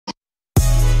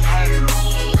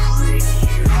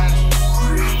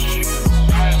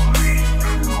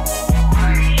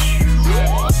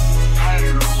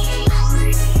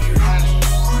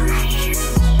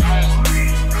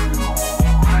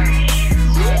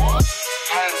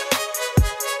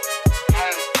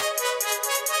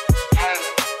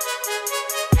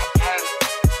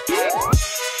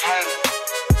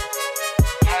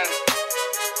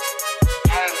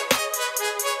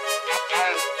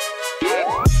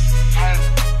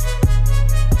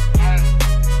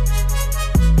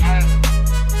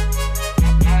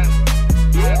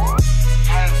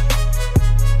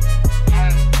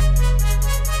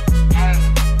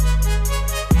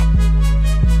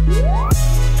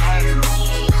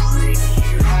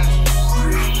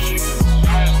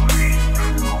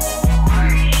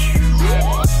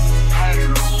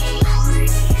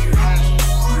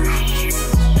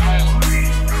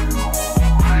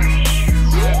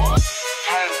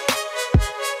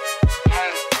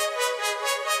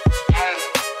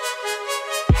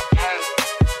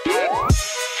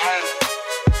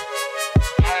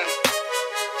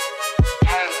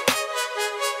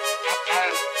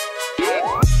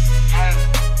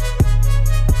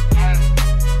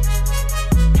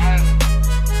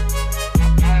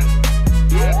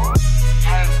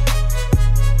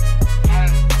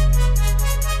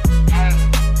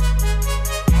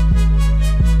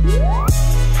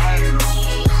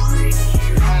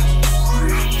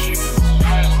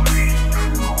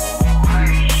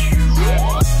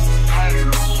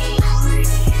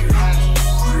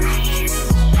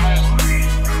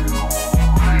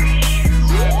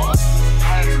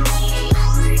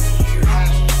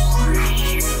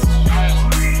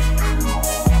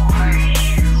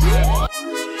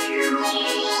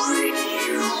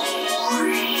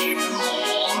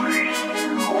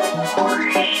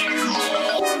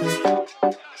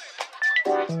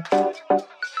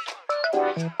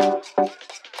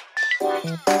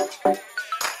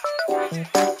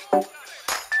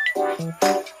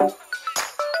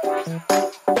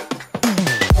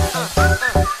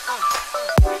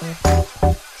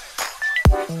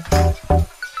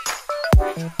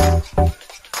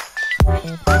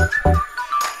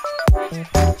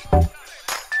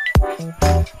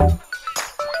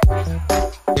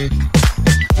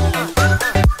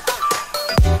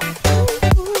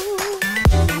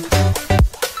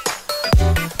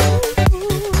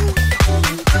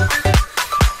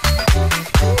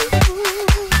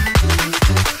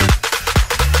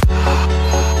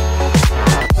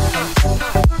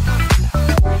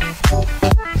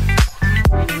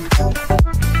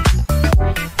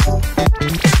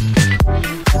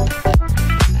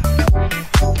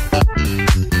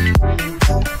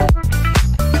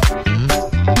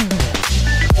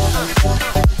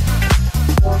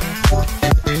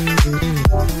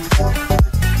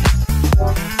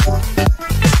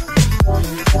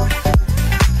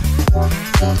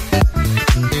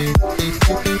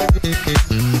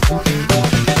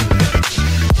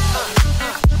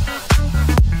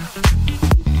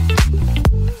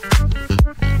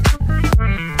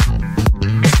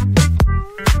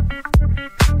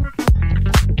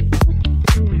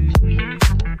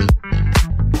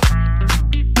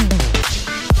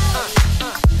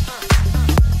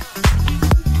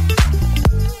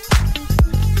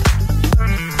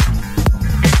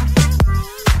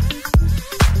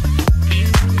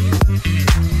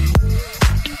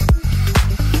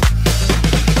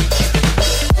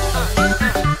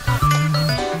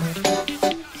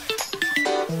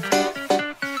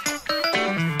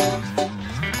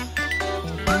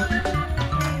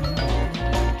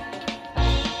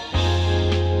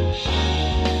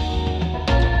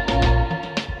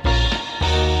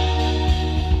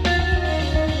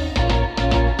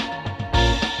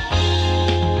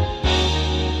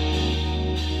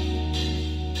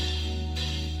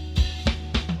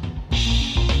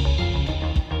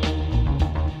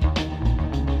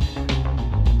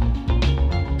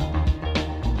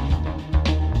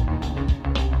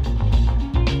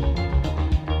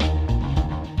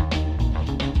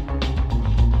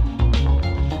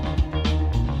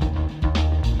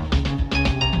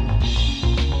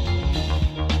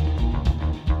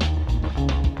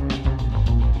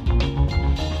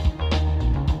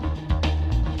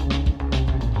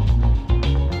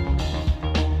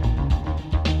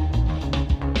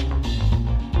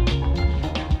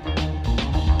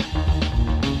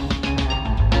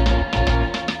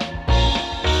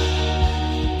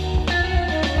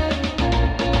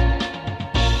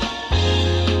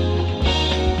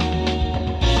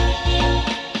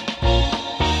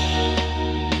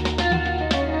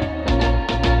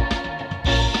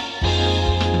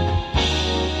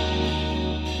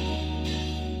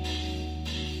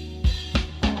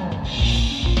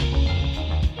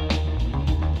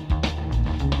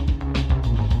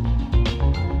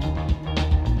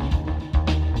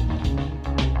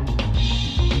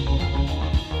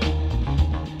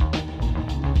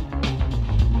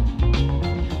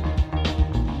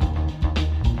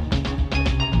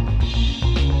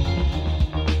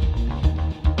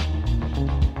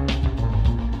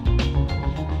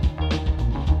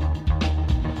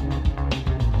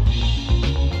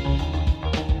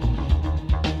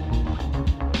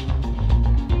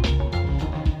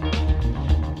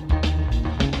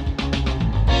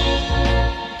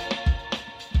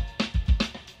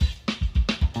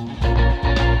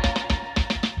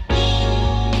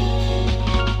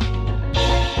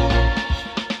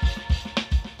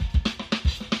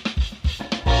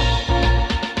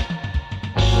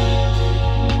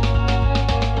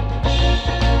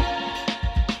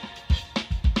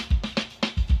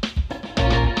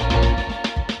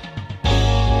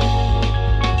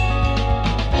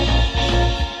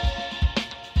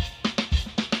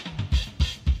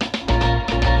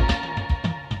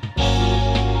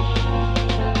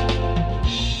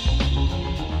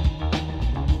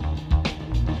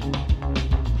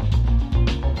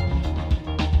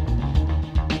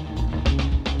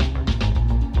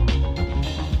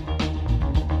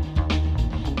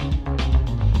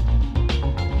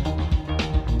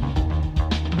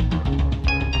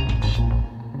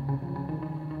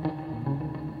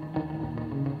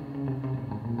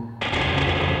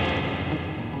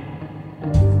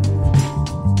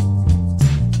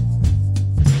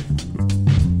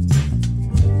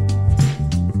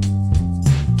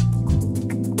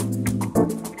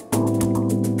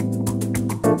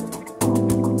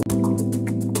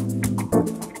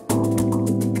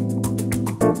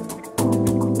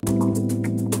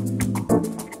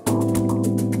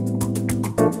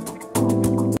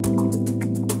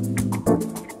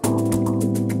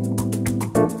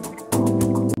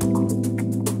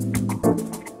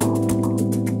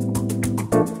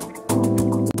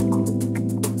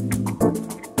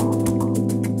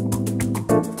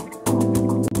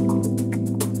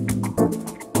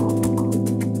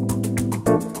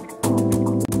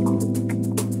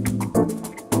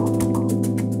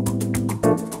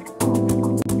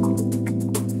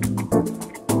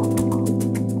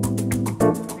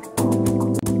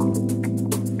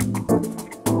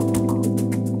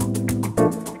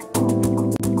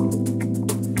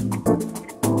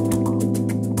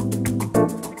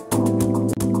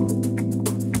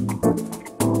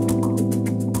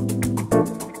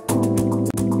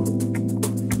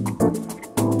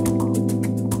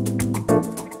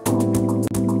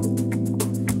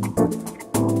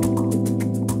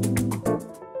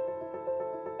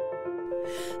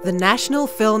The National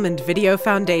Film and Video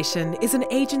Foundation is an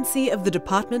agency of the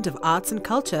Department of Arts and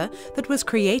Culture that was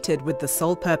created with the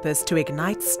sole purpose to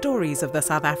ignite stories of the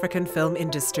South African film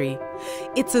industry.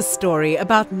 It's a story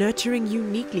about nurturing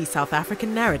uniquely South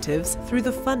African narratives through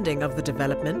the funding of the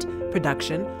development,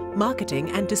 production,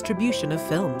 marketing and distribution of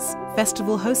films,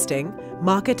 festival hosting,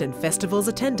 market and festivals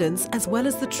attendance, as well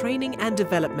as the training and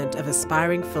development of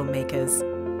aspiring filmmakers.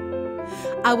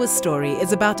 Our story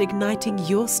is about igniting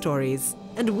your stories,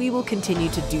 and we will continue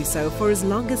to do so for as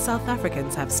long as South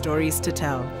Africans have stories to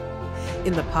tell.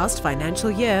 In the past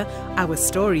financial year, our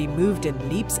story moved in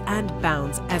leaps and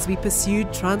bounds as we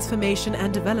pursued transformation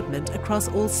and development across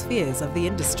all spheres of the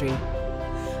industry.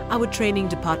 Our training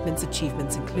department's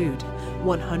achievements include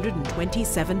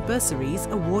 127 bursaries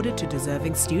awarded to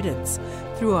deserving students.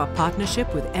 Through our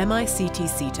partnership with MICT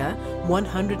CETA,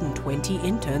 120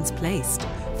 interns placed,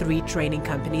 3 training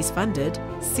companies funded,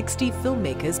 60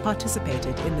 filmmakers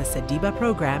participated in the Sediba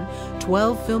program,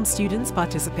 12 film students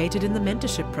participated in the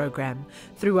mentorship program.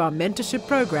 Through our mentorship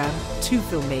program, 2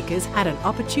 filmmakers had an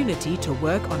opportunity to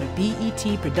work on a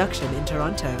BET production in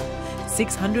Toronto.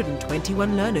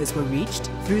 621 learners were reached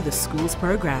through the school's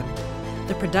program.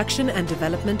 The production and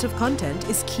development of content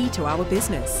is key to our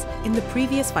business. In the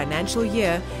previous financial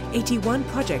year, 81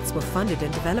 projects were funded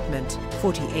in development,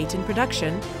 48 in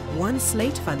production, 1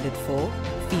 slate funded for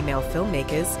female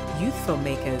filmmakers, youth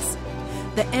filmmakers.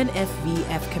 The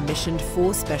NFVF commissioned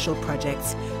 4 special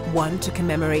projects, 1 to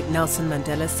commemorate Nelson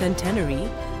Mandela's centenary,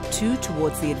 2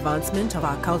 towards the advancement of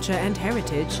our culture and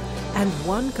heritage, and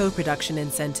 1 co-production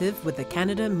incentive with the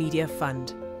Canada Media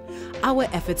Fund. Our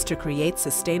efforts to create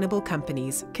sustainable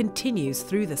companies continues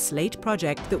through the slate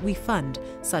project that we fund,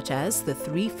 such as the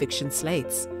 3 fiction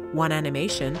slates, 1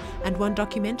 animation and 1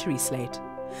 documentary slate.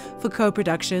 For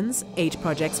co-productions, 8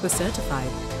 projects were certified,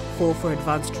 4 for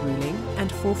advanced ruling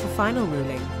and 4 for final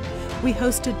ruling. We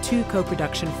hosted 2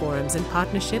 co-production forums in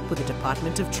partnership with the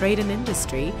Department of Trade and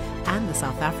Industry and the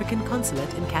South African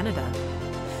Consulate in Canada.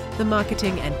 The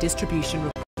Marketing and Distribution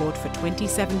Report for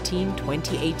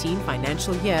 2017-2018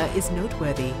 financial year is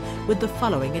noteworthy with the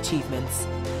following achievements.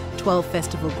 12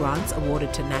 festival grants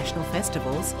awarded to national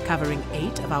festivals covering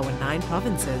 8 of our 9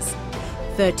 provinces.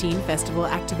 13 festival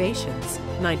activations,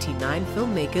 99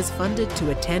 filmmakers funded to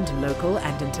attend local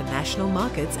and international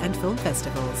markets and film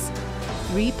festivals.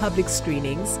 3 public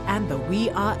screenings and the We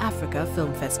Are Africa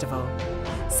Film Festival.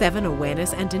 7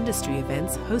 awareness and industry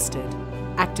events hosted.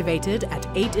 Activated at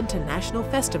 8 international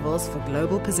festivals for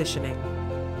global positioning.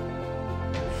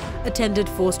 Attended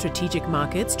 4 strategic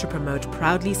markets to promote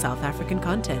proudly South African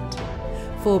content.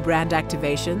 4 brand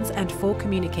activations and 4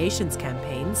 communications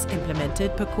campaigns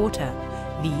implemented per quarter.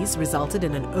 These resulted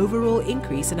in an overall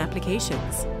increase in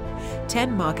applications.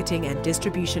 10 marketing and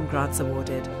distribution grants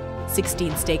awarded.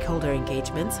 16 stakeholder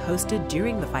engagements hosted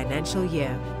during the financial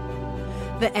year.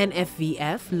 The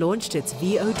NFVF launched its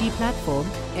VOD platform,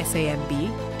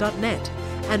 samb.net,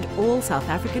 and all South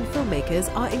African filmmakers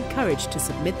are encouraged to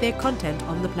submit their content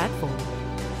on the platform.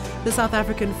 The South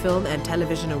African Film and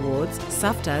Television Awards,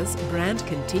 SAFTA's, brand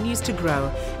continues to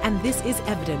grow, and this is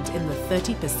evident in the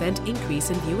 30% increase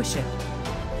in viewership.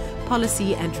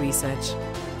 Policy and research.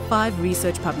 5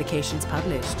 research publications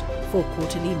published, 4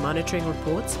 quarterly monitoring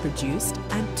reports produced,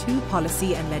 and 2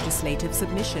 policy and legislative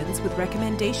submissions with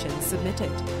recommendations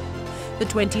submitted. The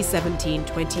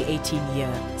 2017-2018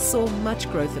 year saw much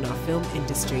growth in our film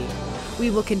industry. We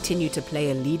will continue to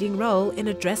play a leading role in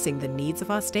addressing the needs of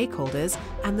our stakeholders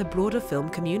and the broader film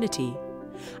community.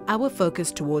 Our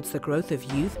focus towards the growth of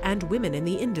youth and women in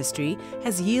the industry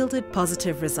has yielded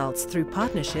positive results through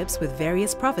partnerships with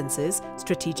various provinces,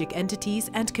 strategic entities,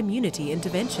 and community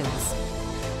interventions.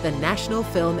 The National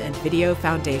Film and Video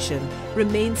Foundation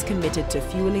remains committed to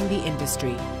fueling the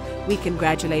industry. We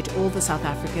congratulate all the South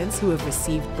Africans who have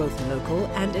received both local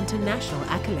and international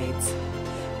accolades.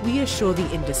 We assure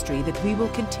the industry that we will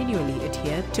continually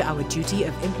adhere to our duty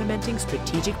of implementing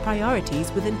strategic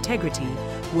priorities with integrity,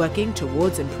 working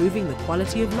towards improving the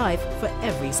quality of life for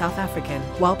every South African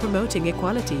while promoting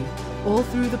equality, all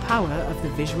through the power of the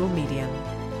visual medium.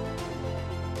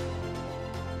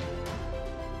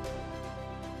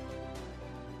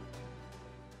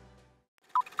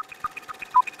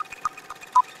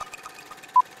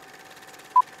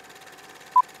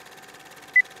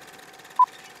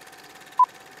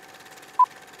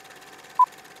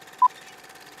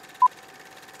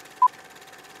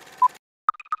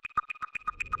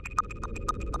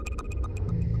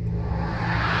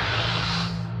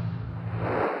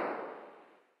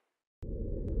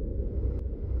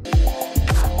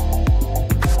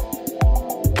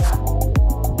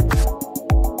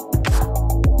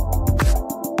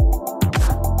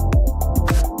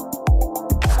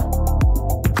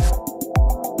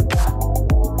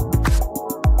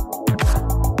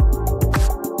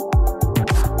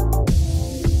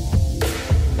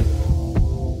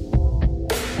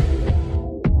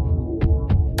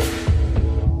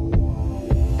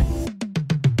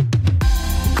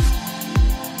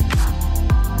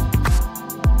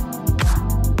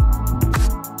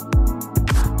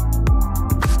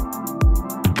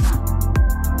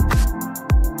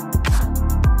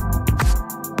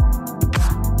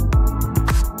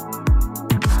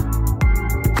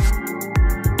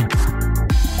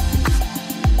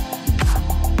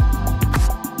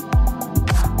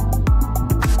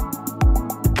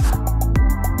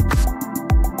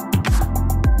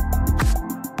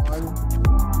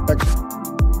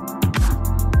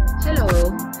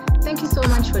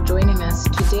 for joining us.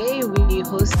 Today we're being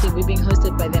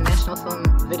hosted by the National Film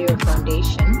Video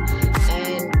Foundation,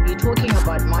 and we're talking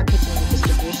about marketing and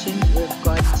distribution. We've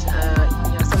got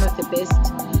some of the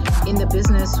best in the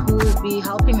business who will be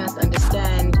helping us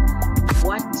understand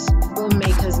what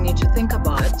filmmakers need to think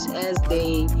about as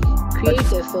they create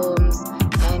their films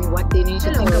and what they need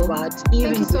to think about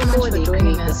even before they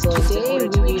create the films. Today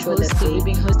we're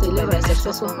being hosted by the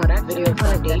National Film Video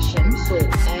Foundation.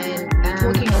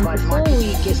 Talking about before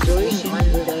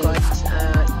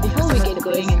we get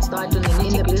going and start on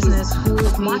the business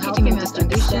of marketing and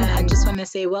distribution, I just want to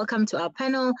say welcome to our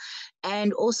panel,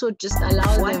 and also just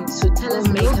allow them to tell us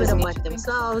a little bit about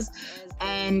themselves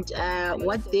and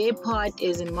what their part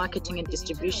is in marketing and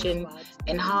distribution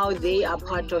and how they are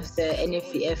part of the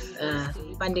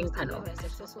NFVF funding panel.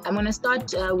 I'm going to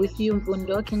start with you,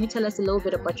 Mfundo. Can you tell us a little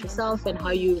bit about yourself and how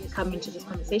you come into this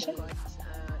conversation?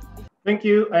 Thank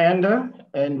you, Ayanda,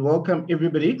 and welcome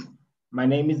everybody. My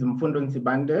name is Mfundo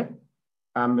Nsibande.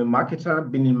 I'm a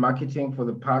marketer, been in marketing for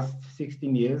the past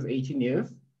 18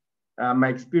 years. My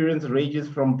experience ranges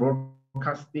from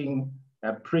broadcasting,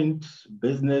 print,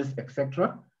 business,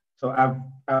 etc. So I've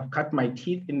cut my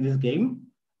teeth in this game.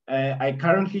 I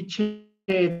currently chair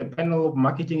the panel of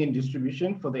marketing and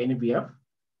distribution for the NVF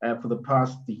for the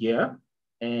past year.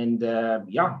 And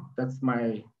yeah, that's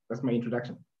my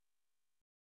introduction.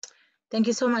 Thank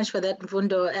you so much for that,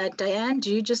 Mfundo. Diane,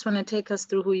 do you just want to take us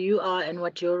through who you are and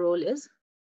what your role is?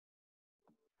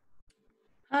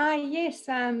 Yes,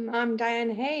 I'm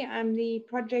Diane Hay. I'm the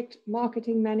Project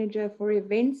Marketing Manager for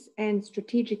Events and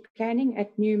Strategic Planning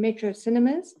at New Metro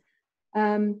Cinemas.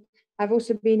 I've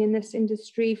also been in this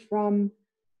industry from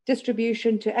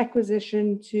distribution to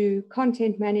acquisition to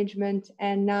content management,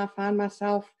 and now found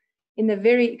myself in the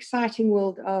very exciting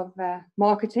world of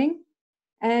marketing.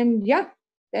 And yeah,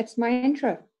 that's my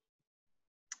intro.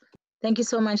 Thank you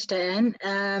so much, Diane.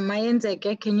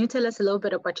 Mayenzeke, can you tell us a little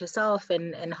bit about yourself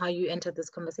and how you entered this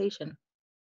conversation?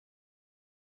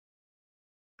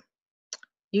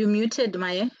 You muted,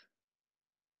 Maye.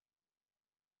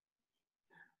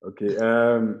 Okay,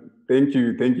 thank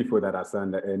you for that,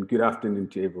 Asanda, and good afternoon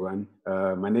to everyone.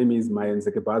 My name is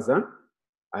Mayenzeke Baza.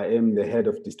 I am the head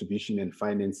of distribution and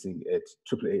financing at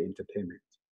AAA Entertainment.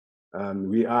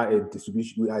 We are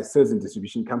a sales and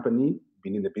distribution company,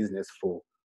 been in the business for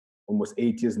almost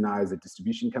 8 years now as a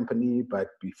distribution company, but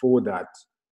before that,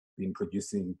 been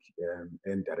producing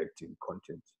and directing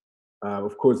content.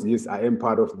 Of course, yes, I am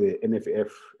part of the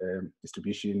NFF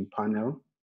distribution panel,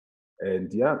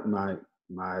 and yeah,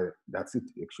 that's it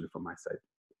actually from my side.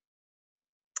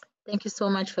 Thank you so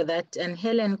much for that. And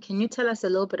Helen, can you tell us a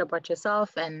little bit about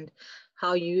yourself and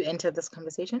how you entered this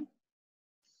conversation?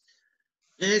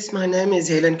 Yes, my name is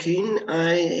Helen Kuhn.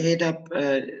 I head up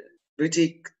a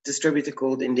boutique distributor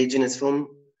called Indigenous Film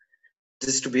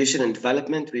Distribution and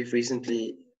Development. We've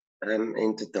recently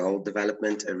entered the whole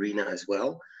development arena as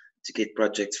well to get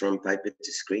projects from paper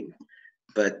to screen.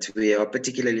 But we are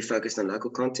particularly focused on local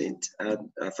content.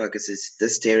 Our focus is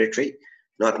this territory,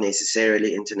 not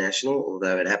necessarily international,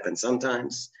 although it happens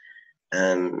sometimes.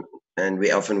 And we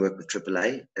often work with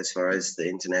AAA as far as the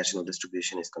international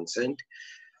distribution is concerned.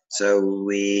 So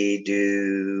we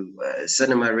do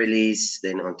cinema release,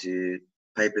 then onto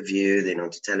pay-per-view, then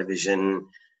onto television.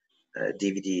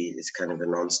 DVD is kind of a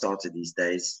non-starter these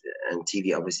days, and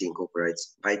TV obviously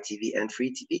incorporates pay TV and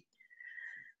free TV.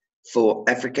 For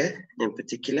Africa in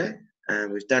particular,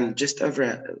 we've done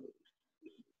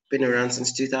been around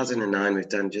since 2009. We've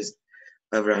done just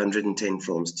over 110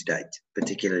 films to date,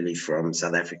 particularly from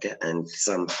South Africa and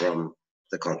some from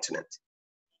the continent.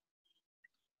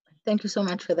 Thank you so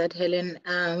much for that, Helen.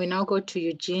 We now go to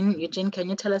Eugene. Eugene, can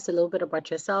you tell us a little bit about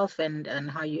yourself and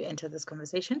how you entered this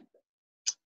conversation?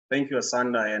 Thank you,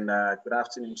 Asanda, and good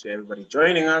afternoon to everybody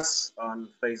joining us on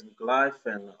Facebook Live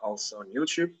and also on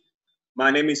YouTube. My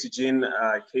name is Eugene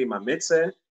K.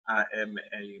 Mametze. I am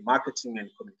a marketing and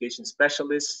communication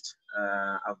specialist.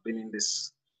 I've been in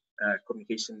this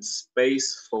communication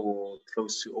space for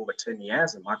close to over 10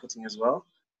 years in marketing as well.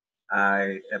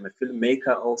 I am a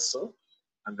filmmaker also.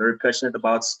 I'm very passionate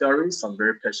about stories. I'm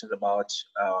very passionate about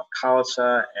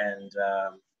culture and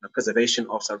the preservation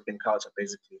of South African culture,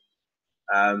 basically.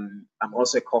 I'm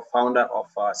also a co-founder of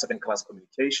Second Class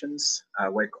Communications. I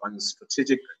work on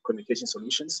strategic communication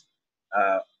solutions,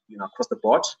 across the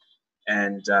board.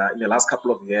 And in the last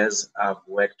couple of years, I've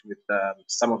worked with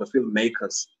some of the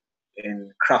filmmakers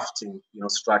in crafting,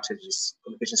 strategies,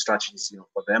 communication strategies,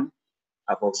 for them.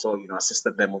 I've also,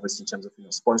 assisted them obviously in terms of,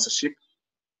 sponsorship,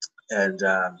 and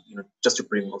just to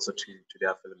bring also to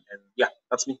their film. And yeah,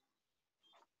 that's me.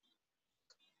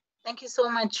 Thank you so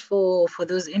much for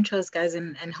those intros, guys,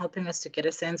 and helping us to get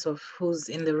a sense of who's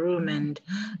in the room and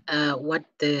what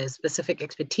the specific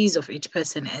expertise of each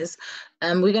person is.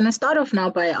 We're going to start off now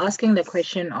by asking the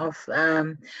question of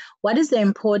what is the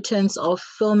importance of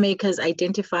filmmakers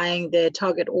identifying their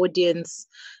target audience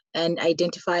and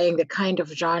identifying the kind of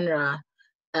genre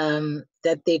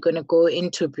that they're going to go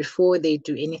into before they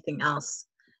do anything else?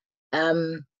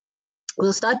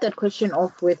 We'll start that question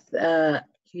off with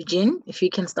Eugene, if you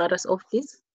can start us off,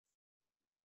 please.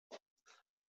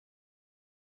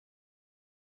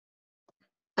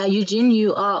 Eugene,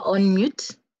 you are on mute.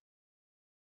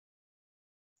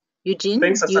 Eugene,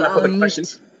 thanks, you Asana, are for the on question.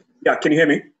 mute. Yeah, can you hear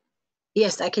me?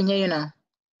 Yes, I can hear you now.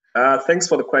 Thanks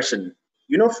for the question.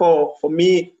 You know, for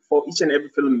me, for each and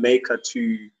every filmmaker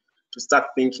to start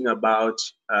thinking about,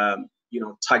 you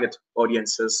know, target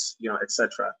audiences, you know,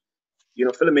 etc. You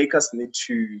know, filmmakers need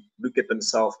to look at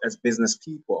themselves as business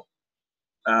people.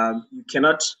 You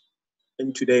cannot,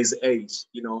 in today's age,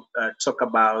 you know, talk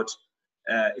about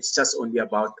it's just only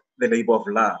about the labor of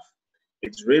love.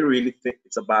 It's really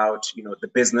it's about, you know, the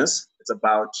business. It's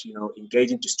about, you know,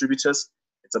 engaging distributors.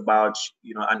 It's about,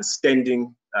 you know,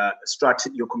 understanding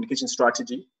strategy, your communication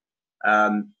strategy.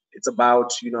 It's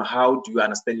about, you know, how do you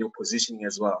understand your positioning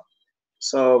as well.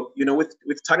 So, you know,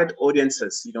 with target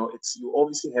audiences, you know, you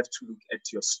obviously have to look at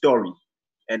your story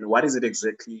and what is it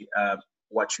exactly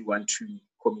what you want to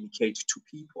communicate to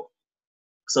people.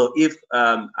 So if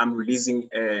I'm releasing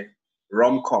a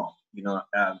rom-com, you know,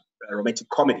 a romantic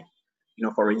comedy, you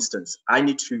know, for instance, I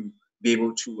need to be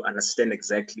able to understand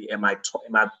exactly, am I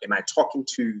talking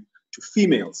to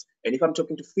females? And if I'm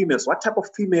talking to females, what type of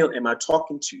female am I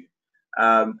talking to?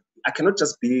 I cannot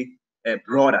just be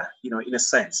broader, you know, in a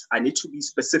sense. I need to be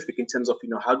specific in terms of, you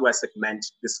know, how do I segment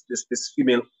this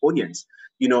female audience?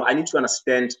 You know, I need to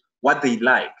understand what they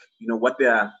like, you know, what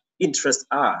their interests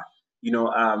are, you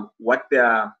know, what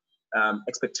their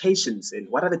expectations and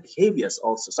what are the behaviors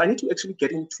also. So I need to actually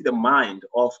get into the mind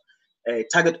of a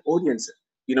target audience,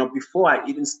 you know, before I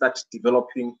even start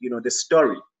developing, you know, the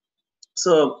story.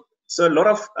 So a lot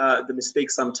of the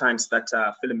mistakes sometimes that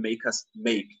filmmakers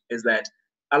make is that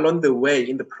along the way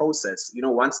in the process, you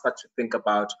know, one starts to think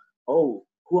about, oh,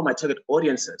 who are my target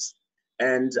audiences?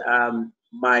 And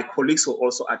my colleagues will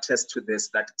also attest to this,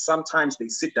 that sometimes they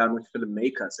sit down with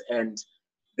filmmakers and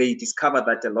they discover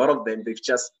that a lot of them, they've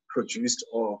just produced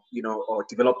or, you know, or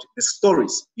developed the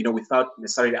stories, you know, without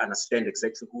necessarily understand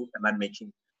exactly who am I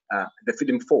making the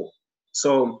film for.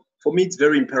 So for me, it's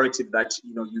very imperative that,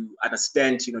 you know, you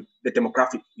understand, you know, the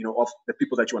demographic, you know, of the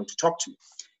people that you want to talk to.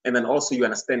 And then also you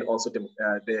understand also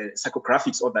the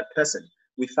psychographics of that person.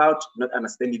 Without not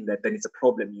understanding that, then it's a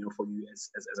problem, you know, for you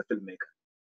as a filmmaker.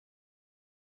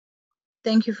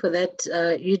 Thank you for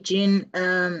that, Eugene.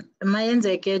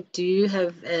 Mayenzeke, do you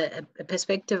have a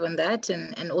perspective on that?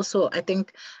 And also, I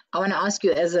think I want to ask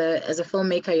you, as a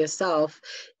filmmaker yourself,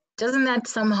 doesn't that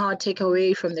somehow take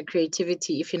away from the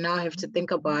creativity if you now have to think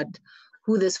about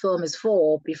who this film is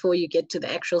for before you get to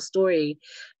the actual story?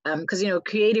 Because, you know,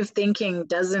 creative thinking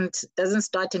doesn't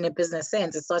start in a business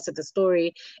sense. It starts with the story.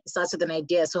 It starts with an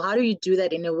idea. So how do you do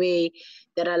that in a way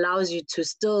that allows you to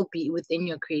still be within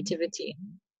your creativity?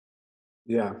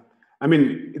 Yeah, I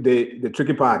mean, the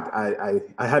tricky part,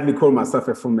 I hardly call myself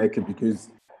a filmmaker because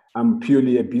I'm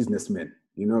purely a businessman.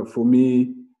 You know, for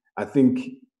me, I think,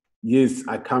 yes,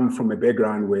 I come from a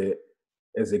background where,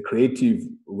 as a creative,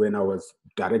 when I was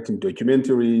directing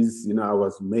documentaries, you know, I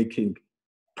was making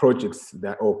projects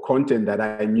or content that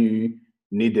I knew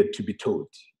needed to be told.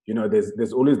 You know,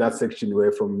 there's always that section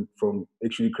where from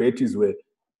actually creatives where,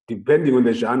 depending on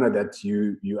the genre that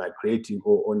you are creating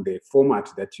or on the format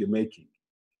that you're making,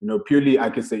 you know, purely I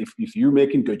can say if you're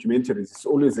making documentaries, it's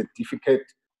always a difficult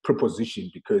proposition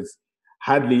because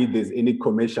hardly there's any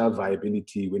commercial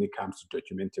viability when it comes to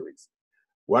documentaries.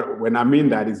 When I mean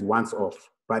that is once off,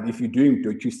 but if you're doing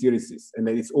docu-series, and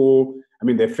then it's all, I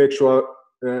mean, the factual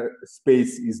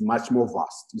space is much more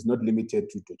vast. It's not limited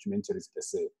to documentaries per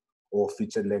se or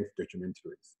feature-length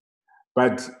documentaries.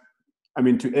 But I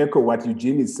mean, to echo what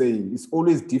Eugene is saying, it's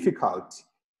always difficult,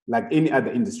 like any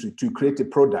other industry, to create a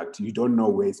product you don't know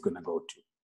where it's going to go to.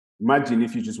 Imagine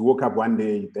if you just woke up one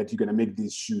day that you're going to make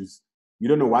these shoes. You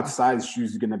don't know what size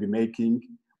shoes you're going to be making,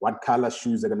 what color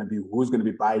shoes are going to be, who's going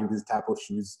to be buying this type of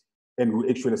shoes, and who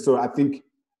actually. So I think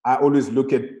I always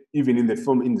look at, even in the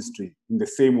film industry, in the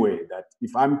same way that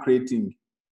if I'm creating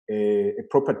a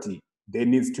property, there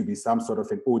needs to be some sort of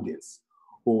an audience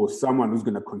or someone who's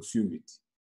going to consume it.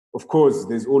 Of course,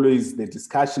 there's always the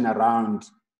discussion around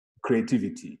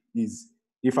creativity. Is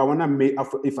if I want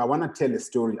to tell a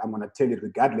story, I'm going to tell it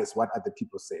regardless what other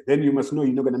people say. Then you must know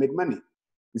you're not going to make money.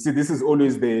 You see, this is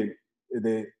always the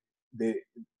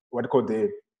what called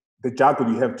the juggle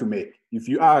you have to make. If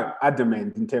you are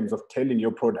adamant in terms of telling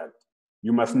your product,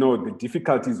 you must know the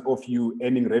difficulties of you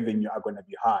earning revenue are going to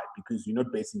be high because you're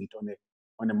not basing it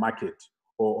on a market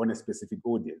or on a specific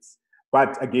audience.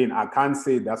 But again, I can't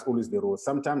say that's always the rule.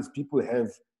 Sometimes people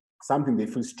have something they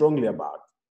feel strongly about,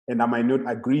 and I might not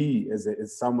agree as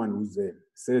someone who's a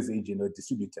sales agent or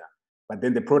distributor, but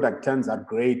then the product turns out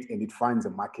great and it finds a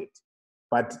market.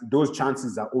 But those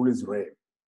chances are always rare.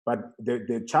 But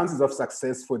the chances of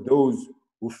success for those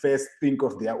who first think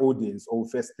of their audience or who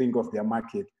first think of their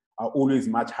market are always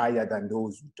much higher than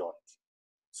those who don't.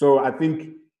 So I think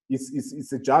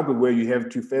it's a juggle where you have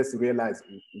to first realize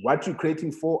what you're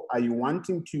creating for. Are you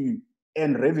wanting to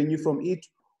earn revenue from it,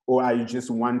 or are you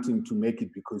just wanting to make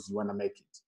it because you want to make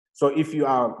it? So if you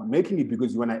are making it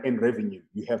because you want to earn revenue,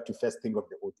 you have to first think of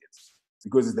the audience,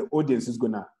 because it's the audience who's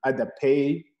going to either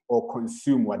pay or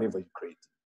consume whatever you create.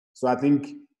 So I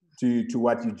think to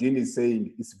what Eugene is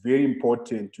saying, it's very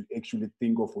important to actually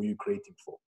think of who you're creating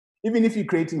for. Even if you're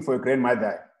creating for a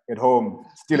grandmother at home,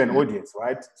 still an audience,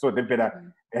 right? So they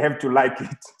have to like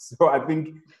it. So I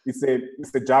think it's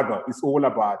a juggle. It's all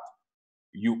about,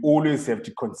 you always have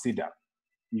to consider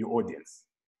your audience.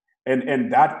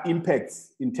 And that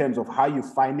impacts in terms of how you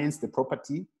finance the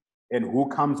property and who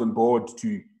comes on board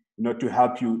to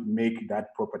help you make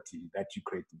that property that you're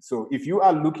creating. So if you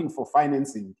are looking for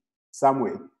financing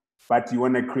somewhere, but you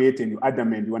want to create and you're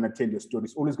adamant, you want to tell your story,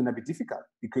 it's always going to be difficult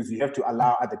because you have to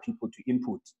allow other people to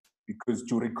input, because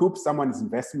to recoup someone's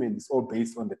investment is all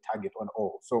based on the target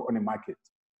so on a market.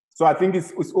 So I think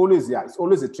it's always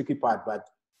a tricky part, but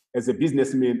as a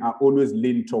businessman, I always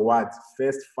lean towards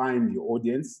first find your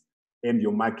audience and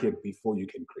your market before you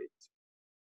can create.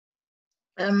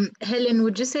 Helen,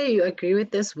 would you say you agree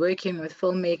with this, working with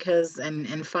filmmakers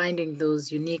and finding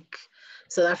those unique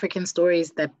South African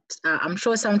stories that I'm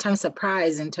sure sometimes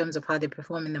surprise in terms of how they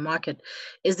perform in the market?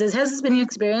 Has this been your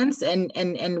experience,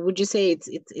 and would you say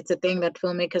it's a thing that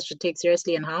filmmakers should take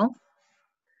seriously, and how?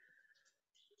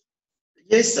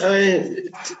 Yes,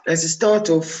 as a start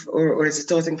off, or as a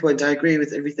starting point, I agree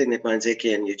with everything that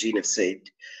Manzeki and Eugene have said.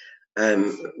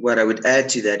 What I would add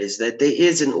to that is that there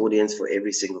is an audience for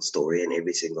every single story and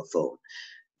every single film.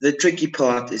 The tricky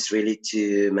part is really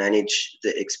to manage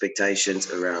the expectations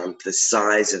around the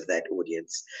size of that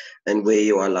audience and where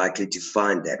you are likely to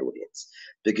find that audience,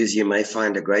 because you may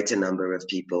find a greater number of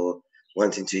people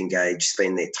wanting to engage,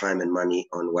 spend their time and money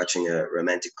on watching a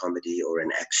romantic comedy or an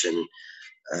action,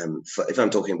 if I'm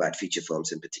talking about feature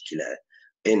films in particular,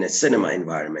 in a cinema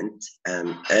environment,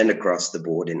 and across the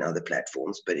board in other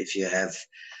platforms. But if you have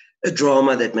a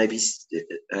drama that may be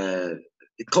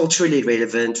culturally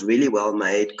relevant, really well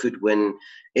made, could win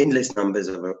endless numbers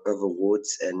of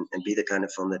awards, and be the kind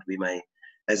of film that we may,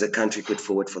 as a country, put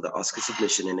forward for the Oscar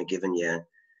submission in a given year,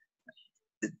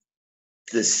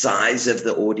 the size of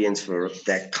the audience for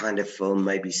that kind of film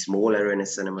may be smaller in a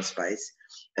cinema space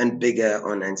and bigger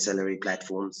on ancillary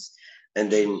platforms.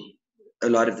 And then a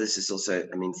lot of this is also,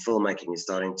 filmmaking is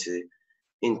starting to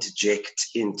interject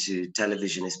into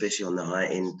television, especially on the high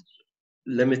end,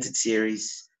 limited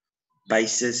series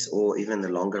basis, or even the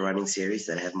longer running series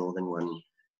that have more than one,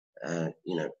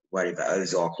 whatever,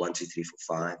 Ozark, 1, 2, 3,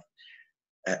 4,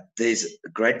 5. There's a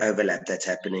great overlap that's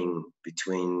happening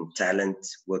between talent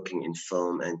working in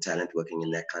film and talent working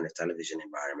in that kind of television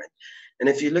environment. And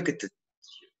if you look at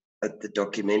the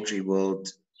documentary world,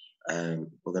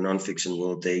 or the nonfiction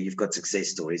world, there you've got success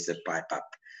stories that pipe up.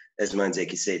 As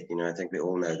Manzeki said, I think we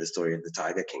all know the story of the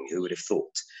Tiger King. Who would have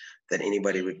thought that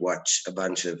anybody would watch a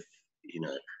bunch of,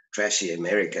 trashy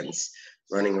Americans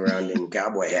running around in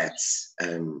cowboy hats,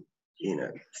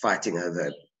 fighting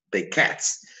over big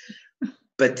cats?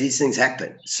 But these things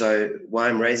happen. So why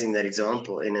I'm raising that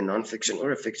example in a nonfiction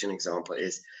or a fiction example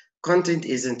is content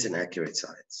isn't an accurate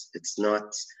science. It's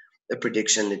not a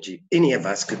prediction that any of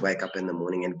us could wake up in the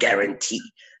morning and guarantee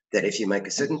that if you make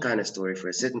a certain kind of story for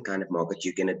a certain kind of market,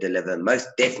 you're going to deliver most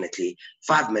definitely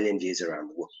 5 million views around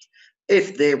the world.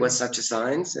 If there was such a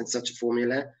science and such a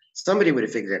formula, somebody would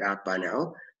have figured it out by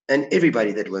now, and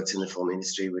everybody that works in the film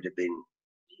industry would have been,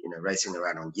 racing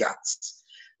around on yachts.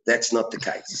 That's not the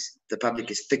case. The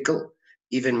public is fickle.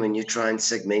 Even when you try and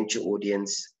segment your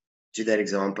audience, to that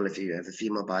example, if you have a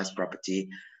female biased property,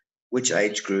 which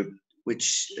age group,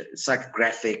 which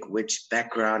psychographic, which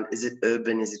background, is it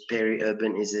urban, is it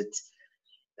peri-urban, is it,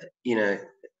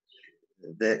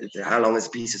 how long is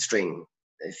a piece of string?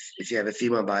 If you have a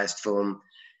female biased film,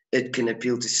 it can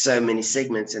appeal to so many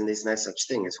segments, and there's no such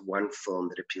thing as one film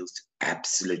that appeals to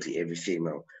absolutely every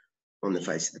female on the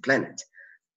face of the planet.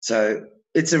 So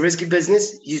it's a risky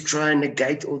business. You try and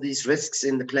negate all these risks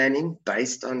in the planning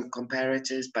based on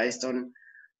comparators, based on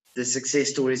the success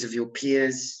stories of your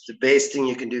peers. The best thing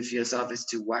you can do for yourself is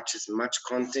to watch as much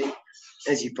content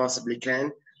as you possibly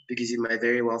can, because you may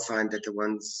very well find that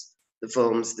the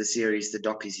films, the series, the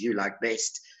docus you like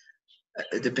best,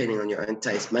 depending on your own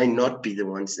taste, may not be the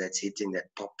ones that's hitting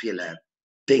that popular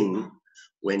ping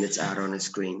when it's out on a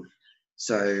screen.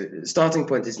 So the starting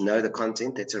point is know the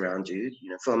content that's around you.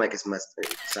 You know,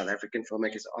 South African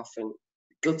filmmakers are often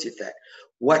guilty of that.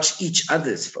 Watch each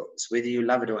other's films, whether you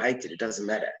love it or hate it, it doesn't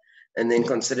matter. And then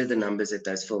consider the numbers that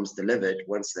those films delivered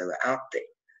once they were out there.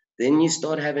 Then you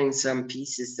start having some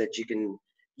pieces that you can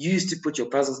use to put your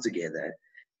puzzles together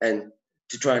and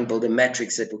to try and build a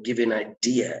matrix that will give you an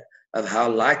idea of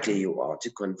how likely you are to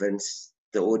convince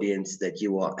the audience that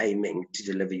you are aiming to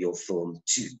deliver your film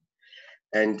to.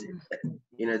 And,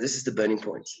 you know, this is the burning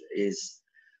point, is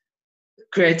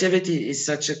creativity is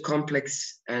such a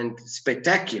complex and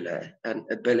spectacular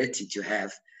ability to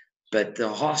have, but the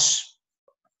harsh,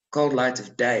 cold light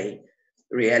of day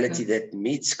reality that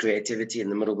meets creativity in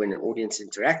the middle when an audience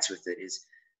interacts with it is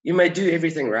you may do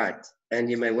everything right and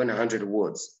you may win 100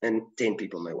 awards and 10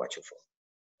 people may watch your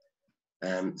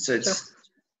film. So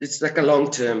it's like a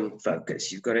long-term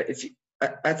focus. You've got to,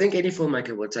 I think any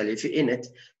filmmaker will tell you, if you're in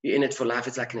it for life.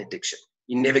 It's like an addiction.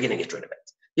 You're never going to get rid of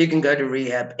it. You can go to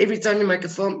rehab. Every time you make a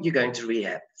film, you're going to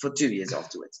rehab for 2 years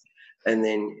afterwards. And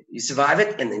then you survive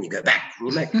it, and then you go back and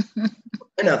you make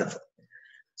another film.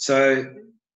 So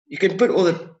you can put all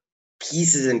the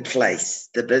pieces in place.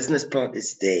 The business part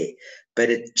is there, but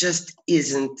it just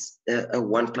isn't a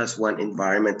 1+1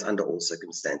 environment under all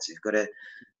circumstances. You've got to,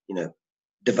 you know,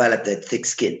 develop that thick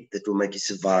skin that will make you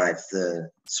survive the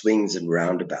swings and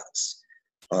roundabouts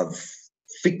of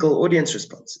fickle audience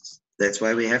responses. That's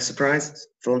why we have surprises.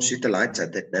 Films shoot the lights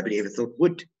out that nobody ever thought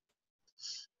would.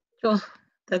 Sure.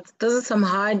 Those are some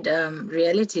hard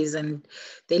realities, and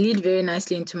they lead very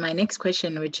nicely into my next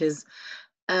question, which is,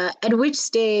 at which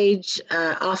stage,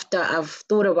 after I've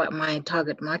thought about my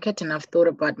target market and I've thought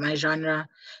about my genre,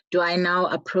 do I now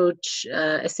approach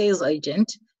a sales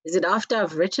agent? Is it after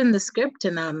I've written the script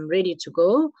and I'm ready to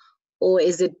go? Or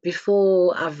is it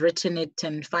before I've written it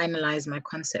and finalized my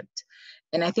concept?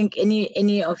 And I think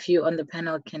any of you on the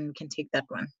panel can take that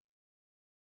one.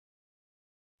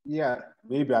 Yeah,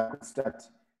 maybe I could start.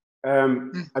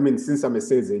 I mean, since I'm a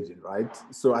sales agent, right?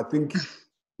 So I think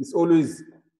it's always,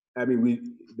 I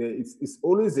mean, it's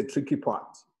always a tricky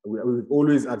part. We've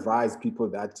always advised people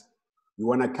that you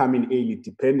want to come in early,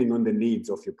 depending on the needs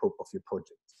of your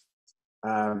project.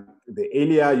 The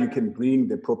earlier you can bring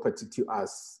the property to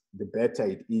us, the better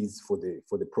it is for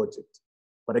the project.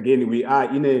 But again, we are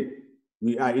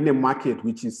in a market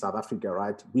which is South Africa,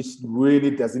 right? Which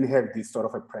really doesn't have this sort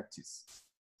of a practice.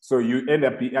 So you end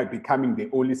up becoming the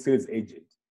only sales agent,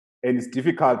 and it's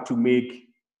difficult to make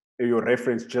your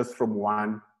reference just from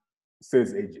one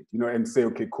sales agent, you know, and say,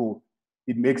 okay, cool.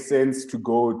 It makes sense to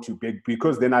go to big,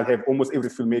 because then I'll have almost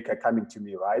every filmmaker coming to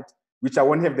me, right? Which I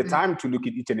won't have the time to look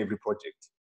at each and every project.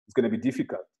 It's going to be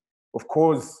difficult. Of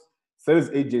course, sales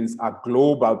agents are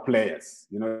global players,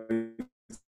 you know,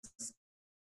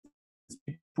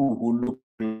 people who look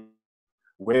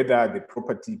whether the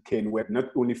property can work not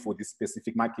only for the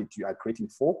specific market you are creating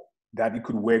for, that it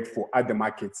could work for other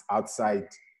markets outside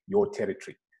your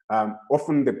territory.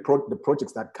 Often the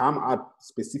projects that come out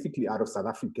specifically out of South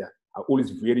Africa are always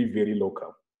very, very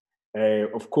local.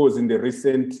 Of course, in the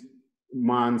recent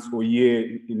months or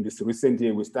in this recent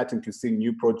year, we're starting to see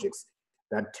new projects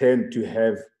that tend to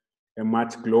have a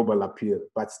much global appeal,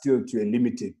 but still to a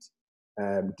limited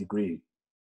degree.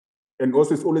 And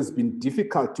also, it's always been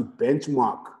difficult to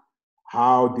benchmark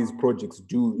how these projects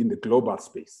do in the global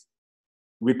space.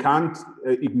 We can't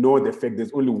ignore the fact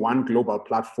there's only one global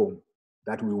platform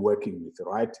that we're working with,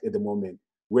 right, at the moment,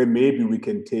 where maybe we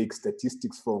can take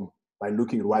statistics from by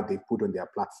looking at what they put on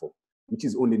their platform, which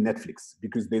is only Netflix,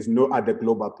 because there's no other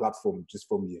global platform just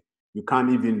from here. You can't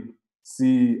even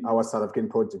see our South African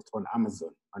project on Amazon,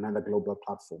 another global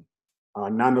platform.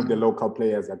 None of the local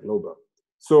players are global.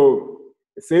 So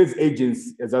sales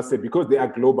agents, as I said, because they are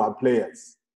global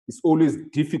players, it's always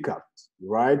difficult,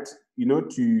 right? You know,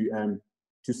 to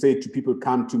say to people,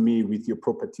 come to me with your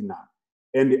property now.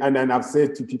 And I've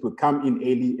said to people, come in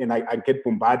early, and I get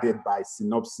bombarded by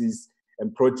synopses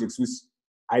and projects which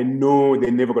I know they're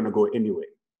never going to go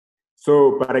anywhere.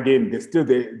 So, but again, there's still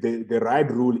the right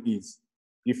rule is,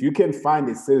 if you can find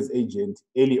a sales agent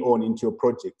early on into your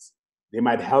projects, they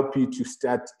might help you to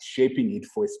start shaping it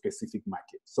for a specific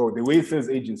market. So the way sales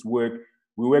agents work,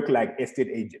 we work like estate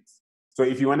agents. So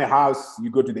if you want a house,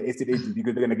 you go to the estate agent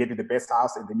because they're going to get you the best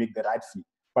house and they make the right fee.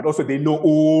 But also they know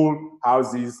all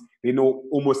houses. They know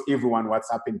almost everyone what's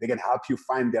happening. They can help you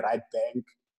find the right bank,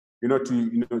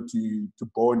 to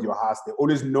bond your house. They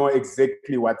always know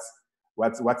exactly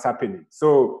what's happening.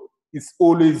 So it's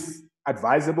always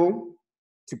advisable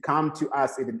to come to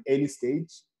us at an early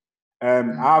stage.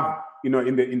 I've, in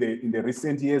the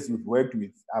recent years we've worked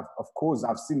with,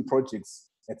 I've seen projects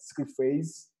at script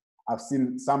phase. I've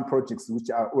seen some projects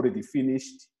which are already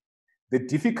finished. The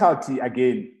difficulty,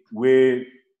 again, where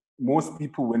most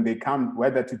people, when they come,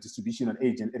 whether to distribution or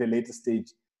agent at a later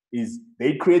stage, is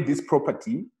they create this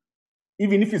property.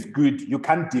 Even if it's good, you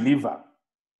can't deliver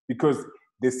because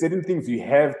there's certain things you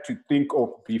have to think of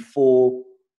before,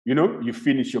 you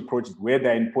finish your project,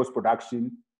 whether in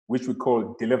post-production, which we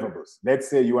call deliverables. Let's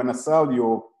say you want to sell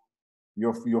your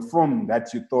film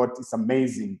that you thought is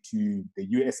amazing to the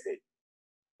USA,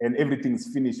 and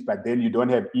everything's finished, but then you don't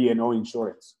have E&O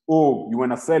insurance. Or you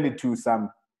want to sell it to some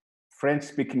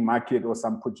French-speaking market or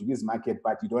some Portuguese market,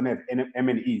 but you don't have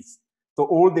M&Es. So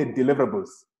all the deliverables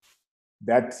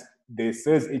that the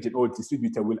sales agent or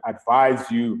distributor will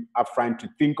advise you upfront to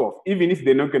think of, even if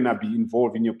they're not going to be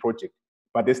involved in your project,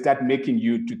 but they start making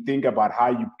you to think about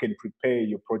how you can prepare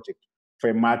your project for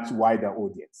a much wider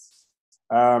audience.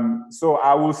 So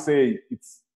I will say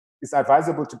it's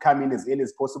advisable to come in as early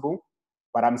as possible.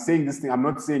 But I'm saying this thing, I'm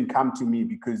not saying come to me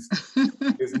because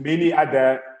there's many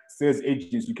other sales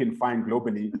agents you can find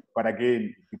globally. But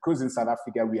again, because in South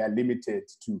Africa, we are limited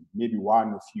to maybe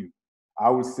one or few, I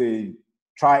would say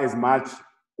try as much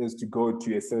as to go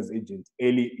to a sales agent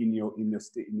early in your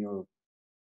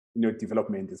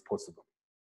development as possible.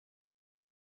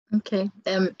 Okay.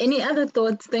 Any other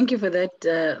thoughts? Thank you for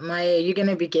that, Maya. You're going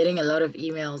to be getting a lot of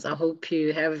emails. I hope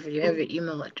you have your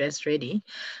email address ready.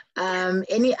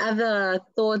 Any other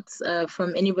thoughts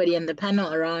from anybody in the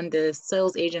panel around the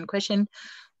sales agent question,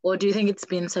 or do you think it's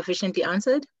been sufficiently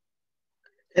answered?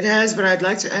 It has, but I'd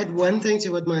like to add one thing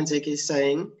to what Manzeki is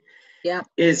saying. Yeah.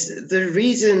 Is the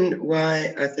reason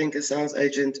why I think a sales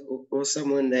agent or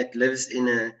someone that lives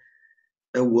in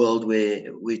a world where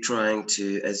we're trying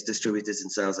to, as distributors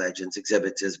and sales agents,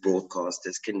 exhibitors,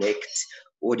 broadcasters, connect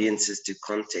audiences to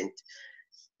content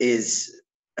is,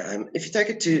 if you take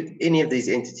it to any of these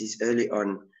entities early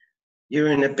on,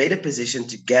 you're in a better position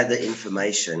to gather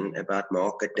information about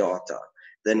market data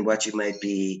than what you may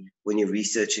be when you're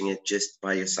researching it just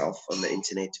by yourself on the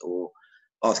internet or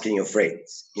asking your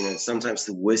friends. Sometimes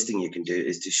the worst thing you can do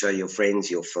is to show your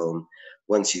friends your film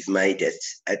once you've made it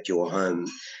at your home,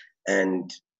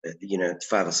 and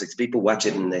 5 or 6 people watch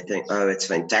it and they think, oh, it's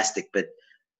fantastic, but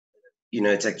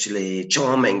it's actually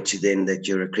charming to them that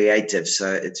you're a creative,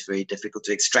 so it's very difficult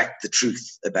to extract the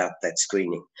truth about that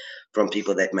screening from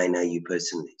people that may know you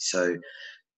personally. So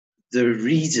the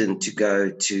reason to go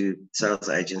to sales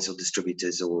agents or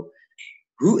distributors or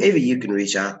whoever you can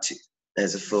reach out to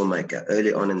as a filmmaker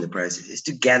early on in the process is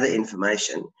to gather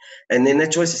information, and then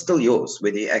that choice is still yours,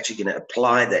 whether you're actually going to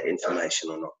apply that information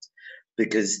or not.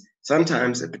 Because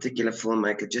sometimes a particular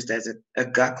filmmaker just has a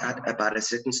gut about a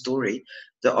certain story.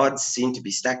 The odds seem to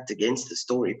be stacked against the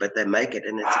story, but they make it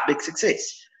and it's a big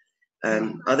success.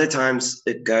 Other times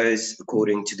it goes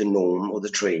according to the norm or the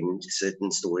trend. Certain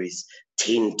stories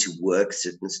tend to work,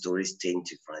 certain stories tend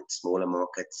to find smaller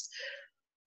markets.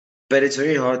 But it's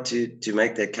very hard to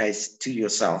make that case to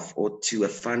yourself or to a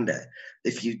funder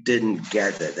if you didn't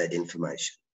gather that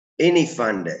information. Any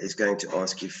funder is going to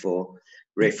ask you for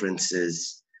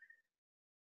references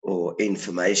or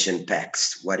information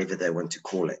packs, whatever they want to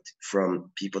call it,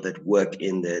 from people that work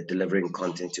in the delivering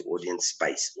content to audience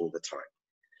space all the time.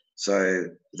 So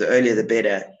the earlier the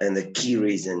better, and the key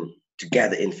reason to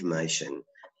gather information,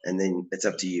 and then it's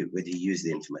up to you whether you use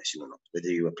the information or not, whether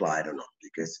you apply it or not,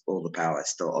 because all the power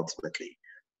still ultimately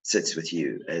sits with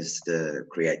you as the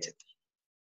creative.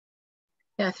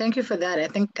 Yeah, thank you for that. I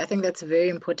think that's a very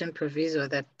important proviso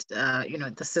that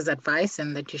this is advice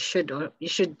and that you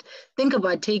should think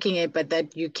about taking it, but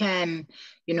that you can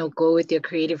go with your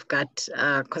creative gut.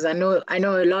 Because I know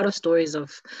a lot of stories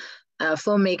of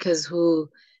filmmakers who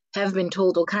have been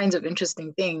told all kinds of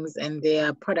interesting things, and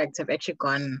their products have actually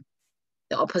gone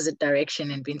the opposite direction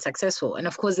and been successful. And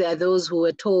of course, there are those who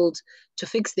were told to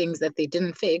fix things that they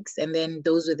didn't fix, and then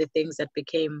those were the things that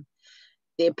became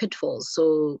their pitfalls.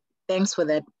 So thanks for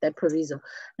that proviso.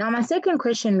 Now, my second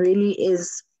question really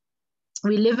is,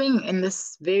 we're living in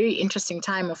this very interesting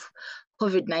time of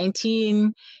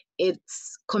COVID-19.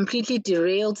 It's completely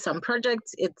derailed some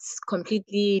projects. It's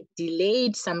completely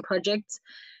delayed some projects.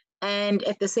 And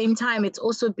at the same time, it's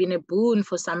also been a boon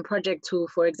for some projects who,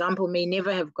 for example, may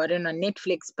never have gotten on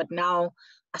Netflix, but now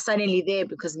suddenly there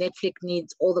because Netflix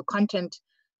needs all the content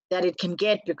that it can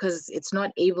get because it's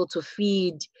not able to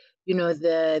feed, you know,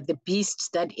 the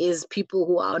beast that is people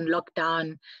who are on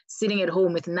lockdown, sitting at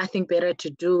home with nothing better to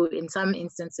do in some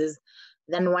instances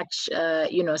than watch,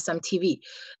 you know, some TV.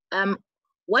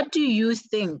 What do you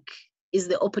think is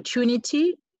the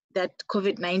opportunity that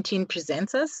COVID-19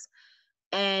 presents us?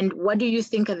 And what do you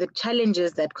think are the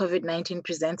challenges that COVID-19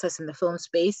 presents us in the film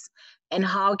space? And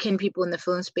how can people in the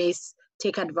film space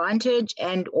take advantage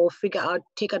and or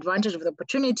take advantage of the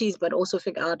opportunities, but also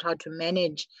figure out how to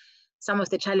manage some of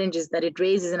the challenges that it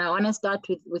raises? And I want to start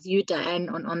with you, Diane,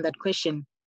 on that question.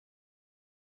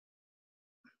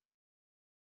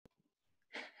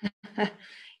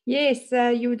 Yes,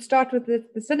 you would start with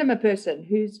the cinema person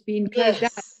who's been closed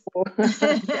down.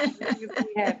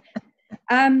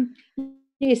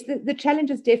 Yes, the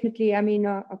challenges definitely, I mean,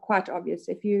 are quite obvious.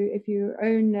 If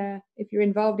you're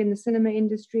involved in the cinema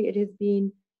industry, it has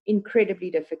been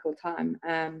incredibly difficult time.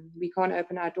 We can't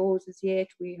open our doors as yet.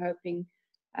 We're hoping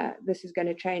this is going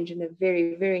to change in the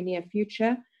very, very near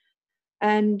future.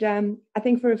 And I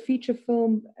think for a feature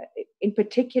film in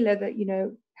particular, that, you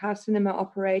know, how cinema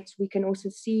operates, we can also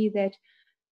see that,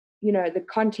 you know, the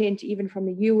content even from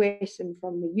the US and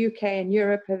from the UK and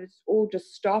Europe has all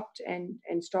just stopped and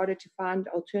started to find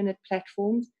alternate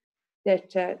platforms that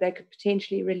they could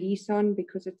potentially release on,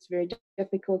 because it's very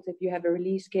difficult if you have a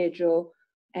release schedule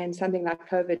and something like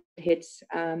COVID hits,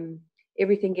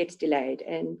 everything gets delayed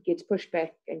and gets pushed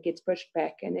back and gets pushed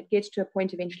back. And it gets to a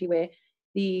point eventually where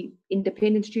the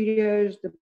independent studios,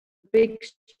 the big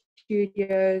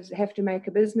studios have to make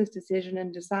a business decision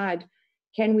and decide,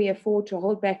 can we afford to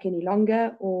hold back any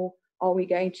longer, or are we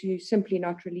going to simply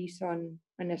not release on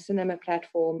a cinema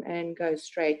platform and go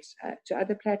straight to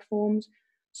other platforms?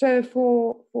 So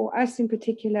for us in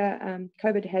particular,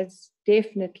 COVID has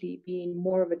definitely been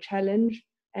more of a challenge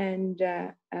and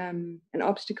an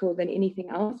obstacle than anything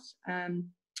else.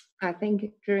 I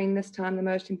think during this time, the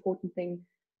most important thing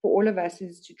for all of us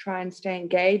is to try and stay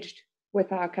engaged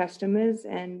with our customers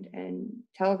and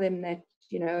tell them that,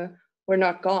 you know, we're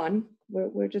not gone.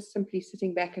 We're just simply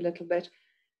sitting back a little bit.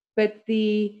 But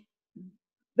the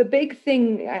big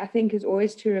thing, I think, is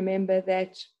always to remember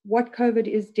that what COVID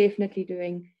is definitely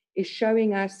doing is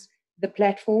showing us the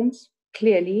platforms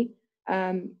clearly,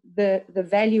 the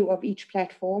value of each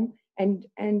platform. And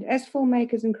as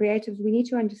filmmakers and creatives, we need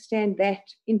to understand that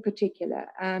in particular.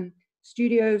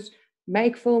 Studios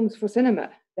make films for cinema.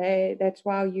 That's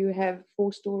why you have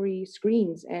 4-story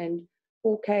screens and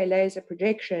 4K laser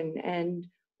projection and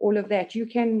all of that. You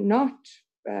cannot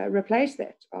replace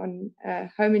that on a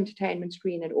home entertainment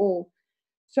screen at all.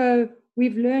 So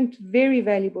we've learned very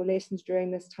valuable lessons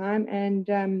during this time.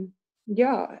 And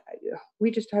yeah, we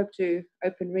just hope to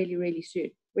open really, really soon,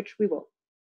 which we will.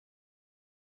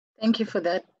 Thank you for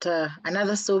that.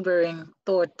 Another sobering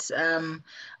thought. I'm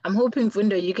hoping,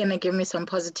 Vundo, you're going to give me some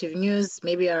positive news,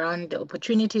 maybe around the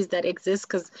opportunities that exist,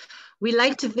 because we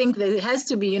like to think that it has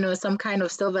to be, you know, some kind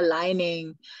of silver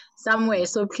lining somewhere.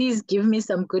 So please give me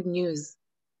some good news.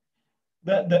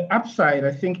 The upside,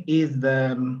 I think, is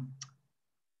the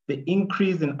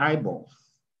increase in eyeballs,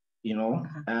 you know,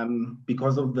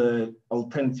 because of the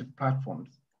alternative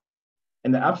platforms.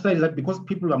 And the upside is that because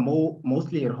people are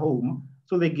mostly at home,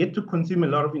 so they get to consume a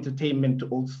lot of entertainment to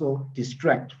also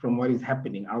distract from what is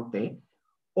happening out there.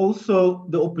 Also,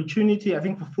 the opportunity, I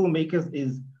think, for filmmakers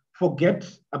is forget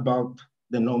about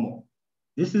the normal.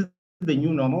 This is the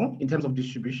new normal in terms of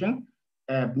distribution.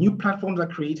 New platforms are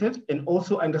created, and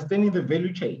also understanding the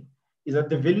value chain is that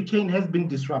the value chain has been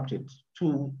disrupted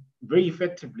to very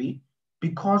effectively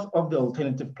because of the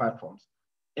alternative platforms.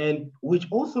 And which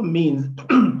also means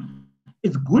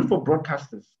it's good for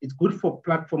broadcasters. It's good for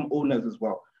platform owners as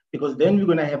well, because then we're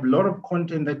going to have a lot of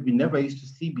content that we never used to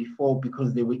see before,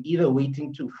 because they were either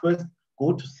waiting to first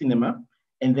go to cinema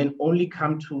and then only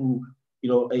come to, you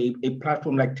know, a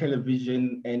platform like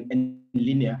television and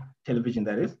linear television,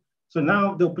 that is. So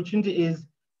now the opportunity is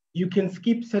you can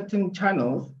skip certain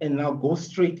channels and now go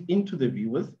straight into the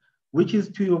viewers, which is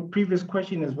to your previous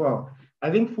question as well.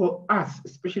 I think for us,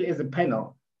 especially as a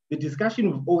panel, the discussion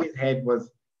we've always had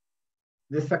was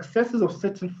the successes of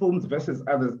certain films versus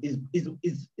others is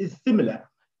similar,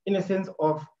 in a sense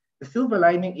of the silver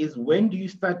lining is when do you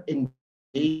start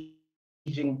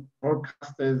engaging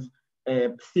broadcasters,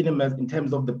 cinemas, in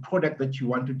terms of the product that you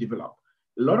want to develop.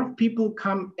 A lot of people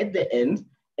come at the end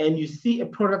and you see a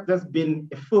product that's been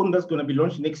a film that's going to be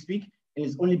launched next week and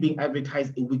it's only being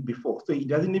advertised a week before. So it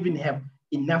doesn't even have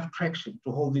enough traction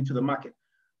to hold into the market.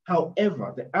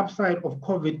 However, the upside of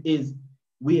COVID is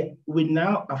we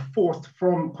now are forced,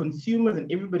 from consumers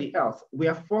and everybody else, we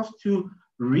are forced to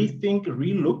rethink,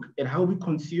 relook at how we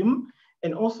consume,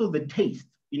 and also the taste.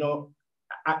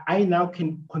 I now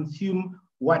can consume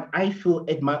what I feel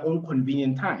at my own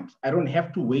convenient times. I don't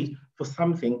have to wait for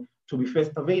something to be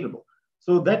first available.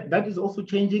 So that is also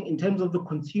changing in terms of the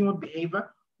consumer behavior.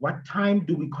 What time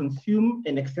do we consume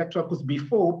and etc. Because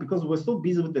we're so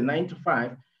busy with the 9 to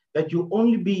 5 that you'll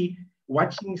only be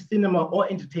watching cinema or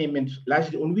entertainment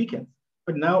largely on weekends.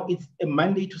 But now it's a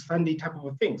Monday to Sunday type of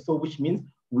a thing. So which means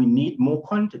we need more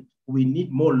content. We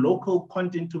need more local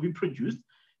content to be produced.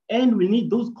 And we need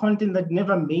those content that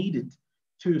never made it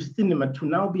to cinema to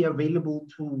now be available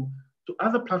to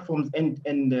other platforms and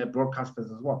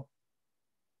broadcasters as well.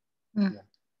 Mm.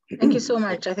 Thank you so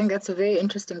much. I think that's a very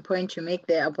interesting point you make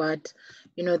there about,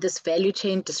 this value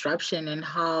chain disruption and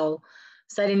how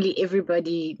suddenly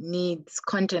everybody needs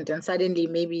content, and suddenly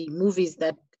maybe movies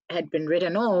that had been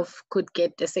written off could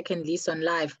get a second lease on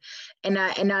life. And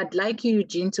I'd like you,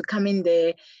 Eugene, to come in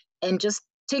there and just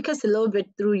take us a little bit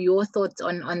through your thoughts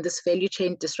on this value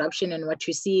chain disruption and what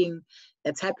you're seeing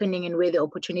that's happening and where the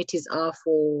opportunities are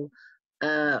for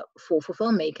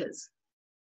filmmakers.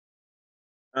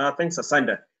 Thanks,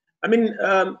 Asanda. I mean,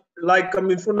 like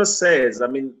Mfundo says,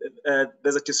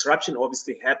 there's a disruption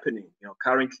obviously happening,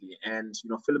 currently, and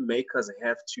filmmakers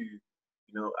have to,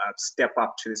 step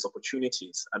up to these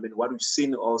opportunities. I mean, what we've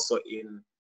seen also in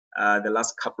the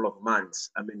last couple of months,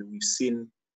 we've seen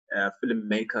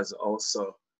filmmakers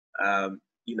also,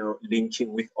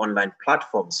 linking with online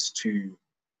platforms to,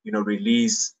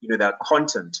 release, their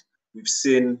content. We've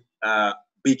seen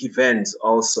big events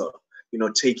also,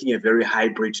 taking a very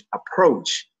hybrid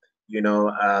approach,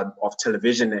 of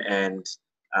television and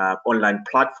online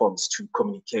platforms to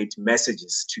communicate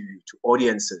messages to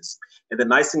audiences. And the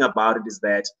nice thing about it is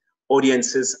that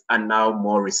audiences are now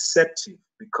more receptive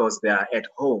because they are at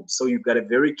home. So you've got a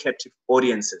very captive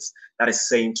audiences that is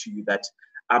saying to you that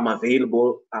I'm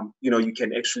available. You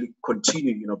can actually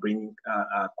continue, bringing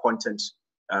content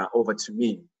over to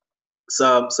me.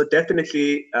 So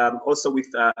definitely also with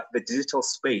the digital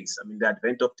space, the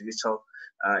advent of digital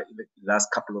in the last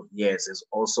couple of years has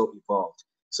also evolved.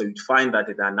 So you'd find that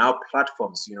there are now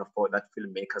platforms, for that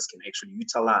filmmakers can actually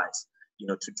utilize,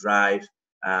 to drive,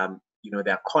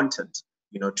 their content,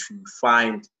 to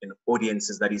find an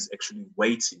audiences that is actually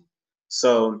waiting.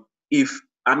 So if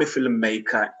I'm a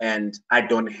filmmaker and I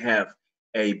don't have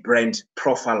a brand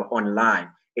profile online,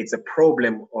 it's a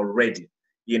problem already.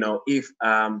 If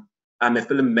I'm a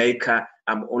filmmaker,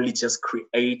 I'm only just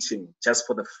creating just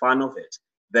for the fun of it,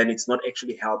 then it's not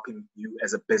actually helping you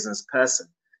as a business person.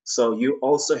 So you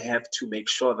also have to make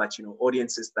sure that,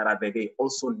 audiences that are there, they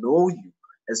also know you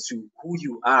as to who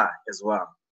you are as well.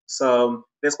 So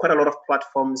there's quite a lot of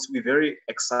platforms. We're very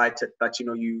excited that,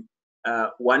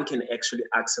 one can actually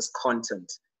access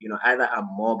content, either a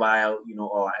mobile,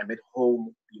 or I'm at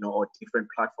home, or different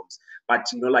platforms. But,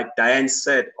 like Diane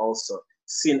said also,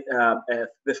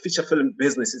 the feature film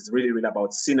business is really, really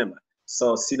about cinema.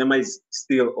 So cinema is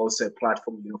still also a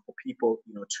platform, for people,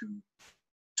 to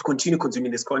continue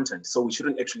consuming this content. So we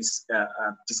shouldn't actually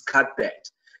discard that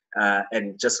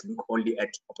and just look only at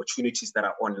opportunities that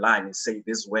are online and say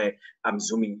this is where I'm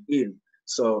zooming in.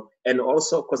 So, and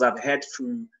also because I've had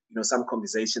through, some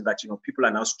conversation that, people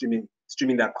are now streaming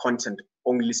their content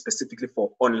only specifically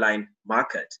for online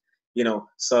market,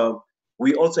 so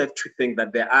we also have to think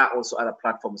that there are also other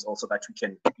platforms also that we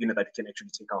can, that we can actually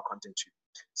take our content to.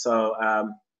 So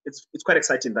it's quite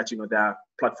exciting that, there are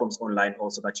platforms online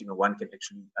also that, one can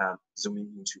actually zoom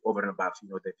in into over and above,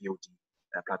 the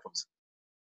VOD platforms.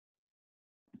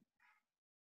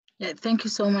 Yeah, thank you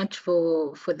so much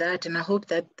for that. And I hope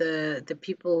that the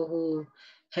people who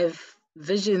have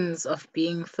visions of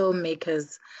being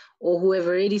filmmakers or who have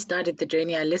already started the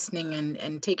journey are listening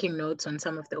and taking notes on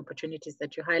some of the opportunities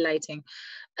that you're highlighting.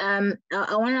 I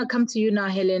want to come to you now,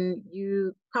 Helen.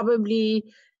 You probably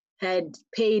had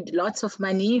paid lots of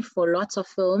money for lots of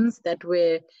films that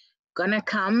were gonna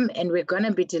come and were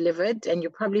gonna be delivered, and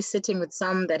you're probably sitting with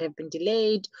some that have been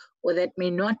delayed or that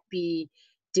may not be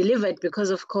delivered because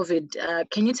of COVID.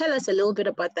 Can you tell us a little bit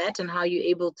about that and how you're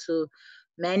able to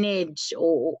manage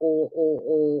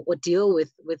or deal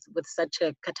with such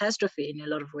a catastrophe in a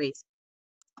lot of ways?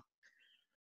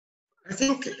 I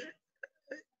think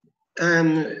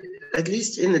at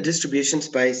least in the distribution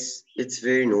space, it's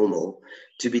very normal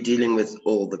to be dealing with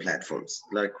all the platforms.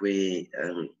 Like we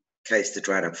cased it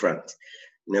right up front.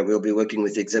 We'll be working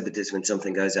with exhibitors when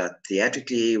something goes out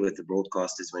theatrically, with the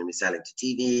broadcasters when we're selling to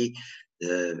TV,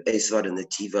 the ASVOD and the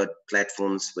TVOD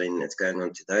platforms when it's going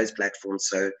on to those platforms.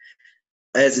 So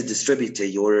as a distributor,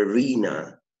 your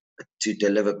arena to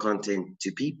deliver content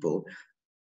to people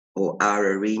or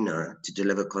our arena to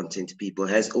deliver content to people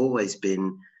has always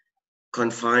been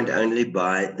confined only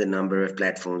by the number of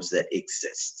platforms that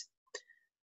exist.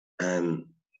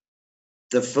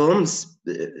 The films,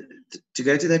 to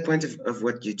go to that point of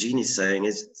what Eugene is saying,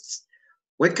 is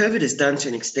what COVID has done to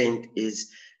an extent is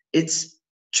it's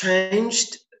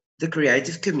changed the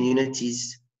creative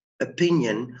community's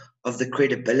opinion of the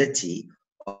credibility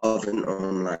of an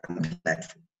online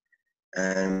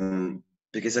platform.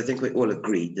 Because I think we all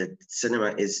agree that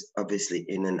cinema is obviously,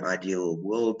 in an ideal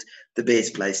world, the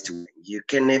best place to win. You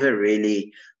can never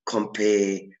really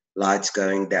compare lights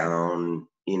going down,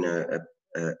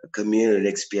 a communal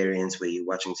experience where you're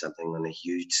watching something on a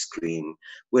huge screen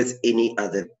with any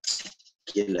other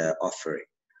particular offering.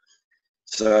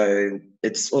 So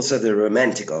it's also the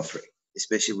romantic offering,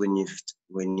 especially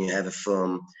when you have a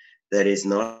film that is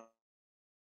not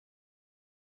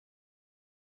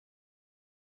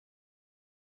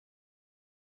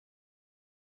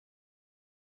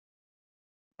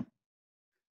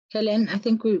Helen, I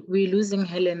think we're losing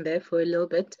Helen there for a little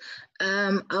bit.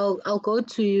 I'll go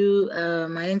to you,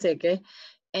 Mayenzeke,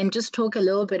 and just talk a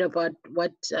little bit about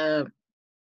what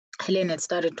Helen had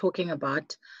started talking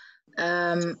about.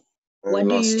 What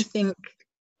do you think?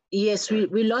 Yes,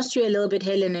 we lost you a little bit,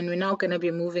 Helen, and we're now going to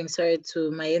be moving, sorry, to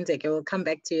Mayenzeke. We'll come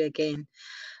back to you again.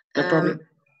 No problem.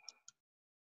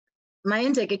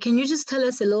 Mayenzeke, can you just tell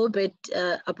us a little bit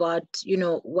about,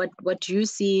 what you're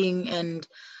seeing and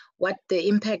what the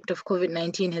impact of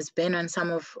COVID-19 has been on some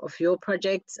of your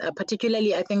projects,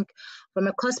 particularly, I think, from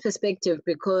a cost perspective,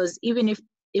 because even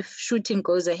if shooting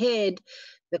goes ahead,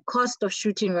 the cost of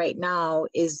shooting right now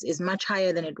is much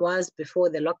higher than it was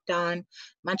before the lockdown,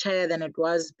 much higher than it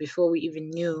was before we even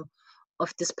knew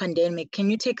of this pandemic. Can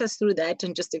you take us through that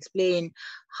and just explain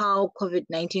how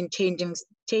COVID-19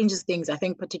 changes things, I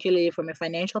think, particularly from a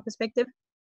financial perspective?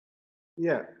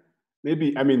 Yeah.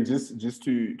 Maybe, I mean, just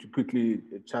to quickly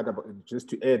chat about, just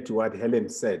to add to what Helen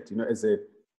said, as a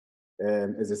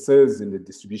sales and a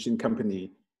distribution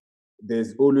company,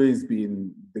 there's always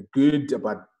been the good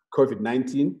about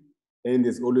COVID-19, and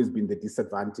there's always been the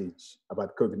disadvantage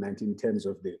about COVID-19 in terms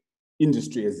of the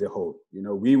industry as a whole.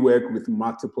 We work with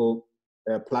multiple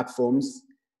platforms,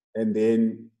 and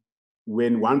then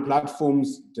when one platform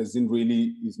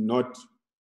is not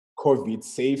COVID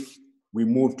safe, we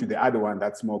move to the other one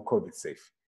that's more COVID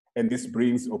safe. And this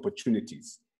brings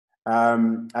opportunities.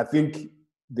 I think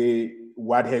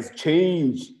what has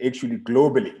changed actually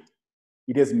globally,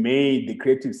 it has made the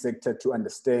creative sector to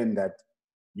understand that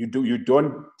you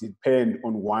don't depend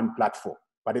on one platform,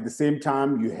 but at the same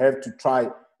time, you have to try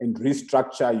and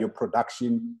restructure your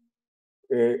production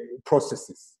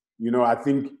processes. I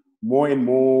think more and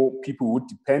more people who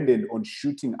depended on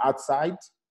shooting outside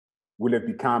will have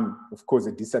become, of course,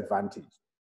 a disadvantage.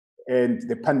 And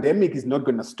the pandemic is not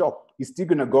going to stop. It's still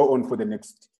going to go on for the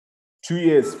next 2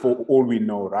 years for all we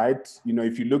know, right?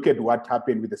 If you look at what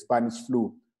happened with the Spanish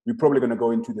flu, we're probably going to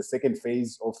go into the second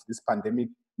phase of this pandemic.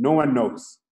 No one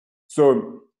knows.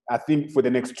 So I think for the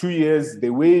next 2 years,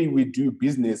 the way we do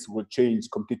business will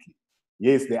change completely.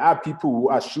 Yes, there are people who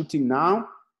are shooting now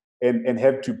and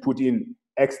have to put in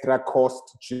extra cost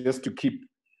just to keep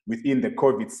within the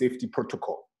COVID safety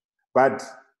protocol. But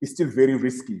it's still very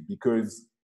risky because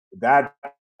that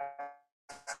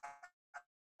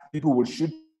people will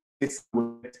shoot,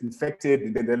 will get infected,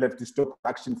 and then they'll have to stop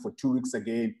production for 2 weeks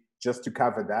again just to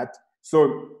cover that.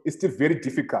 So it's still very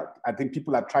difficult. I think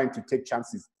people are trying to take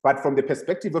chances. But from the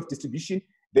perspective of distribution,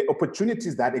 the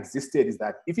opportunities that existed is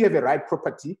that if you have a right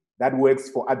property that works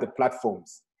for other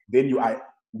platforms, then you are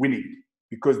winning,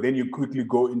 because then you quickly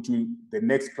go into the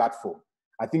next platform.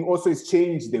 I think also it's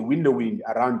changed the windowing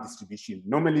around distribution.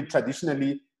 Normally,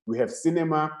 traditionally, we have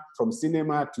cinema, from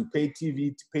cinema to pay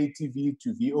TV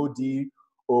to VOD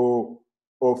or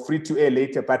free-to-air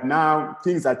later. But now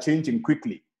things are changing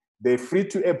quickly. The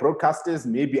free-to-air broadcasters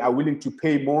maybe are willing to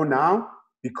pay more now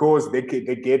because they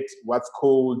get what's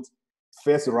called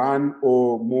first run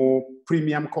or more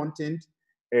premium content.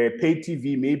 Pay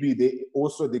TV, maybe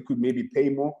they could maybe pay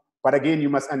more. But again, you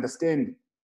must understand,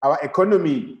 our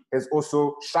economy has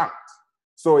also shrunk.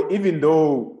 So even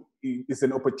though it's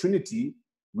an opportunity,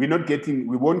 we won't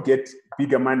get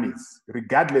bigger monies,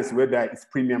 regardless whether it's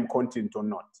premium content or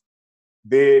not.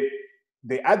 The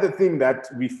other thing that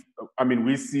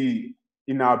we see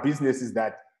in our business is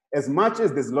that as much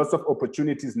as there's lots of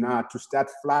opportunities now to start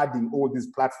flooding all these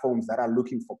platforms that are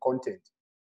looking for content,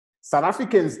 South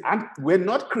Africans, we're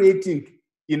not creating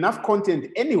enough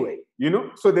content anyway,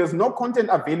 So there's no content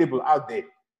available out there.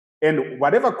 And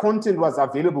whatever content was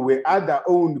available were either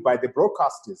owned by the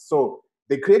broadcasters. So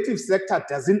the creative sector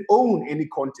doesn't own any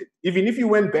content. Even if you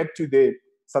went back to the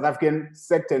South African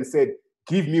sector and said,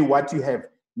 give me what you have,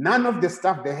 none of the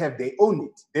stuff they have, they own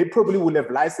it. They probably will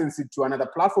have licensed it to another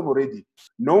platform already.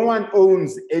 No one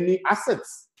owns any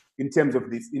assets in terms of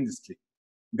this industry.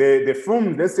 The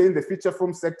films, let's say in the feature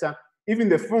film sector, even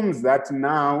the films that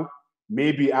now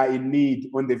maybe are in need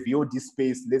on the VOD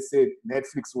space, let's say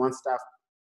Netflix wants stuff,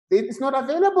 it's not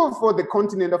available for the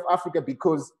continent of Africa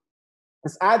because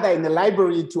it's either in the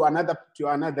library to another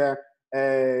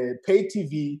pay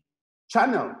TV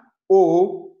channel,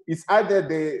 or it's either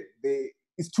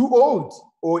it's too old,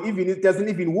 or even it doesn't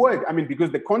even work. I mean,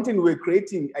 because the content we're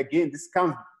creating, again, this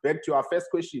comes back to our first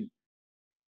question.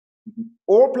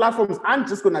 All platforms aren't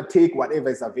just going to take whatever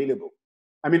is available.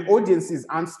 I mean, audiences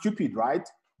aren't stupid, right?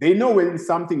 They know when it's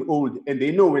something old, and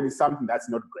they know when it's something that's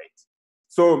not great.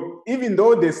 So even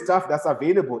though there's stuff that's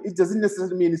available, it doesn't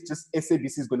necessarily mean it's just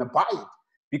SABC is going to buy it,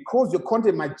 because your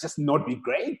content might just not be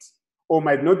great, or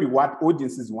might not be what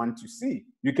audiences want to see.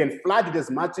 You can flood it as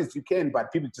much as you can,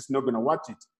 but people are just not going to watch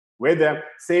it. Whether,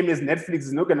 same as Netflix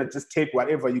is not going to just take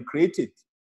whatever you created.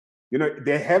 You know,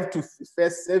 they have to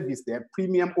first service their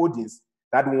premium audience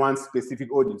that wants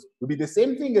specific audience. It will be the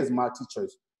same thing as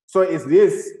multi-choice. So is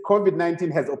this,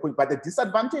 COVID-19 has opened, but the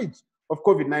disadvantage of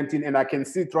COVID-19, and I can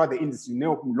see throughout the industry, you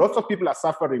know, lots of people are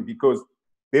suffering because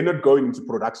they're not going into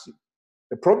production.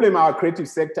 The problem in our creative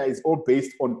sector is all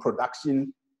based on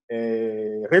production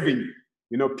revenue.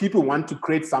 You know, people want to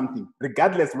create something,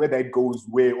 regardless whether it goes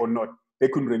where or not. They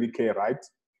couldn't really care, right?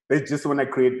 They just want to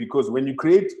create, because when you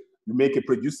create, you make a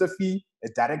producer fee, a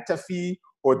director fee,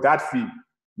 or that fee.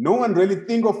 No one really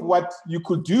think of what you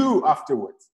could do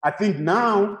afterwards. I think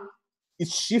now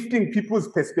it's shifting people's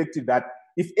perspective that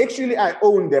if actually I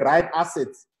own the right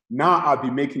assets, now I'll be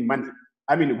making money.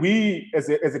 I mean, we as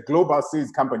a global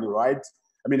sales company, right?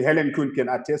 I mean, Helen Kuhn can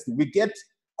attest, we get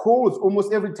calls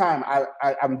almost every time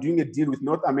I'm doing a deal with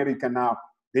North America now.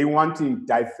 They wanting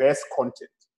diverse content.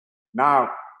 Now,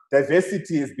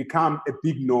 diversity has become a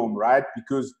big norm, right?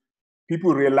 Because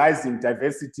people realizing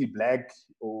diversity, Black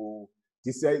or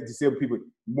disabled people,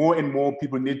 more and more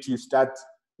people need to start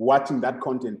watching that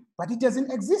content, but it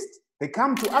doesn't exist. They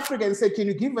come to Africa and say, can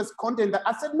you give us content? That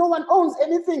I said, no one owns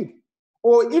anything.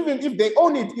 Or even if they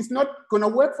own it, it's not gonna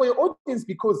work for your audience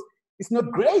because it's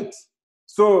not great.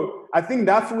 So I think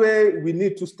that's where we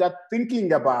need to start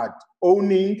thinking about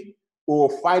owning or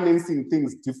financing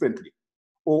things differently,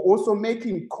 or also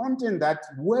making content that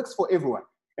works for everyone.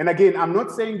 And again, I'm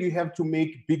not saying you have to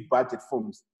make big budget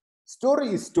films. Story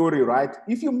is story, right?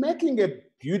 If you're making a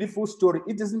beautiful story,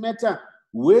 it doesn't matter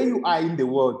where you are in the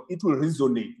world, it will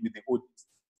resonate with the audience.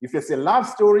 If it's a love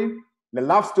story, the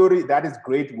love story that is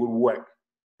great will work.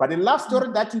 But a love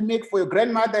story that you make for your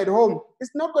grandmother at home,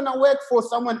 it's not gonna work for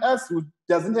someone else who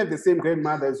doesn't have the same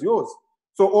grandmother as yours.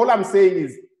 So all I'm saying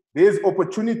is there's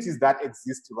opportunities that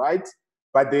exist, right?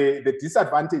 But the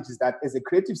disadvantage is that as a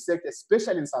creative sector,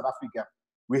 especially in South Africa,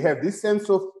 we have this sense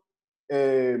of,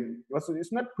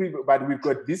 it's not but we've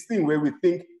got this thing where we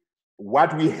think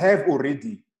what we have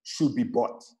already should be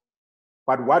bought.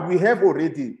 But what we have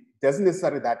already doesn't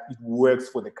necessarily that it works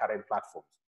for the current platforms.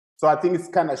 So I think it's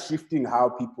kind of shifting how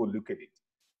people look at it.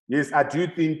 Yes, I do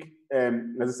think,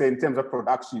 as I say, in terms of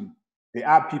production, there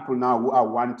are people now who are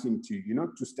wanting to, you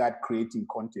know, to start creating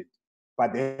content,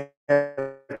 but they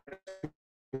have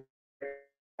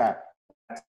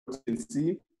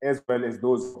as well as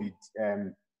those with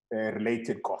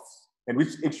related costs, and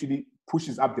which actually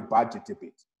pushes up the budget a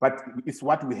bit. But it's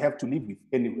what we have to live with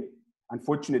anyway.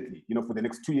 Unfortunately, you know, for the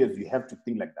next 2 years, you have to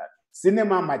think like that.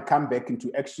 Cinema might come back into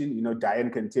action, you know, Diane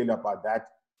can tell you about that,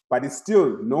 but it's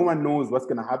still, no one knows what's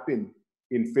gonna happen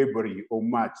in February or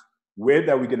March,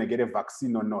 whether we're gonna get a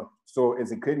vaccine or not. So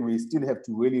as a creator, we still have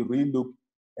to really relook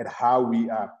at how we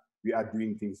are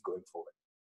doing things going forward.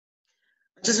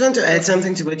 I just want to add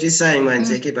something to what you're saying,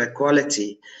 Mainzeki, about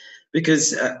quality,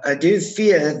 because I do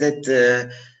fear that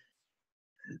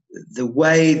the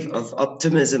wave of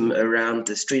optimism around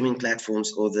the streaming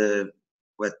platforms, or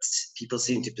what people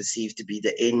seem to perceive to be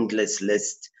the endless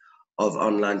list of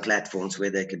online platforms where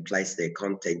they can place their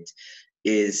content,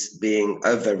 is being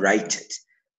overrated.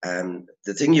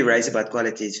 The thing you raise about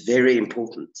quality is very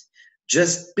important.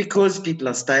 Just because people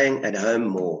are staying at home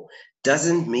more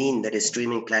doesn't mean that a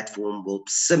streaming platform will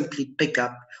simply pick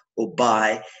up or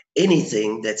buy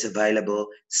anything that's available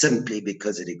simply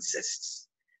because it exists.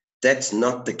 That's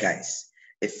not the case.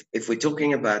 If we're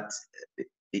talking about,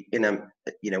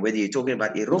 whether you're talking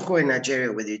about Iroko in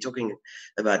Nigeria, whether you're talking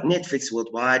about Netflix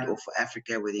worldwide, or for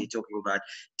Africa, whether you're talking about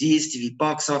DSTV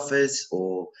box office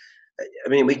or I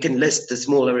mean, we can list the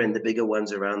smaller and the bigger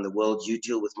ones around the world. You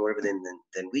deal with more of them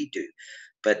than we do.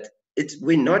 But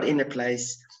we're not in a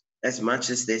place, as much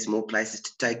as there's more places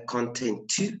to take content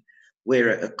to,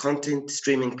 where a content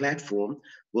streaming platform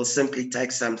will simply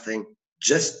take something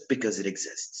just because it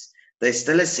exists. They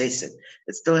still assess it.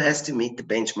 It still has to meet the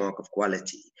benchmark of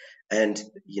quality and,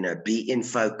 you know, be in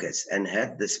focus and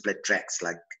have the split tracks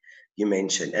like you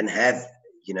mentioned, and have,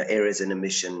 you know, errors and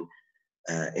omission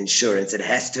insurance. It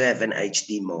has to have an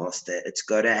HD master. It's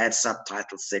got to have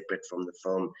subtitles separate from the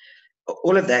film.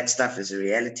 All of that stuff is a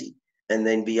reality. And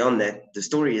then beyond that, the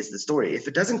story is the story. If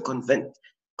it doesn't convince,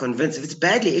 if it's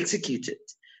badly executed,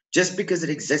 just because it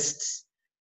exists,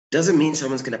 doesn't mean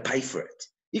someone's going to pay for it.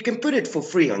 You can put it for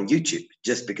free on YouTube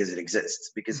just because it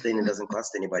exists, because then it doesn't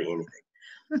cost anybody anything.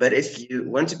 But if you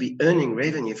want to be earning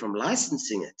revenue from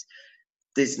licensing it,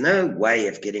 there's no way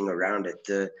of getting around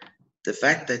it. The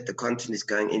fact that the content is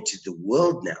going into the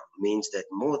world now means that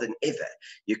more than ever,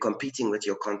 you're competing with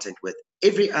your content with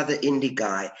every other indie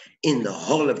guy in the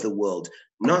whole of the world,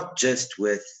 not just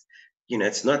with, you know,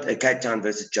 it's not a Cape Town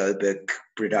versus Joburg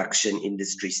production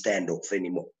industry standoff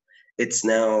anymore. It's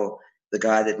now the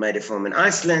guy that made a film in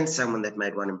Iceland, someone that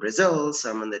made one in Brazil,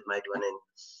 someone that made one in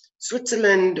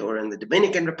Switzerland or in the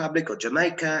Dominican Republic or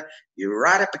Jamaica. You're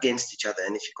right up against each other.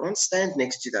 And if you can't stand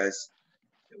next to those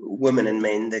women and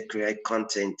men that create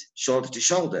content shoulder to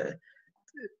shoulder,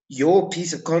 your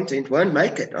piece of content won't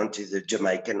make it onto the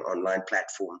Jamaican online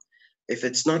platform if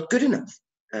it's not good enough.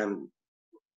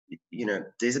 You know,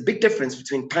 there's a big difference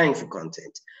between paying for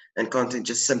content and content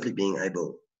just simply being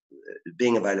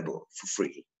available for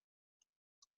free.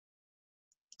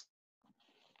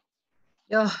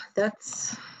 Yeah,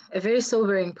 that's a very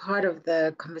sobering part of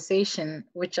the conversation,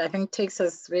 which I think takes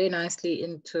us very nicely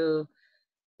into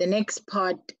the next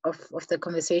part of the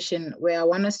conversation, where I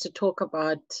want us to talk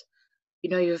about, you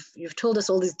know, you've told us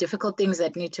all these difficult things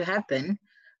that need to happen.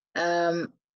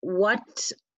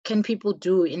 What can people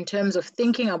do in terms of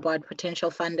thinking about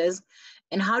potential funders,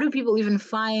 and how do people even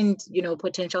find, you know,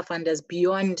 potential funders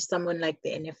beyond someone like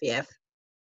the NFVF?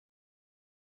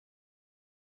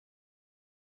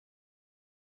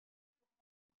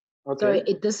 Okay.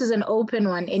 So this is an open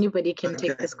one. Anybody can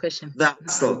take this question.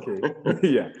 That's okay.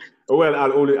 Yeah. Well,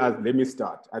 let me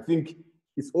start. I think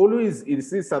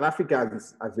South Africa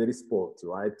is a very sport,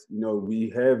 right? You know, we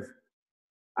have,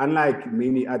 unlike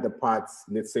many other parts,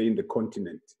 let's say in the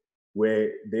continent,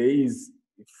 where there is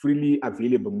freely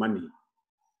available money,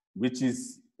 which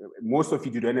is, most of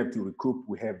it you don't have to recoup.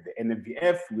 We have the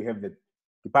NFVF, we have the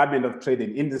Department of Trade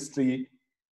and Industry,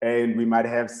 and we might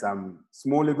have some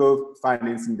small legal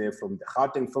financing there from the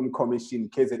Gauteng Film Commission,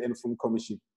 KZN Film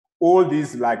Commission. All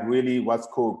these, like, really what's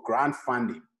called grant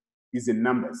funding is in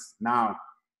numbers. Now,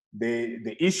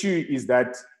 the issue is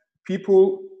that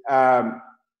people,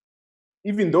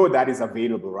 even though that is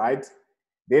available, right,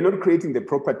 they're not creating the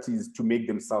properties to make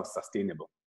themselves sustainable.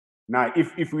 Now,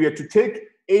 if we were to take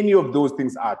any of those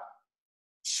things out,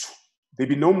 there'd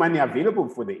be no money available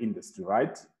for the industry,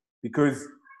 right? Because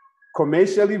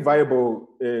commercially viable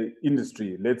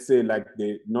industry, let's say like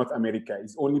the North America,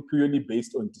 is only purely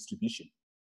based on distribution.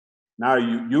 Now,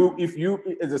 if you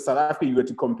as a South African, you were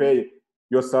to compare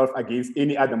yourself against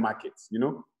any other markets, you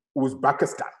know,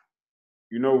 Uzbekistan,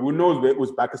 you know, who knows where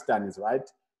Uzbekistan is, right?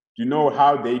 Do you know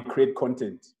how they create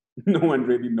content? No one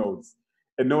really knows,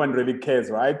 and no one really cares,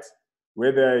 right?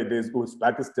 Whether there's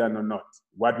Uzbekistan or not.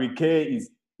 What we care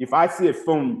is, if I see a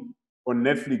film on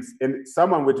Netflix and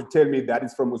someone were to tell me that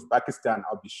it's from Uzbekistan,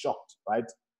 I'll be shocked, right?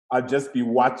 I'll just be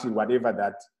watching whatever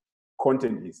that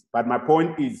content is. But my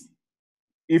point is,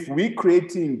 if we're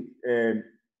creating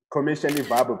commercially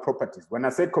viable properties, when I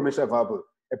said commercially viable,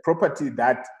 a property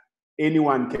that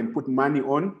anyone can put money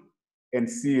on and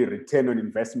see a return on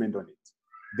investment on it,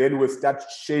 then we'll start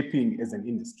shaping as an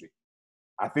industry.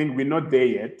 I think we're not there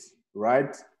yet,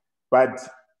 right? But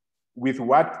with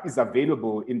what is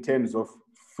available in terms of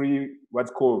free,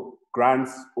 what's called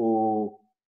grants or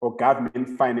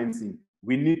government financing,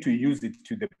 we need to use it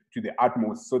to the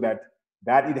utmost, so that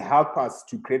it helps us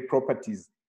to create properties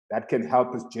that can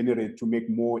help us generate to make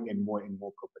more and more and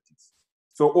more properties.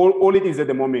 So all it is at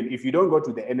the moment, if you don't go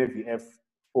to the NFVF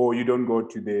or you don't go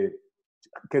to the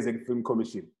KZN Film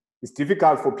Commission, it's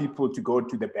difficult for people to go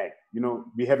to the bank. You know,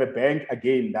 we have a bank,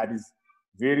 again, that is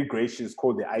very gracious,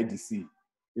 called the IDC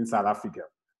in South Africa.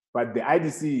 But the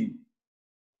IDC,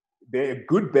 they're a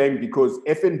good bank because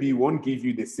FNB won't give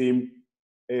you the same,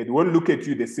 they won't look at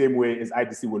you the same way as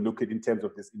IDC will look at in terms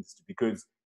of this industry. Because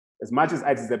as much as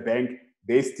IDC is a bank,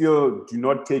 they still do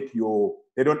not take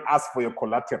they don't ask for your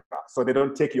collateral. So they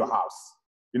don't take your house.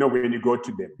 You know, when you go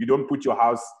to them, you don't put your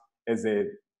house as a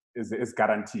is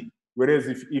guaranteed. Whereas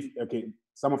if okay,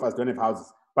 some of us don't have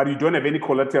houses, but you don't have any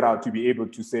collateral to be able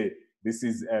to say this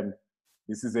is a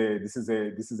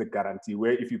guarantee.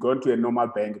 Where if you go into a normal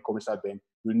bank, a commercial bank,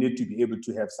 you need to be able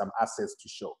to have some assets to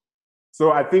show.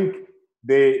 So I think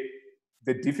the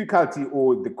difficulty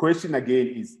or the question again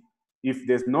is, if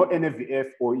there's no NFVF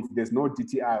or if there's no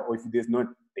DTI or if there's not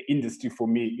the industry, for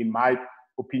me, in my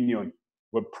opinion,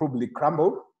 will probably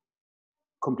crumble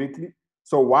completely.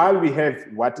 So while we have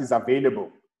what is available,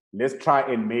 let's try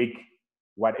and make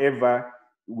whatever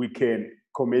we can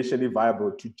commercially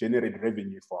viable to generate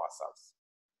revenue for ourselves.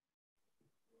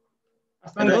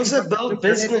 And also build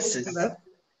businesses.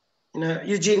 You know,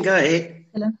 Eugene, go ahead.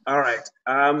 All right.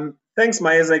 Thanks,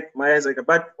 Mayezek.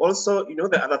 But also, you know,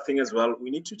 the other thing as well, we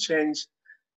need to change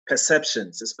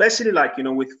perceptions, especially like, you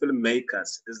know, with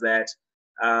filmmakers, is that,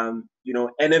 you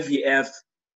know, NFVF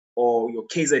or your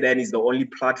KZN is the only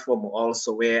platform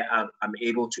also where I'm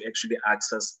able to actually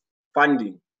access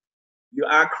funding. You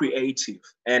are creative.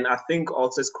 And I think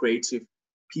also as creative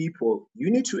people, you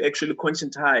need to actually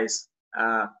conscientize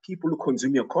people who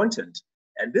consume your content.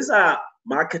 And these are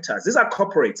marketers, these are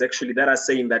corporates actually that are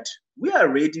saying that we are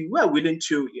ready, we are willing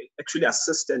to actually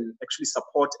assist and actually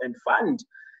support and fund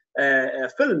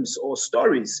films or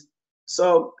stories.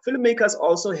 So filmmakers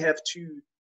also have to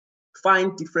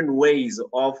find different ways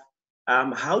of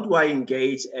how do I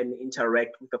engage and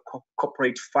interact with the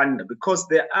corporate funder, because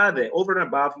there are over and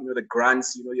above, you know, the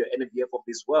grants, you know, your NFVF of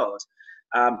this world.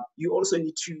 You also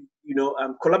need to, you know,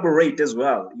 collaborate as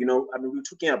well. You know, I mean, we're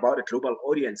talking about the global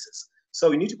audiences. So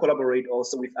we need to collaborate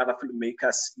also with other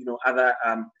filmmakers, you know, other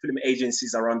film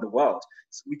agencies around the world.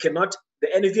 So we cannot, the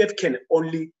NFVF can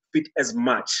only fit as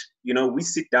much. You know, we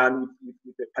sit down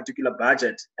with a particular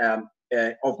budget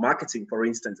of marketing, for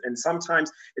instance, and sometimes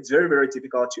it's very, very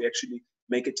difficult to actually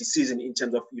make a decision in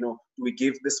terms of, you know, do we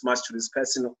give this much to this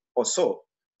person or so.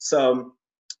 So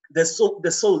there's so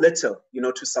little, you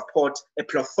know, to support a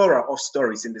plethora of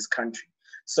stories in this country.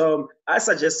 So I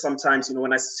suggest sometimes, you know,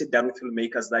 when I sit down with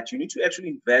filmmakers, that you need to actually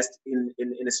invest in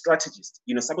a strategist,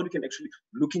 you know, somebody who can actually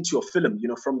look into your film, you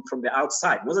know, from the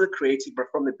outside, not the creative, but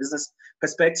from the business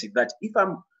perspective, that if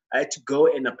I had to go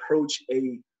and approach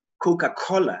a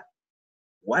Coca-Cola,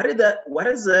 what is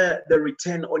the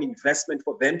return on investment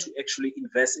for them to actually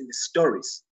invest in the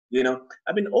stories? You know,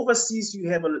 I mean, overseas, you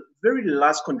have a very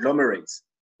large conglomerates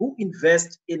who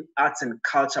invest in arts and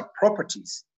culture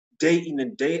properties day in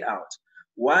and day out.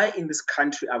 Why in this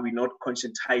country are we not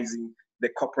conscientizing the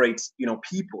corporate, you know,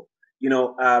 people? You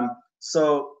know,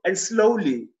 so, and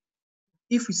slowly,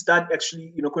 if we start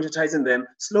actually, you know, conscientizing them,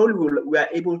 slowly we are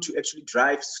able to actually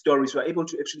drive stories. We are able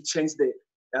to actually change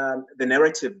the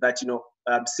narrative that, you know,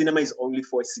 cinema is only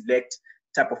for a select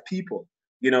type of people.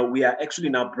 You know, we are actually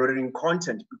now broadening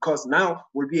content, because now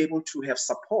we'll be able to have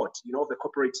support, you know, of the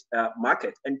corporate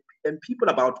market, and people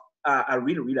are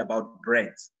really about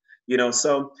brands, you know.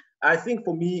 So I think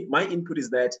for me, my input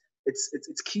is that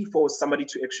it's key for somebody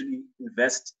to actually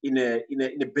invest in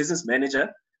a business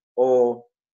manager, or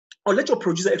let your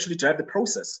producer actually drive the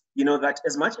process. You know, that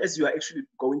as much as you are actually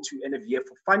going to NFVF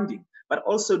for funding, but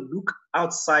also look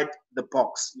outside the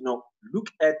box. You know, look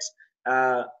at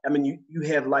I mean, you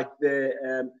have like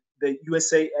the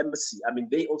USA Embassy. I mean,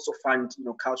 they also fund, you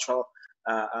know, cultural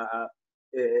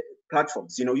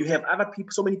platforms. You know, you have other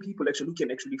people, so many people actually who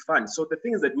can actually fund. So the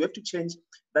thing is that we have to change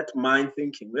that mind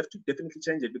thinking. We have to definitely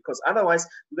change it, because otherwise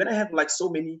we're gonna have like so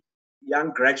many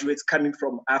young graduates coming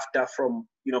from after,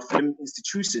 you know, film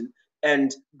institution,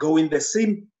 and going the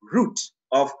same route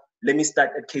of, let me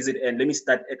start at KZN, let me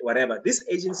start at whatever. These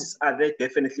agencies are there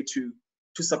definitely to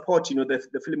support, you know,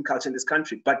 the film culture in this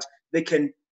country, but they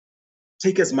can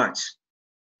take as much.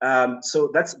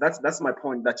 So that's my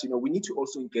point, that, you know, we need to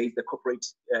also engage the corporate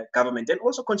government, and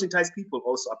also conscientize people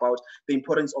also about the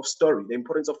importance of story, the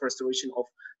importance of restoration of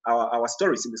our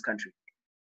stories in this country.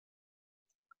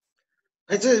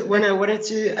 When I wanted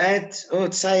to add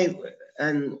or say,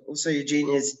 and also Eugene,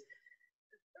 is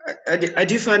I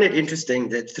do find it interesting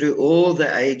that through all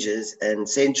the ages and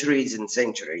centuries,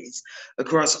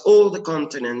 across all the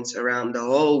continents around the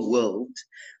whole world,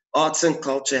 arts and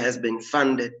culture has been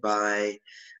funded by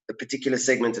a particular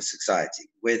segment of society,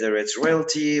 whether it's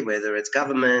royalty, whether it's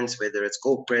governments, whether it's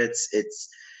corporates.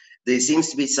 There seems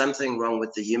to be something wrong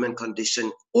with the human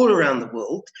condition all around the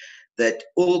world, that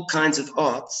all kinds of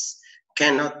arts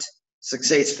cannot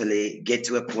successfully get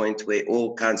to a point where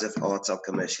all kinds of arts are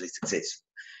commercially successful.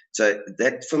 So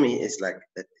that for me is like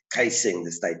casing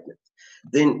the statement.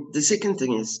 Then the second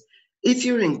thing is, if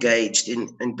you're engaged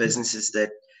in businesses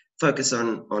that focus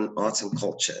on arts and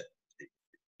culture,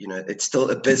 you know, it's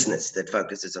still a business that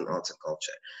focuses on arts and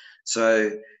culture.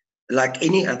 So like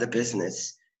any other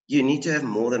business, you need to have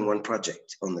more than one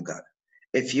project on the go.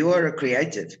 If you are a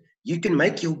creative, you can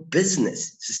make your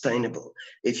business sustainable.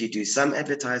 If you do some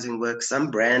advertising work, some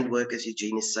brand work, as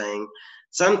Eugene is saying,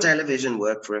 some television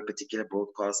work for a particular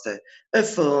broadcaster, a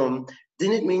film,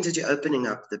 then it means that you're opening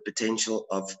up the potential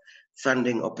of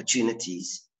funding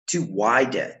opportunities to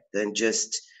wider than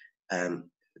just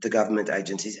the government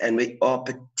agencies. And we are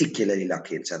particularly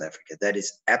lucky in South Africa. That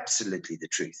is absolutely the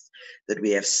truth, that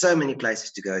we have so many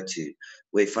places to go to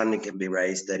where funding can be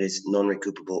raised that is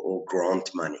non-recoupable or grant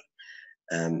money.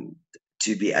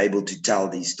 To be able to tell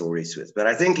these stories with. But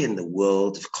I think in the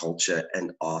world of culture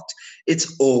and art,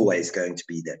 it's always going to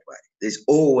be that way. There's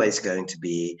always going to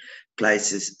be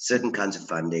places, certain kinds of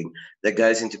funding that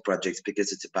goes into projects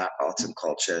because it's about arts and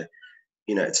culture.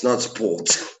 You know, it's not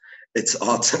sport, it's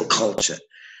arts and culture.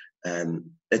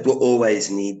 It will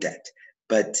always need that.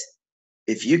 But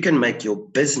if you can make your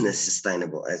business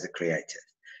sustainable as a creative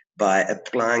by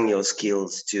applying your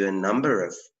skills to a number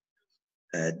of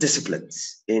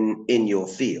disciplines in your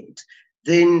field,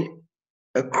 then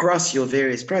across your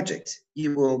various projects,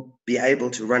 you will be able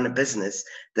to run a business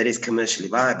that is commercially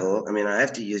viable. I mean, I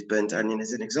have to use Burnt Onion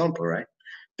as an example, right?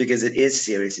 Because it is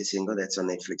seriously single. That's on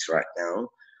Netflix right now.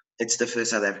 It's the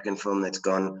first South African film that's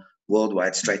gone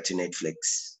worldwide straight to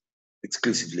Netflix,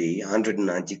 exclusively,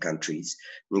 190 countries.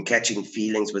 I mean, Catching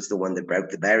Feelings was the one that broke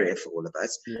the barrier for all of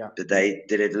us. Yeah. But they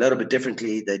did it a little bit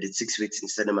differently. They did 6 weeks in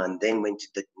cinema and then went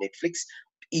to Netflix.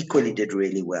 Equally did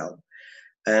really well.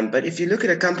 But if you look at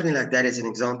a company like that as an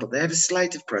example, they have a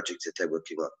slate of projects that they're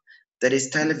working on. That is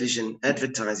television,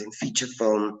 advertising, feature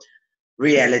film,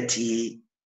 reality,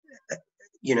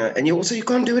 you know, and you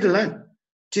can't do it alone.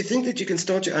 To think that you can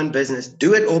start your own business,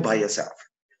 do it all by yourself.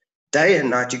 Day and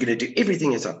night, you're going to do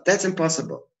everything yourself. That's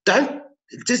impossible.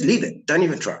 Just leave it. Don't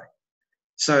even try.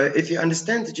 So if you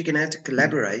understand that you're going to have to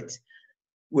collaborate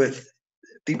with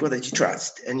people that you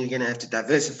trust, and you're going to have to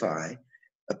diversify,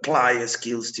 apply your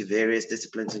skills to various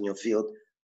disciplines in your field,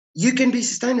 you can be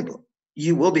sustainable.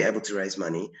 You will be able to raise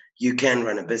money. You can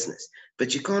run a business,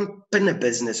 but you can't pin a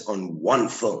business on one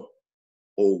film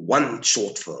or one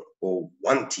short film or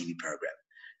one TV program.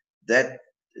 That,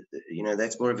 you know,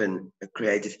 that's more of a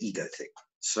creative ego thing.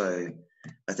 So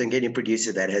I think any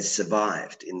producer that has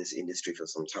survived in this industry for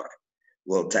some time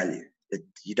will tell you that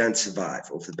you don't survive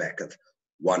off the back of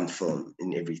one film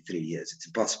in every 3 years. It's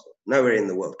impossible. Nowhere in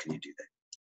the world can you do that.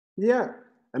 Yeah.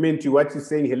 I mean, to what you're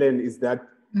saying, Helen, is that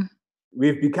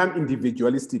we've become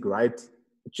individualistic, right?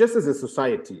 Just as a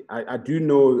society, I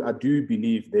do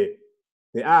believe that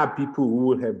there are people who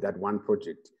will have that one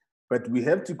project, but we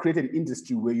have to create an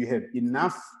industry where you have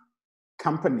enough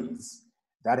companies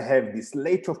that have this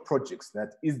slate of projects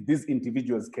that these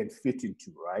individuals can fit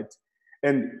into, right?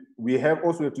 And we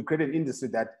also have to create an industry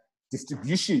that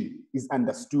distribution is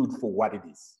understood for what it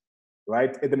is,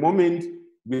 right? At the moment,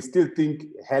 we still think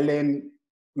Helen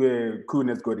Kuhn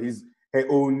has got her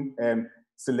own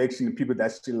selection of people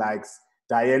that she likes.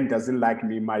 Diane doesn't like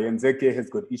me. Mayenzeke has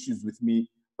got issues with me.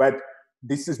 But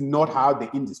this is not how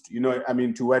the industry, you know, I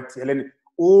mean, to what Helen,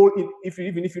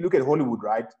 even if you look at Hollywood,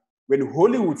 right? When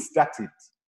Hollywood started,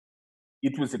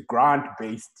 it was a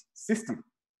grant-based system.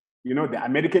 You know, the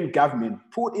American government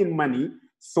put in money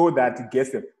so that it gets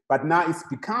them. But now it's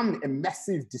become a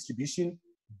massive distribution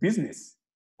business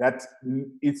that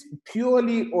it's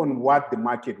purely on what the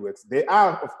market works. There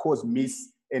are, of course, miss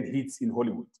and hits in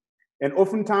Hollywood. And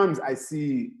oftentimes I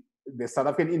see the South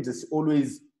African industry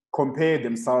always compare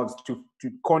themselves to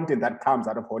content that comes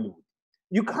out of Hollywood.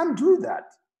 You can't do that.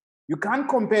 You can't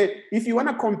compare. If you want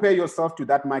to compare yourself to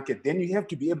that market, then you have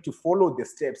to be able to follow the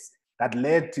steps that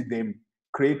led to them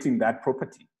creating that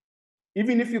property.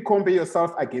 Even if you compare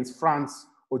yourself against France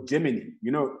or Germany,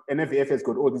 you know, NFVF has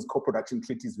got all these co-production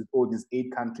treaties with all these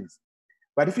 8 countries.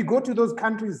 But if you go to those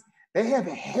countries, they have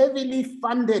a heavily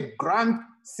funded grant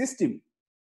system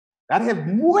that have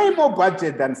way more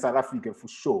budget than South Africa for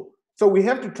sure. So we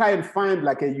have to try and find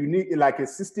like a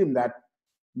system that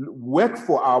works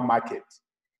for our market.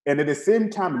 And at the same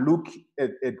time, look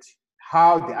at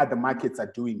how the other markets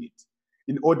are doing it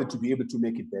in order to be able to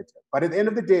make it better. But at the end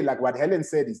of the day, like what Helen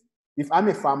said is, if I'm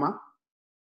a farmer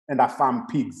and I farm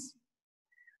pigs,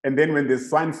 and then when there's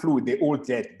swine flu, they're all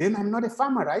dead, then I'm not a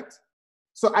farmer, right?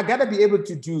 So I gotta be able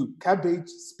to do cabbage,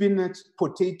 spinach,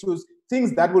 potatoes,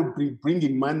 things that will be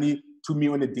bringing money to me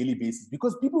on a daily basis,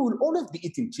 because people will always be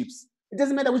eating chips. It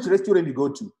doesn't matter which restaurant you go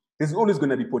to, there's always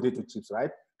gonna be potato chips,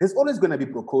 right? There's always gonna be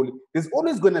broccoli, there's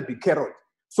always gonna be carrot.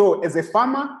 So as a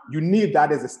farmer, you need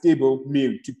that as a stable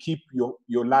meal to keep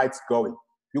your lights going.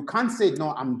 You can't say,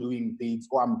 no, I'm doing beans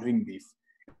or I'm doing beef.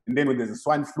 And then when there's a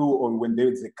swine flu or when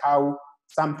there's a cow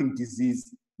something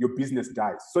disease, your business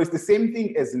dies. So it's the same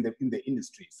thing as in the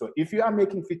industry. So if you are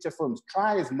making feature films,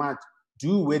 try as much,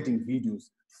 do wedding videos,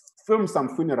 film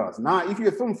some funerals. Now, if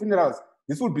you film funerals,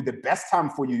 this will be the best time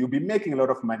for you. You'll be making a lot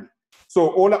of money. So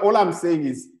all I'm saying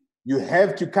is you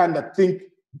have to kind of think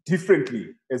differently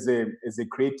as a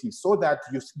creative so that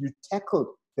you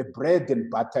tackle the bread and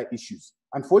butter issues.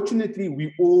 Unfortunately,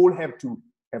 we all have to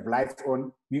have lights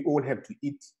on. We all have to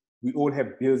eat. We all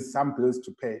have bills, some bills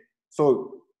to pay.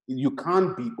 So you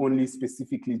can't be only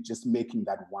specifically just making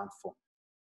that one film.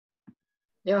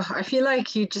 Yeah, I feel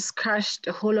like you just crushed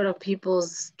a whole lot of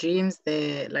people's dreams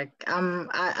there. Like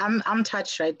I'm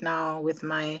touched right now with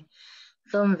my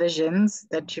film visions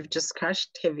that you've just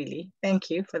crushed heavily. Thank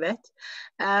you for that.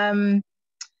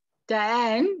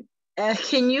 Diane,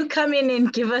 can you come in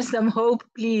and give us some hope,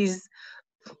 please,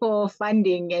 for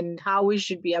funding and how we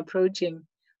should be approaching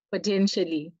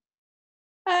potentially?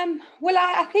 Well,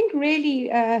 I think really,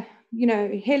 you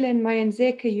know, Helen,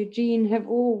 Mayenzeka, Eugene have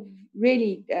all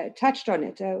really touched on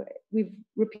it. We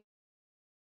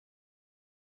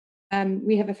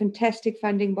have a fantastic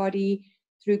funding body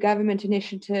through government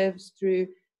initiatives, through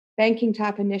banking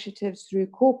type initiatives, through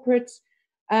corporates.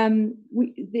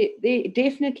 There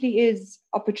definitely is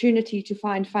opportunity to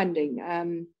find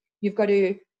funding. You've got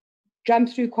to jump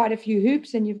through quite a few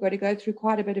hoops and you've got to go through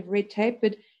quite a bit of red tape,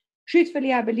 but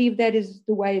truthfully, I believe that is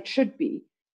the way it should be.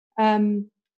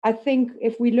 I think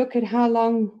if we look at how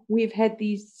long we've had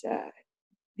these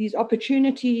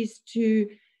opportunities to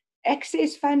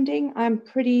access funding, I'm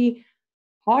pretty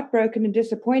heartbroken and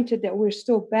disappointed that we're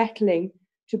still battling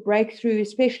to break through,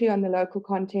 especially on the local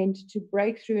content, to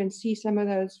break through and see some of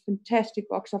those fantastic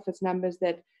box office numbers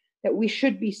that we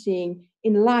should be seeing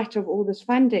in light of all this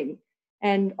funding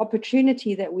and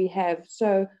opportunity that we have.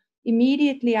 So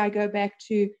immediately I go back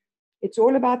to, it's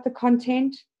all about the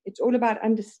content. It's all about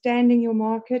understanding your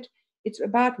market. It's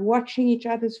about watching each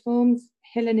other's films.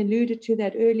 Helen alluded to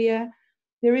that earlier.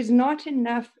 There is not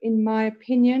enough, in my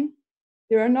opinion,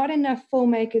 there are not enough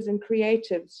filmmakers and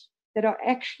creatives that are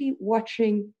actually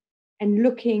watching and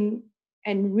looking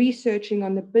and researching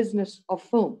on the business of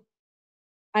film,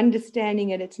 understanding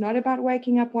it. It's not about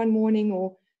waking up one morning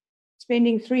or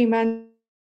spending 3 months.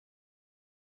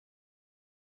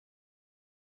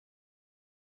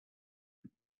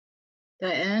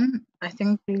 Diane, I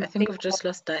think we've just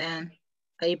lost Diane.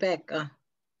 Are you back?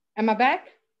 Am I back?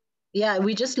 Yeah,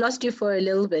 we just lost you for a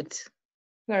little bit.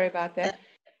 Sorry about that.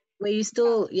 Were you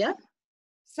still, yeah?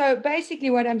 So basically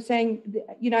what I'm saying,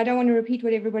 you know, I don't want to repeat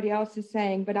what everybody else is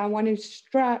saying, but I want to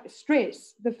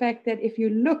stress the fact that if you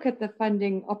look at the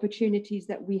funding opportunities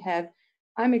that we have,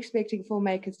 I'm expecting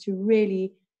filmmakers to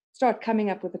really start coming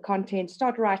up with the content,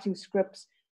 start writing scripts.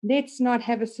 Let's not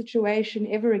have a situation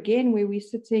ever again where we're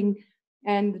sitting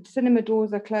and the cinema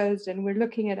doors are closed and we're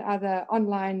looking at other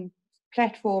online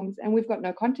platforms and we've got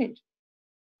no content.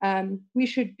 We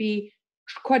should be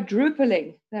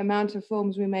quadrupling the amount of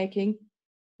films we're making.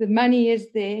 The money is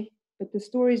there, but the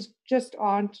stories just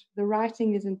aren't. The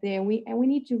writing isn't there, and we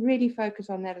need to really focus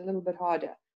on that a little bit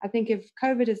harder. I think if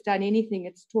COVID has done anything,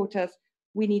 it's taught us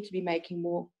we need to be making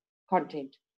more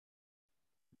content.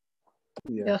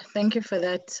 Yeah, thank you for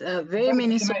that. Very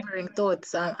many sobering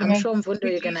thoughts. I'm sure, Mfundo,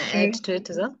 you're going to add to it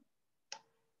as well.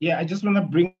 Yeah, I just want to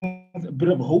bring a bit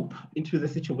of hope into the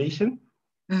situation,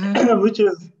 which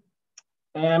is,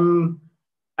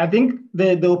 I think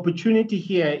the opportunity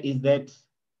here is that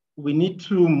we need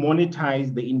to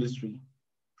monetize the industry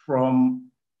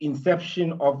from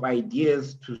inception of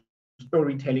ideas to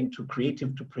storytelling to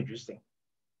creative to producing.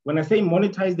 When I say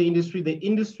monetize the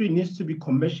industry needs to be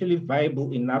commercially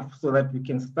viable enough so that we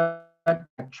can start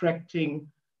attracting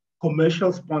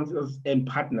commercial sponsors and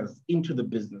partners into the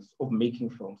business of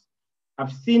making films.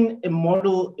 I've seen a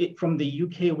model from the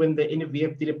UK when the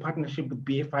NVF did a partnership with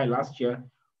BFI last year,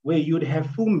 where you'd have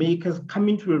filmmakers come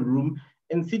into a room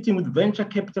and sitting with venture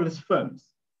capitalist firms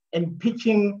and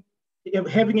pitching,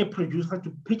 having a producer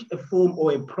to pitch a film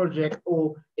or a project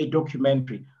or a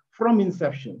documentary from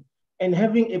inception, and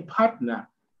having a partner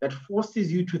that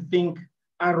forces you to think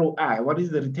ROI, what is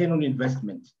the return on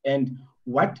investment? And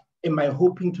what am I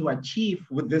hoping to achieve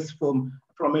with this film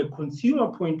from a consumer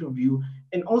point of view?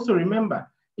 And also remember,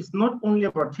 it's not only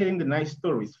about telling the nice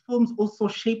stories. Films also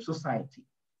shape society.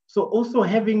 So also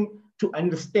having to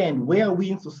understand where are we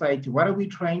in society, what are we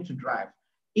trying to drive?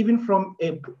 Even from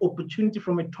an opportunity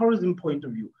from a tourism point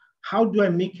of view, how do I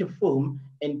make a film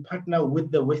and partner with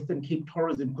the Western Cape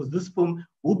tourism? Because this film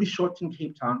will be shot in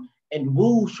Cape Town and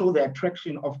will show the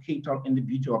attraction of Cape Town and the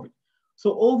beauty of it.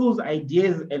 So all those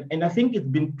ideas, and I think it's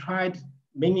been tried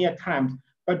many a times,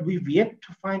 but we've yet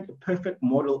to find a perfect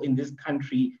model in this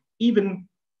country even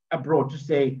abroad, to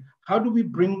say, how do we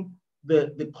bring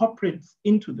the corporates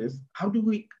into this? How do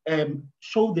we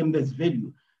show them there's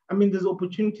value? I mean, there's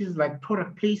opportunities like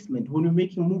product placement when we're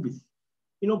making movies.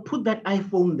 You know, put that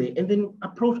iPhone there and then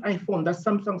approach iPhone, that's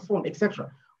Samsung's phone,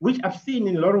 etc. Which I've seen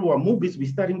in a lot of our movies, we're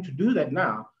starting to do that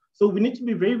now. So we need to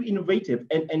be very innovative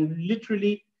and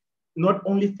literally not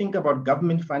only think about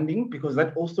government funding, because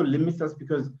that also limits us,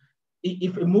 because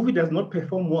if a movie does not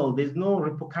perform well, there's no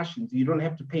repercussions. You don't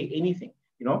have to pay anything,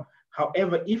 you know.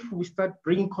 However, if we start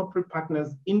bringing corporate partners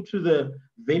into the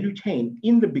value chain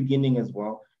in the beginning as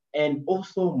well, and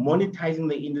also monetizing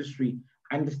the industry,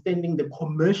 understanding the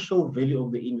commercial value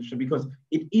of the industry, because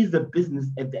it is a business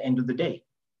at the end of the day.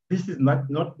 This is not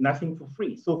nothing for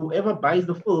free. So whoever buys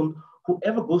the film,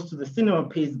 whoever goes to the cinema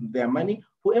pays their money,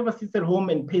 whoever sits at home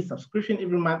and pays subscription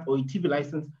every month or a TV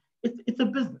license, it's a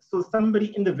business. So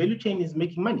somebody in the value chain is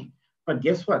making money. But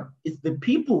guess what? It's the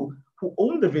people who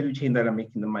own the value chain that are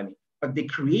making the money. But the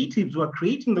creatives who are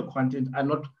creating the content are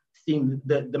not seeing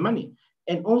the money.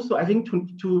 And also, I think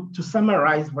to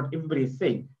summarize what everybody is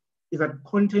saying, is that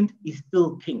content is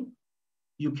still king.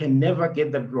 You can never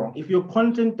get that wrong. If your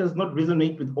content does not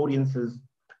resonate with audiences,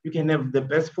 you can have the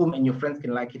best film and your friends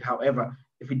can like it. However,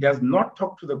 if it does not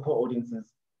talk to the core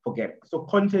audiences, forget it. So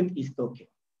content is still king.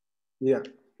 Yeah.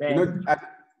 You know,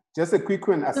 just a quick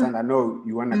one, Asan, I know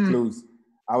you want to close.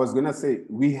 I was going to say,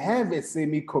 we have a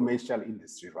semi-commercial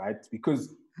industry, right?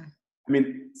 Because, I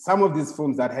mean, some of these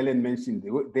films that Helen mentioned,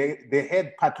 they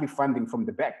had partly funding from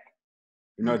the bank.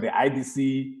 You know, the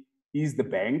IDC is the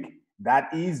bank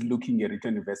that is looking at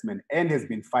return investment and has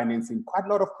been financing quite a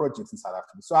lot of projects in South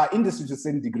Africa. So our industry, to a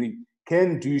certain degree,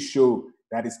 can do show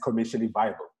that it's commercially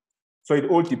viable. So it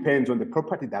all depends on the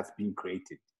property that's being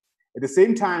created. At the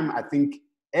same time, I think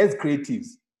as creatives,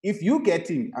 if you're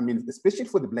getting, I mean, especially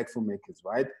for the Black filmmakers,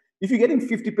 right? If you're getting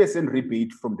 50%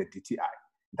 rebate from the DTI,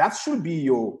 that should be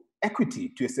your equity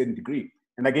to a certain degree.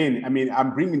 And again, I mean,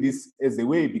 I'm bringing this as a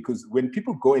way because when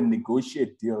people go and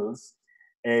negotiate deals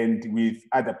and with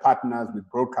other partners, with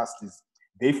broadcasters,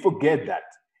 they forget that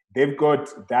they've got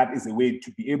that as a way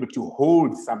to be able to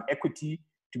hold some equity,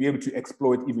 to be able to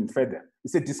exploit even further.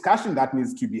 It's a discussion that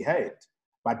needs to be had,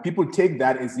 but people take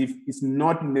that as if it's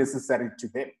not necessary to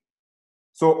them.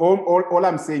 So all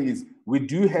I'm saying is we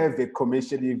do have a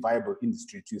commercially viable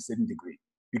industry to a certain degree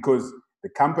because the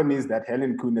companies that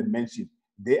Helen Kuhn had mentioned,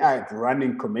 they are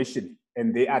running commercially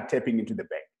and they are tapping into the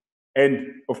bank. And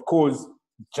of course,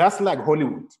 just like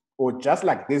Hollywood, or just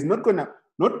like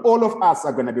not all of us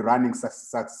are gonna be running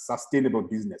sustainable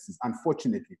businesses.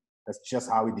 Unfortunately, that's just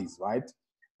how it is, right?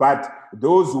 But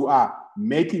those who are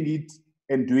making it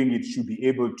and doing it should be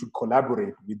able to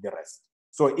collaborate with the rest.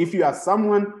 So if you are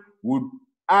someone who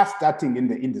are starting in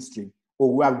the industry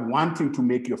or who are wanting to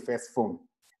make your first film,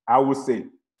 I would say,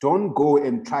 don't go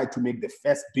and try to make the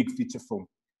first big feature film.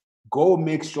 Go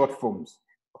make short films,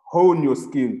 hone your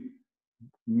skill,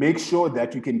 make sure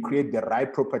that you can create the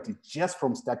right property just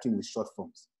from starting with short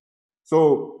films.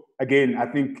 So again, I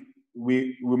think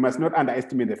we must not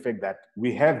underestimate the fact that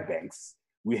we have banks,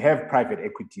 we have private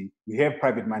equity, we have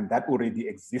private money that already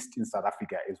exists in South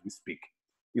Africa as we speak.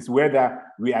 It's whether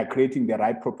we are creating the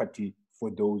right property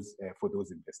for those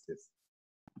investors.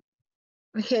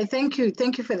 Okay, thank you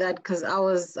for that, because I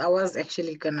was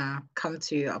actually gonna come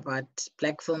to you about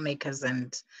Black filmmakers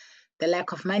and the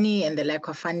lack of money and the lack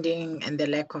of funding and the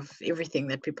lack of everything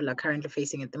that people are currently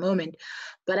facing at the moment.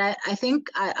 But I think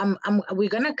we're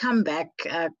gonna come back.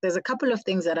 There's a couple of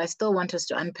things that I still want us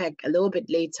to unpack a little bit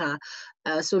later.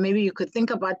 So maybe you could think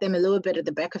about them a little bit at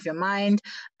the back of your mind.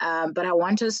 But I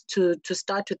want us to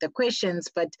start with the questions.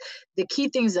 But the key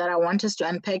things that I want us to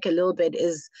unpack a little bit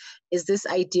is this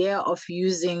idea of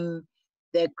using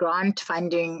the grant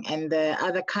funding and the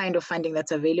other kind of funding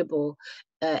that's available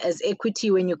as equity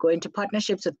when you go into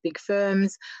partnerships with big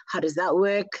firms. How does that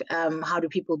work? How do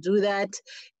people do that?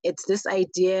 It's this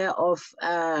idea of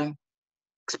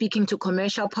speaking to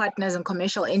commercial partners and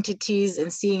commercial entities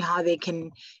and seeing how they can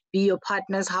be your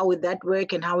partners. How would that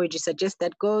work and how would you suggest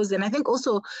that goes? And I think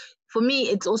also, for me,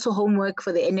 it's also homework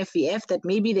for the NFVF, that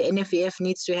maybe the NFVF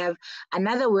needs to have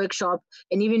another workshop,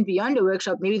 and even beyond the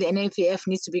workshop, maybe the NFVF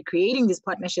needs to be creating these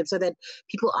partnerships so that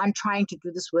people aren't trying to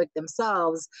do this work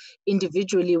themselves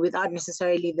individually without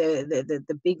necessarily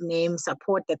the big name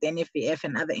support that the NFVF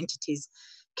and other entities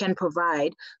can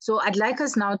provide. So I'd like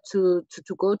us now to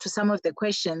go to some of the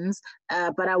questions,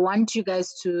 but I want you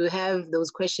guys to have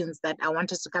those questions that I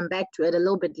want us to come back to at a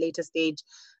little bit later stage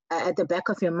at the back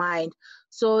of your mind.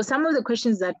 So some of the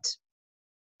questions that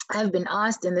have been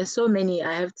asked, and there's so many,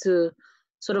 I have to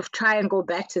sort of try and go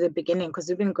back to the beginning because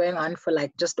we've been going on for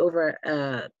like just over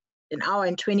an hour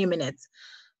and 20 minutes.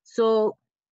 So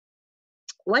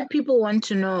what people want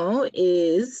to know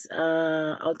is,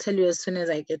 I'll tell you as soon as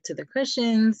I get to the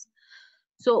questions.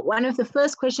 So one of the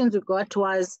first questions we got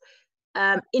was,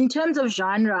 in terms of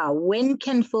genre, when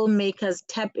can filmmakers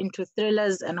tap into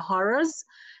thrillers and horrors,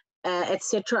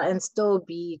 etc., and still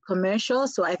be commercial?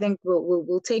 So I think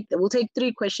we'll take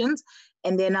 3 questions,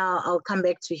 and then I'll come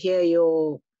back to hear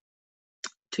your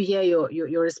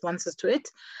responses to it.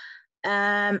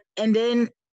 And then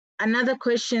another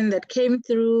question that came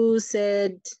through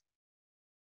said,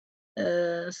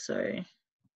 sorry.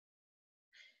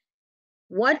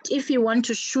 What if you want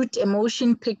to shoot a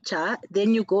motion picture,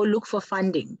 then you go look for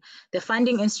funding? The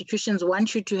funding institutions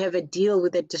want you to have a deal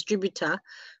with a distributor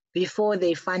before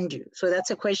they fund you. So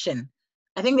that's a question.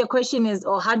 I think the question is,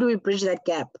 how do we bridge that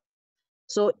gap?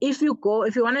 So if you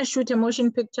want to shoot a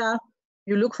motion picture,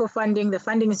 you look for funding, the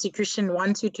funding institution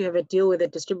wants you to have a deal with a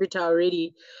distributor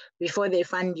already before they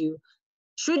fund you.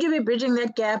 Should you be bridging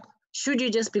that gap? Should you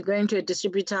just be going to a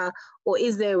distributor, or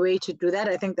is there a way to do that?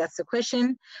 I think that's the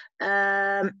question.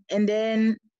 And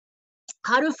then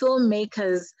how do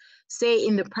filmmakers, say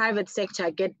in the private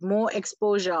sector, get more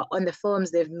exposure on the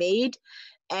films they've made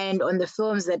and on the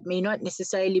films that may not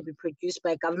necessarily be produced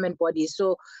by government bodies?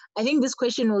 So I think this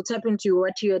question will tap into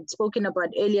what you had spoken about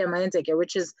earlier, Mayenzeke,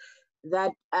 which is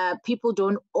that people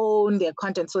don't own their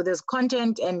content. So there's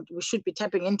content and we should be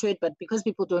tapping into it, but because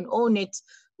people don't own it,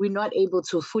 we're not able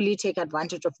to fully take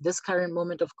advantage of this current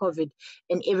moment of COVID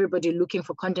and everybody looking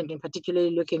for content, and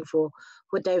particularly looking for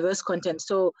diverse content.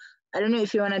 So I don't know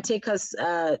if you want to take us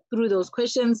through those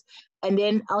questions, and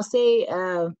then I'll say,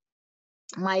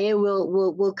 Maya,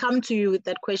 we'll come to you with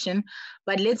that question,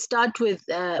 but let's start with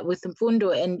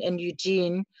Mfundo and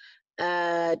Eugene,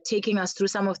 taking us through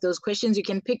some of those questions. You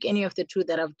can pick any of the 2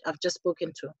 that I've just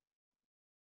spoken to.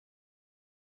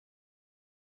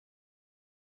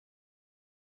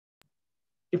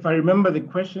 If I remember the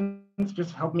questions,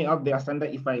 just help me out there,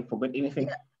 Asanda, if I forgot anything.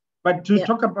 Yeah. But to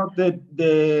talk about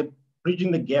the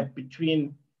bridging the gap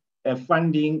between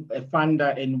funding, a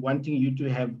funder, and wanting you to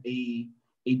have a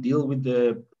deal with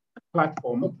the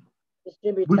platform,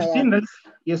 we've seen that.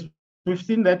 Yes, we've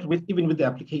seen that even with the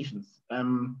applications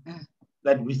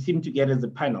that we seem to get as a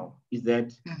panel, is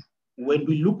that when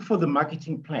we look for the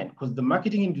marketing plan, because the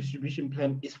marketing and distribution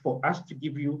plan is for us to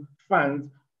give you funds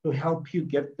to help you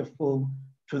get the film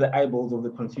to the eyeballs of the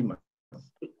consumer,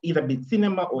 either be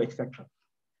cinema or etc.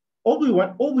 All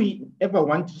we ever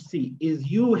want to see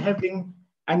is you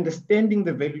understanding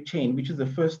the value chain, which is the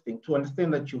first thing, to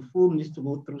understand that your film needs to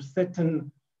go through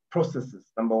certain processes,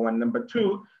 number 1. Number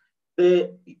 2,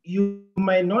 you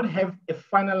might not have a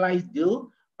finalized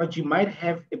deal, but you might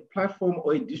have a platform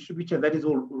or a distributor that is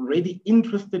already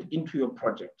interested into your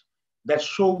project, that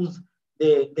shows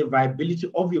the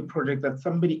viability of your project, that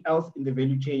somebody else in the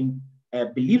value chain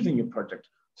believes in your project.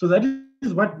 So that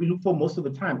is what we look for most of the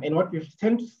time. And what we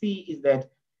tend to see is that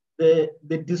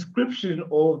the description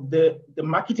or the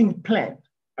marketing plan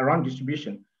around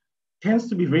distribution tends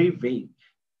to be very vague,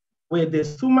 where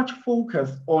there's so much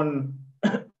focus on,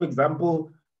 for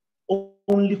example,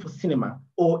 only for cinema,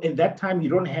 or at that time you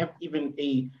don't have even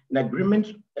an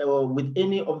agreement with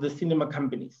any of the cinema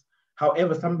companies.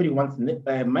 However, somebody wants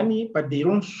money, but they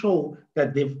don't show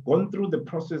that they've gone through the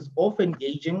process of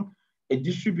engaging a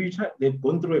distributor, they've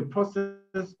gone through a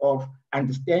process of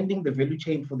understanding the value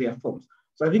chain for their films.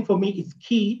 So I think for me, it's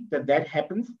key that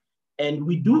happens. And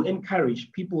we do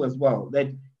encourage people as well that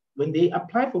when they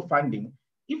apply for funding,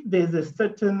 if there's a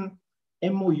certain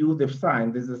MOU they've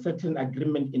signed, there's a certain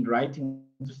agreement in writing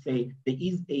to say there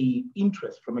is a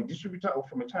interest from a distributor or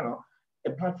from a channel,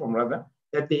 a platform rather,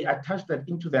 that they attach that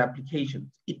into the application.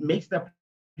 It makes the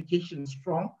application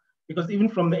strong, because even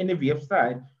from the NAVF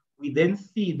side, we then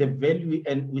see the value,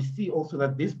 and we see also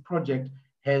that this project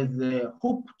has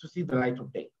hope to see the light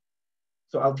of day.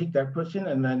 So I'll take that question,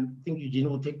 and then I think Eugene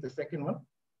will take the second one.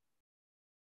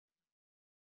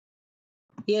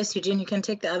 Yes, Eugene, you can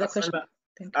take the other question.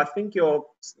 I think your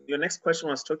next question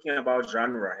was talking about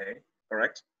genre, hey?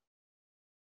 Correct?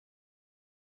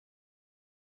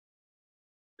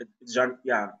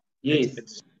 Yeah.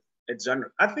 Yes. It's genre.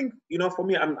 I think, for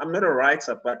me, I'm not a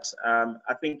writer, but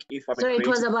I think if I'm it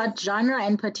was about genre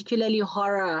and particularly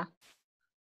horror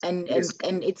and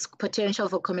its potential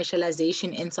for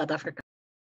commercialization in South Africa.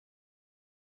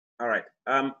 All right.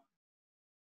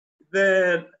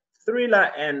 The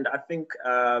thriller and I think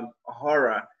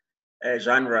horror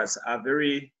genres are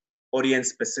very audience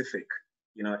specific,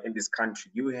 in this country.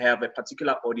 You have a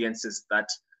particular audiences that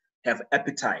have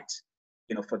appetite,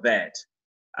 for that.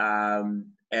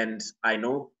 And I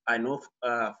know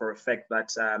for a fact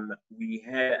that we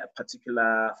had a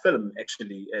particular film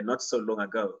actually not so long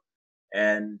ago,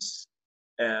 and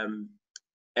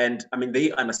I mean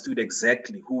they understood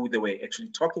exactly who they were actually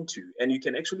talking to, and you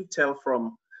can actually tell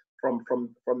from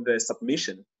the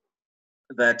submission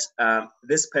that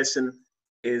this person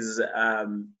is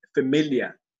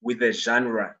familiar with the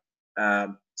genre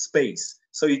space.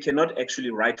 So you cannot actually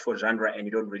write for genre and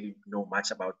you don't really know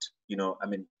much about, I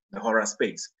mean, the horror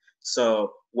space.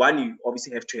 So one, you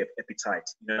obviously have to have appetite.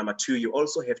 Number two, you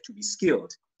also have to be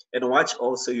skilled and watch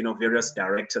also, various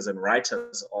directors and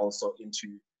writers also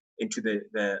into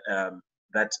the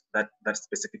that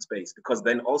specific space, because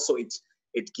then also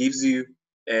it gives you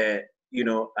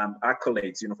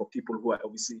accolades, for people who are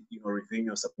obviously, reviewing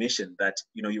your submission, that,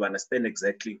 you understand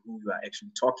exactly who you are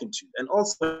actually talking to. And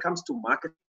also when it comes to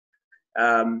marketing,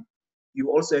 you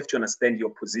also have to understand your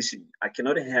position. I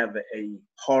cannot have a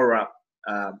horror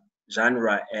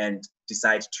genre and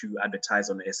decide to advertise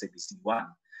on SABC1.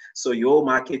 So your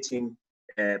marketing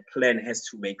plan has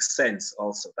to make sense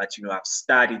also, that, I've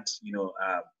studied,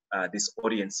 these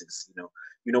audiences,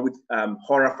 with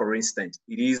horror, for instance,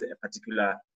 it is a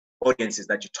particular audiences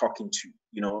that you're talking to.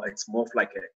 It's more of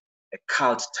like a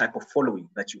cult type of following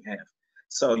that you have.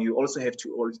 So you also have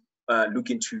to look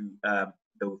into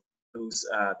those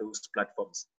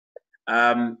platforms.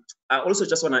 I also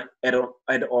just want to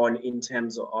add on in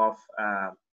terms of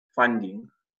funding,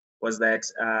 was that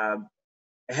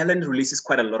Helen releases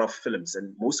quite a lot of films,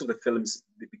 and most of the films,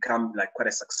 they become like quite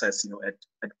a success,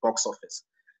 at box office.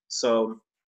 So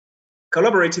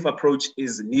collaborative approach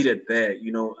is needed there.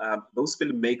 Those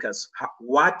filmmakers,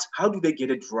 how do they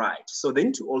get it right? So they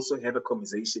need to also have a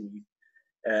conversation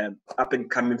with up and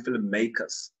coming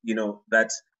filmmakers,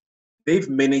 that they've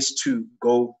managed to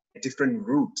go a different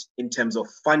route in terms of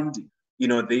funding.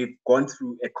 They've gone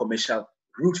through a commercial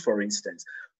route, for instance.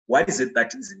 What is it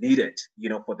that is needed,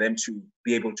 for them to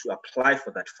be able to apply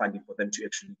for that funding, for them to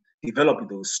actually develop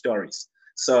those stories?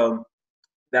 So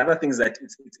the other thing is that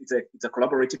it's a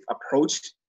collaborative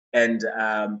approach, and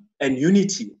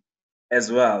unity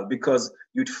as well, because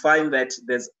you'd find that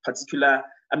there's particular,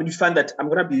 you find that, I'm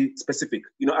going to be specific,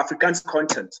 Afrikaans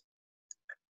content,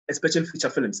 especially feature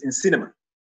films in cinema,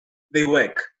 they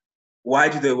work. Why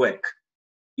do they work?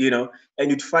 And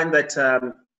you'd find that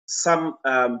some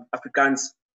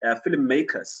Afrikaans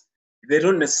filmmakers, they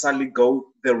don't necessarily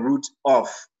go the route of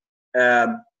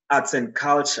arts and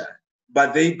culture,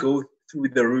 but they go through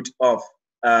the route of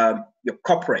your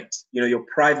corporate, your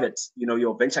private,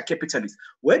 your venture capitalists.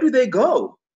 Where do they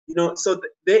go?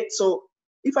 So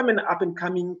if I'm an up and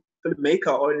coming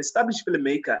filmmaker or an established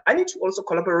filmmaker, I need to also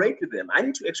collaborate with them. I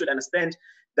need to actually understand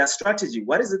their strategy.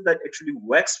 What is it that actually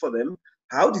works for them?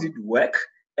 How did it work?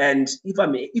 And if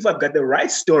I've got the right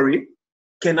story,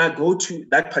 can I go to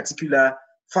that particular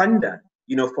funder,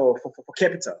 for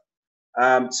capital?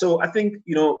 So I think,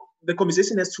 the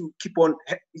conversation has to keep on,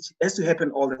 it has to happen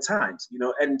all the time,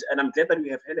 and I'm glad that we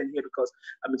have Helen here, because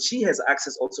she has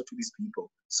access also to these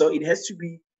people. So it has to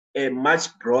be a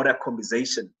much broader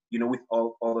conversation, with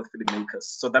all the filmmakers.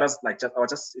 So that was like, I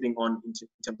was just sitting on in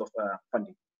terms of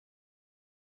funding.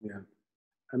 Yeah,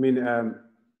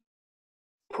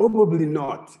 probably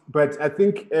not, but I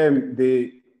think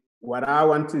what I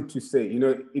wanted to say,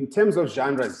 in terms of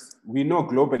genres, we know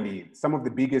globally some of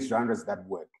the biggest genres that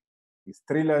work is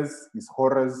thrillers, is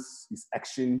horrors, is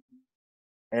action,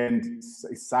 and is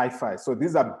sci-fi. So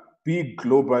these are big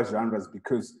global genres,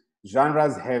 because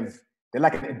genres they're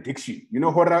like an addiction.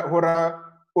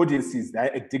 Horror audiences,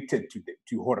 they're addicted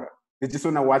to horror. They just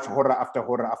want to watch horror after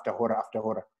horror after horror after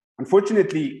horror.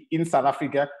 Unfortunately, in South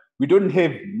Africa, we don't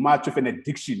have much of an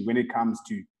addiction when it comes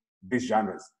to these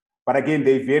genres. But again,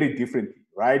 they vary differently,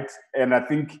 right? And I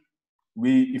think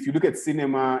if you look at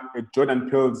cinema, Jordan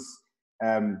Peele's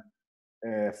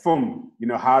film,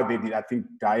 how they did, I think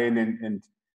Diane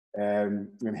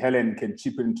and Helen can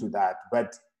chip into that.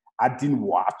 But I didn't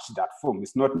watch that film.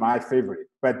 It's not my favorite.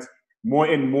 But more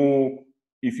and more,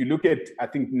 if you look at, I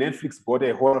think Netflix bought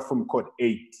a horror film called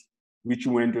 8, which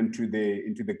went into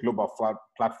the global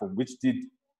platform, which did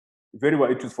very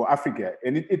well. It was for Africa,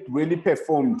 and it really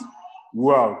performed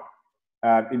well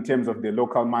in terms of the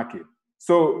local market.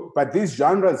 So, but these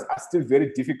genres are still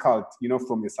very difficult,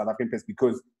 from the South African perspective,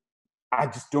 because I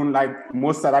just don't like,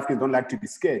 most South Africans don't like to be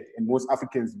scared, and most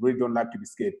Africans really don't like to be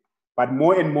scared. But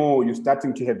more and more, you're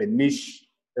starting to have a niche,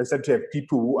 and start to have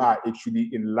people who are actually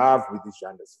in love with these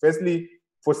genres. Firstly,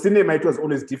 for cinema, it was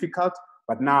always difficult,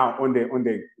 but now on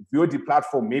the VOD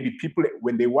platform, maybe people,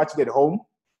 when they watch it at home,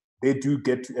 they do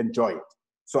get to enjoy it.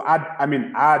 So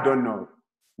I don't know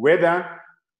whether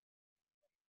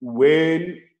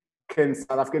when can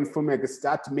South African filmmakers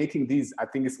start making these? I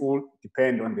think it's all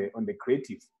depend on the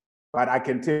creative. But I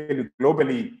can tell you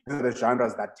globally, these are the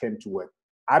genres that tend to work.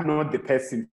 I'm not the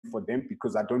person for them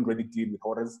because I don't really deal with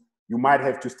horrors. You might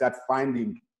have to start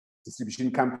finding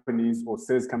distribution companies or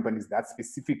sales companies that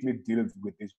specifically deals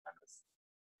with these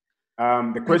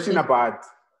genres. The question about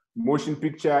motion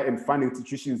picture and fund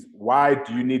institutions, why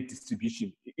do you need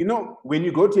distribution? You know, when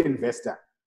you go to an investor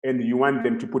and you want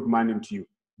them to put money into you,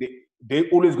 they're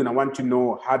always going to want to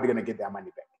know how they're going to get their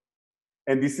money back.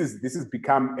 And this has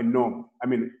become a norm. I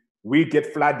mean, we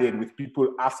get flooded with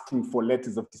people asking for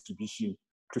letters of distribution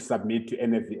to submit to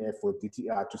NFVF or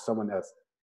DTR to someone else.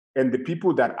 And the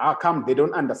people that come, they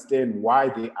don't understand why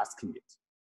they're asking it.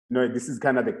 You know, this is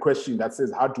kind of the question that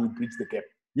says, how do we bridge the gap?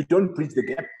 You don't bridge the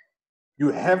gap. You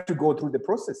have to go through the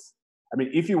process. I mean,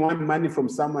 if you want money from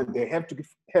someone, they have to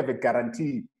have a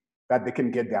guarantee that they can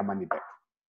get their money back.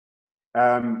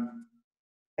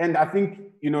 And I think,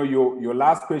 you know, your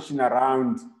last question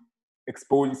around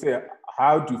exposure, you say,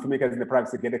 how do filmmakers in the private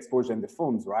sector get exposure in the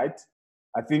films, right?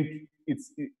 I think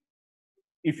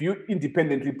if you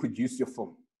independently produce your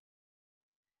film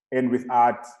and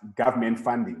without government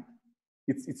funding,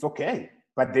 it's okay.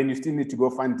 But then you still need to go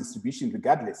find distribution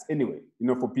regardless anyway, you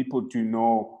know, for people to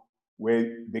know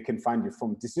where they can find your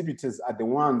film. Distributors are the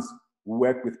ones who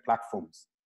work with platforms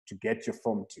to get your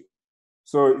film to.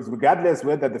 So it's regardless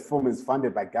whether the film is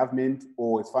funded by government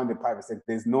or it's funded by private sector,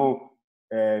 there's no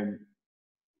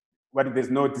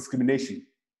discrimination.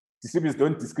 Distributors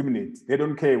don't discriminate. They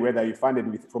don't care whether you fund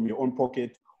it from your own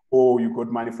pocket or you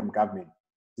got money from government.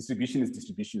 Distribution is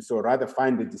distribution. So rather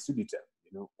find a distributor,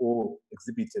 you know, or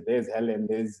exhibitor. There's Helen,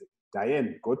 there's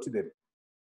Diane. Go to them.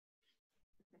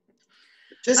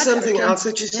 Just something else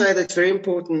that you say that's very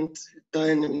important,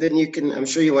 Diane, and then you can, I'm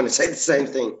sure you want to say the same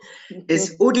thing,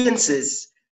 is audiences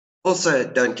also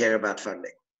don't care about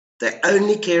funding. They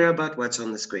only care about what's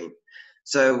on the screen.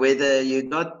 So whether you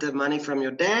got the money from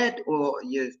your dad or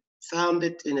you found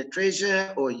it in a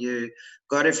treasure or you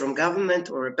got it from government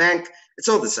or a bank, it's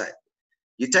all the same.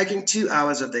 You're taking 2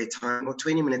 hours of their time or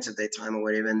 20 minutes of their time or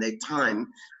whatever, and their time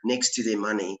next to their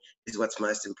money is what's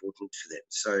most important for them.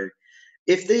 So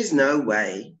if there's no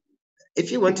way,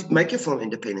 if you want to make your film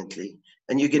independently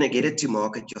and you're going to get it to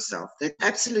market yourself, that's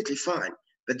absolutely fine.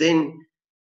 But then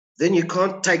you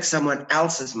can't take someone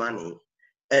else's money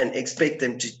and expect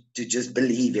them to just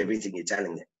believe everything you're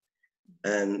telling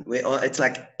them. It's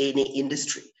like any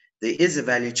industry. There is a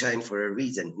value chain for a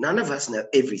reason. None of us know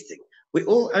everything. We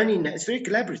all only know, it's very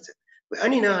collaborative. We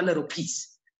only know a little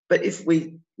piece. But if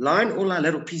we line all our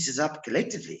little pieces up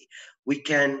collectively, we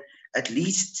can at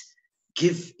least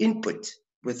give input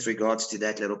with regards to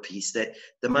that little piece, that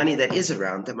the money that is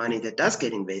around, the money that does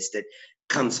get invested,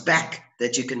 comes back,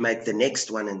 that you can make the next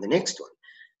one and the next one.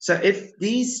 So if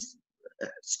these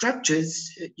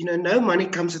structures, you know, no money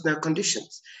comes with no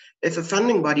conditions. If a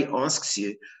funding body asks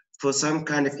you for some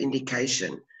kind of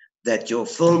indication that your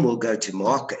film will go to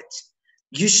market,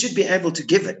 you should be able to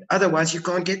give it. Otherwise, you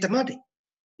can't get the money.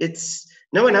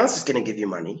 No one else is going to give you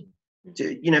money.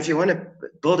 You know, if you want to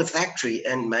build a factory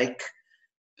and make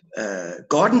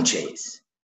garden chairs,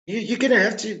 you're going to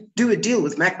have to do a deal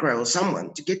with Macro or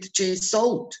someone to get the chairs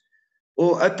sold,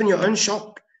 or open your own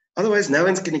shop. Otherwise, no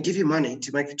one's going to give you money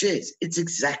to make the chairs. It's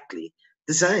exactly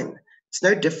the same. It's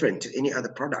no different to any other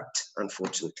product,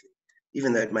 unfortunately,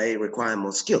 even though it may require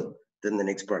more skill than the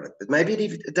next product. But maybe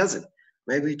it doesn't.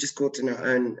 Maybe we just caught in our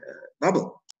own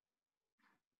bubble.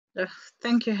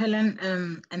 Thank you, Helen,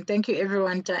 and thank you,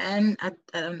 everyone. Diane,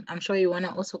 I'm sure you want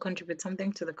to also contribute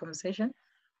something to the conversation.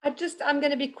 I'm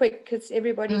going to be quick because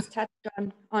everybody's touched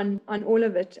on all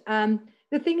of it.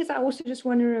 The thing is, I also just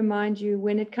want to remind you,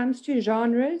 when it comes to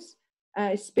genres,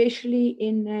 especially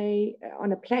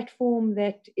on a platform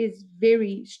that is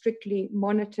very strictly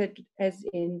monitored, as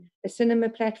in a cinema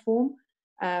platform,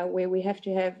 where we have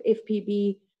to have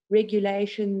FPB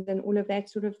regulations and all of that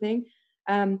sort of thing.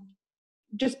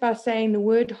 Just by saying the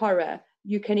word horror,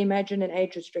 you can imagine an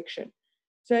age restriction.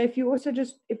 So if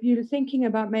you're thinking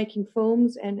about making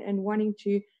films and wanting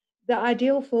to, the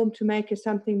ideal film to make is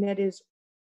something that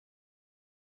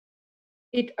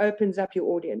it opens up your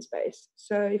audience base.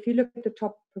 So if you look at the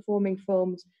top performing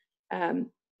films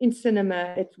in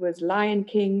cinema, it was Lion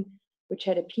King, which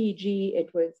had a PG.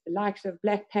 It was the likes of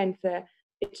Black Panther.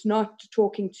 It's not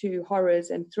talking to horrors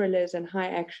and thrillers and high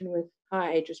action with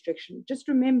high age restriction. Just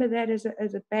remember that as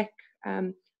a back.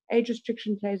 Age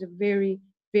restriction plays a very,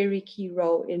 very key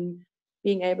role in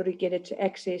being able to get it to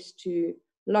access to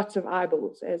lots of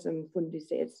eyeballs, as Mfundi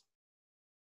says.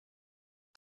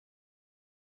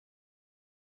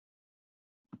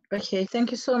 Okay,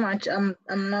 thank you so much. I'm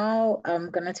now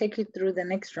gonna take you through the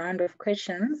next round of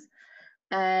questions,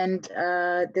 and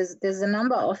there's a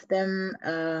number of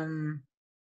them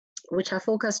which are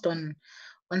focused on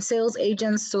sales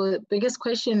agents. So the biggest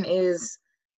question is,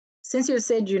 since you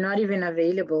said you're not even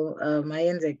available,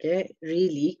 Mayenzeke,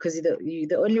 really, because you're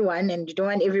the only one and you don't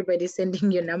want everybody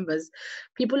sending your numbers.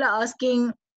 People are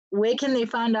asking, where can they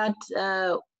find out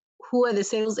who are the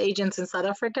sales agents in South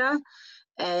Africa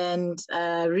and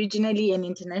regionally and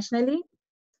internationally?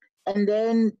 And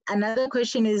then another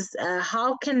question is,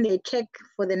 how can they check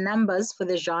for the numbers for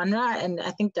the genre? And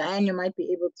I think, Diane, you might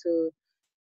be able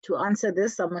to answer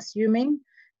this, I'm assuming.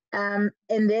 And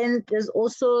then there's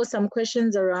also some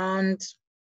questions around,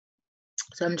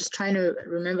 so I'm just trying to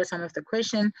remember some of the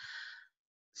question.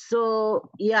 So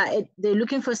yeah, they're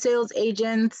looking for sales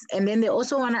agents, and then they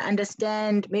also want to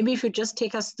understand, maybe if you just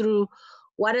take us through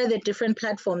what are the different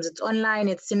platforms. It's online,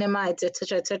 it's cinema, it's et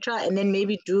cetera, and then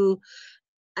maybe do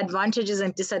advantages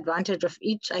and disadvantage of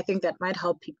each. I think that might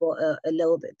help people a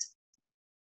little bit.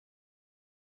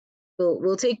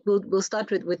 We'll start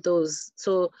with those.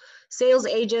 So sales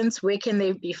agents, where can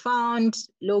they be found?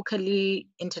 Locally,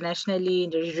 internationally,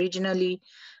 regionally?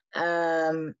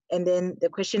 And then the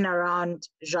question around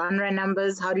genre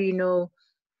numbers, how do you know,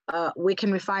 where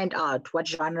can we find out what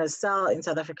genres sell in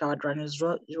South Africa,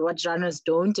 what genres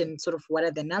don't, and sort of what are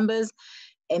the numbers?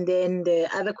 And then the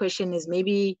other question is,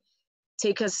 maybe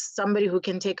somebody who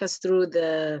can take us through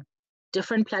the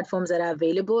different platforms that are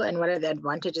available and what are the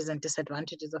advantages and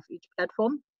disadvantages of each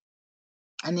platform.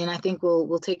 And then I think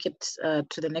we'll take it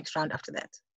to the next round after that.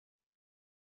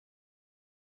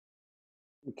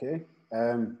 Okay.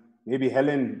 Maybe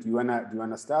Helen, do you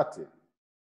wanna start?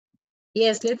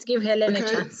 Yes, let's give Helen a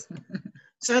chance.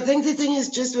 So I think the thing is,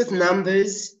 just with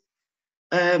numbers,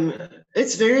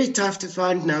 it's very tough to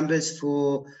find numbers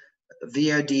for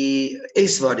VOD,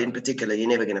 SVOD in particular. You're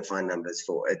never going to find numbers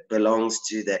for it. Belongs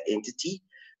to that entity,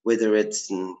 whether it's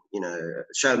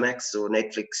Showmax or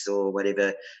Netflix or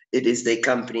whatever. It is their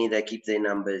company. They keep their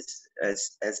numbers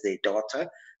as their data.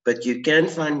 But you can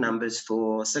find numbers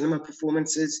for cinema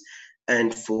performances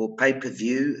and for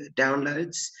pay-per-view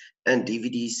downloads and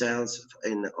DVD sales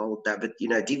in old. But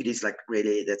DVDs, like,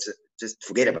 really, just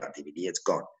forget about DVD. It's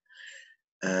gone.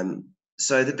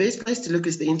 So the best place to look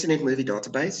is the Internet Movie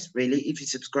Database. Really, if you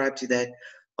subscribe to that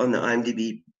on the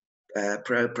IMDb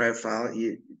Pro profile,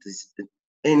 there's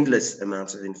endless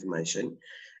amounts of information.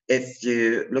 If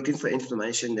you're looking for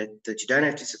information that you don't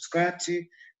have to subscribe to,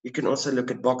 you can also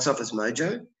look at Box Office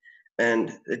Mojo,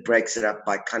 and it breaks it up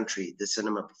by country, the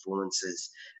cinema performances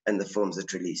and the films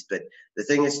that released. But the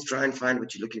thing is, to try and find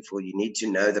what you're looking for, you need to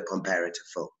know the comparative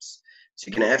films. So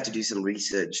you're going to have to do some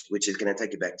research, which is going to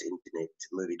take you back to Internet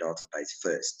Movie Database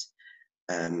first.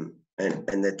 And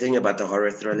the thing about the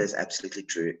horror thriller is absolutely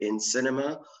true. In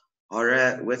cinema,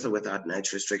 horror, with or without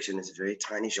age restriction, is a very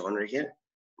tiny genre here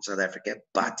in South Africa.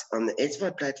 But on the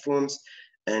SVOD platforms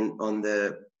and on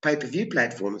the pay-per-view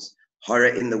platforms, horror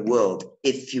in the world,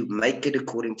 if you make it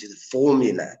according to the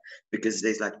formula, because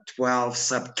there's like 12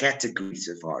 subcategories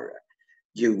of horror,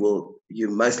 you're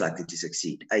most likely to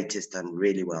succeed. 8 has done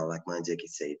really well, like Mayenzeke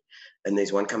said. And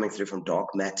there's one coming through from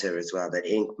Dark Matter as well, that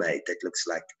Ink made, that looks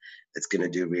like it's going to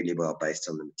do really well based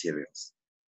on the materials.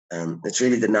 It's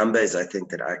really the numbers, I think,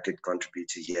 that I could contribute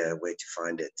to here, where to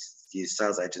find it. The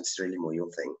sales agents is really more your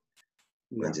thing.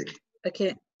 Yeah.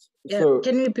 Okay. Yeah. So,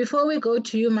 before we go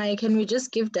to you, Mike, can we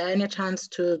just give Diane a chance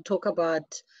to talk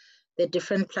about the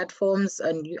different platforms?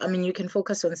 And you can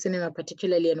focus on cinema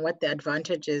particularly, and what the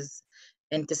advantages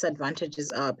and disadvantages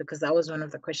are, because that was one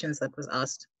of the questions that was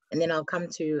asked. And then I'll come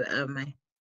to Mike.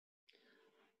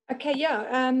 Okay,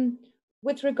 yeah.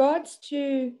 With regards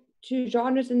to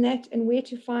genres and that, and where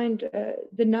to find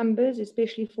the numbers,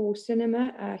 especially for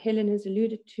cinema, Helen has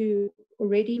alluded to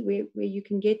already where you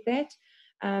can get that.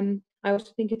 I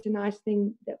also think it's a nice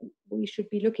thing that we should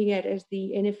be looking at as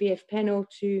the NFVF panel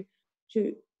to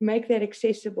make that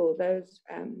accessible, those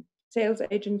sales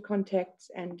agent contacts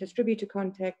and distributor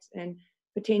contacts, and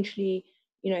potentially,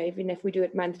 even if we do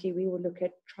it monthly, we will look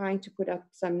at trying to put up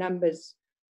some numbers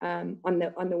on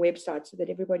the website, so that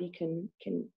everybody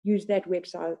can use that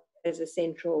website as a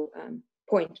central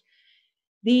point.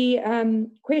 The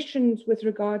questions with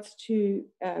regards to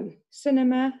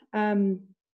cinema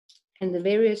and the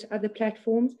various other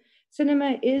platforms.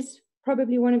 Cinema is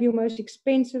probably one of your most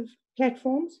expensive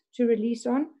platforms to release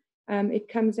on. It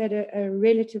comes at a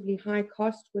relatively high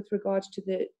cost with regards to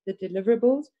the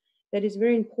deliverables. That is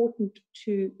very important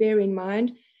to bear in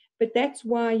mind. But that's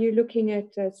why you're looking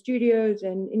at studios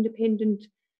and independent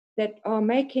that are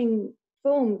making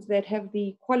films that have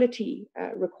the quality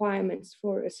requirements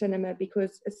for a cinema,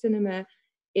 because a cinema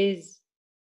is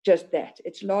just that.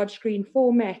 It's large screen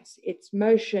formats, it's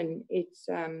motion, it's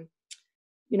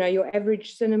your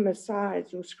average cinema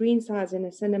size, your screen size in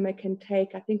a cinema can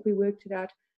take, I think we worked it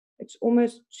out, it's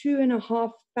almost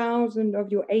 2,500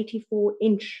 of your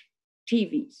 84-inch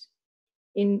TVs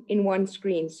in one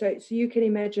screen. So you can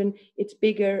imagine it's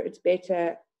bigger, it's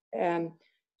better.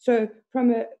 So from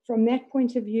that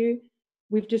point of view,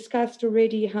 we've discussed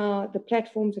already how the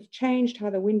platforms have changed, how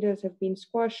the windows have been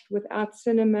squashed. Without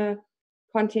cinema,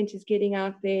 content is getting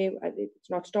out there, it's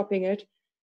not stopping it.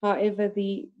 However,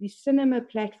 the cinema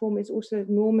platform is also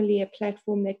normally a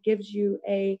platform that gives you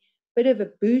a bit of a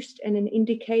boost and an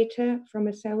indicator from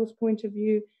a sales point of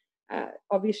view.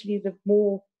 Obviously,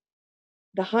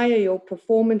 the higher your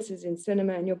performances in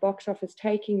cinema and your box office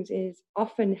takings is,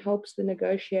 often helps the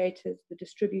negotiators, the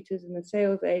distributors and the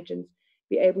sales agents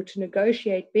be able to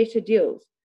negotiate better deals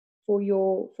for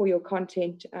your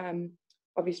content,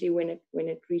 obviously when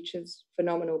it reaches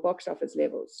phenomenal box office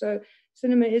levels. So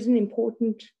cinema is an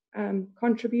important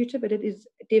contributor, but it is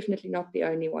definitely not the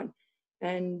only one.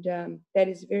 And that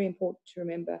is very important to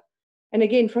remember. And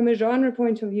again, from a genre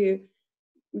point of view,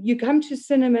 you come to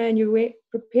cinema and you're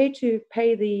prepared to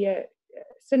pay the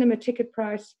cinema ticket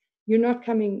price. You're not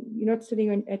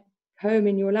sitting at home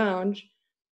in your lounge.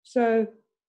 So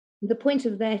the point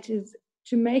of that is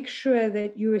to make sure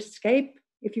that you escape.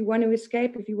 If you want to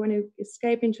escape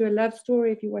into a love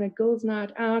story, if you want a girls'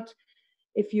 night out,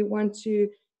 if you want to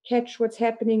catch what's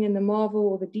happening in the Marvel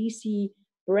or the DC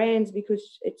brands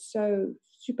because it's so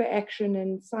super action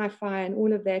and sci-fi and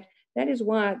all of that, that is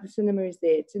why the cinema is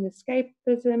there. It's an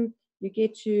escapism. You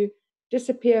get to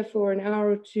disappear for an hour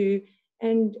or two,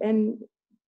 and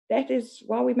that is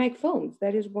why we make films.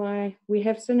 That is why we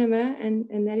have cinema,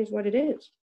 and that is what it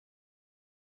is.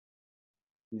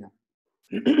 Yeah.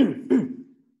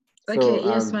 Okay,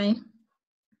 yes, Mike.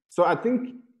 So I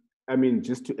think,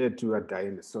 just to add to what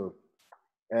Diana, so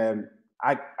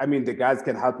the guys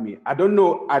can help me. I don't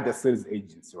know other sales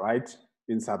agents, right,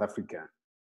 in South Africa,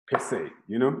 per se,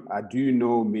 I do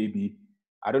know maybe,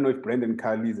 I don't know if Brendan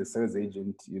Carley is a sales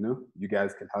agent, you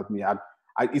guys can help me out.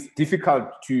 It's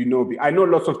difficult to know. I know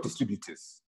lots of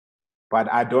distributors,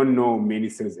 but I don't know many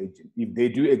sales agents. If they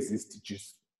do exist,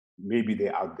 just maybe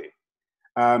they're out there.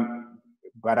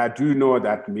 But I do know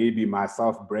that maybe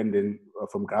myself, Brendan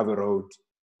from Gravel Road,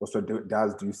 also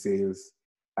does do sales.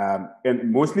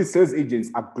 And mostly sales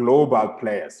agents are global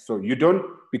players. So you don't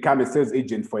become a sales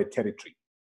agent for a territory.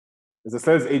 As a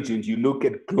sales agent, you look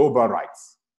at global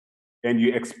rights and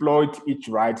you exploit each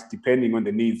right depending on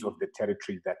the needs of the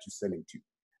territory that you're selling to.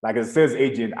 Like as a sales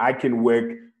agent, I can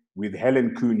work with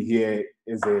Helen Kuhn here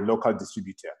as a local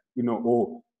distributor,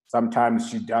 or sometimes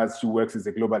she works as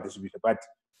a global distributor, but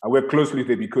I work closely with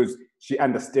her because she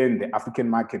understands the African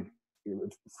market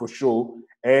for sure.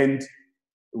 And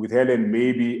with Helen,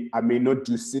 maybe I may not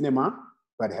do cinema,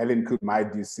 but Helen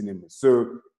might do cinema.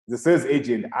 So the sales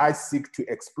agent, I seek to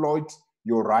exploit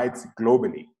your rights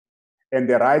globally. And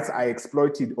the rights are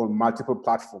exploited on multiple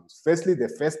platforms. Firstly, the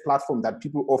first platform that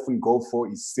people often go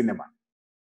for is cinema,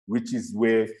 which is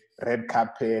where red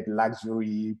carpet,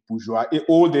 luxury, bourgeois,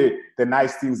 all the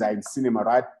nice things are in cinema,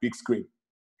 right? Big screen.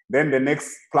 Then the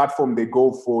next platform they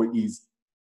go for is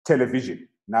television.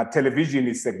 Now, television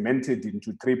is segmented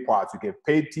into three parts. You get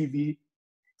paid TV,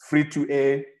 free to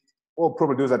air, or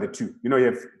probably those are the two. You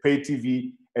have paid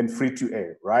TV and free to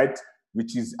air, right?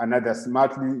 Which is another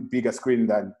smartly bigger screen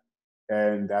than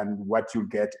what you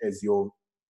get as your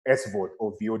SVOD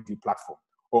or VOD platform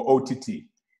or OTT.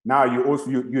 Now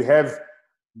you have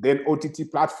then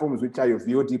OTT platforms, which are your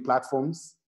VOD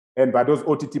platforms. And by those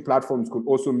OTT platforms could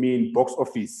also mean box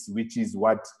office, which is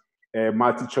what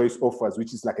multi-choice offers,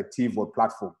 which is like a TVOD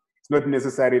platform. It's not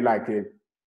necessarily like a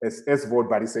SVOD,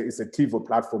 but it's a TVOD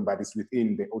platform, but it's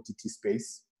within the OTT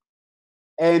space.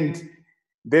 And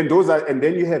then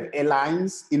then you have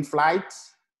airlines in flight.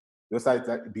 Those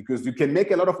are because you can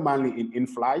make a lot of money in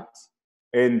flight.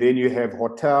 And then you have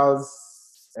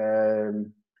hotels.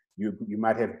 You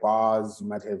might have bars. You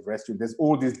might have restaurants. There's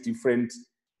all these different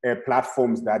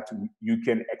platforms that you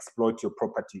can exploit your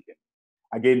property in.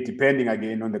 Again, depending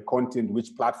on the content, which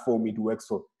platform it works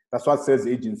for. That's what sales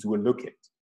agents will look at.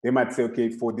 They might say, okay,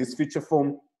 for this feature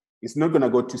film, it's not going to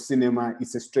go to cinema,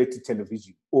 it's a straight to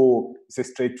television, or it's a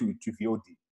straight to VOD.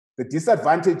 The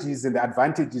disadvantages and the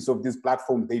advantages of this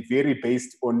platform, they vary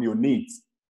based on your needs.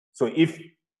 So if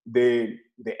the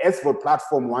SVOD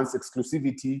platform wants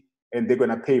exclusivity and they're going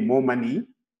to pay more money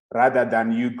rather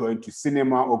than you going to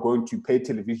cinema or going to pay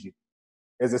television,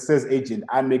 as a sales agent,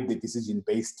 I make the decision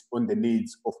based on the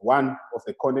needs of one, of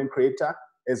the content creator,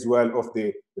 as well of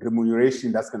the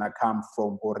remuneration that's going to come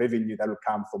from, or revenue that will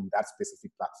come from that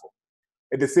specific platform.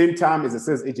 At the same time, as a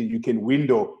sales agent, you can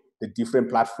window the different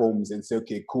platforms and say,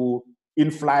 okay, cool,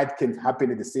 in-flight can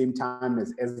happen at the same time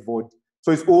as SVOD.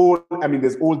 So it's all, I mean,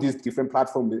 there's all these different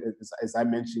platforms, as I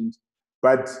mentioned.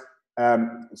 But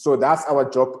so that's our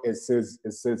job as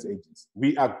sales agents.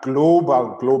 We are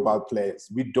global players.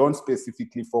 We don't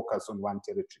specifically focus on one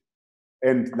territory.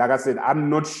 And like I said, I'm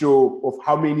not sure of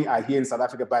how many are here in South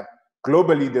Africa, but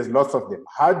globally, there's lots of them.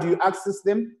 How do you access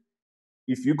them?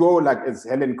 If you go, like as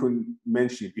Helen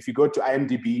mentioned, if you go to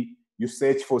IMDb, you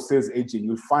search for sales agent,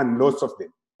 you'll find lots of them.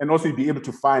 And also you'll be able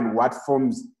to find what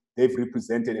firms they've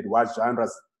represented and what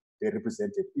genres they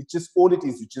represented. It's just all it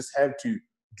is. You just have to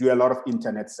do a lot of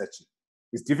internet searching.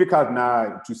 It's difficult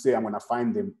now to say I'm going to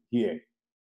find them here.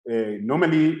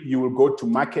 Normally, you will go to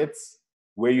markets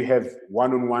where you have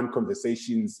one-on-one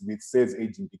conversations with sales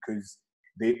agents because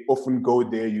they often go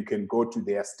there. You can go to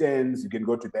their stands, you can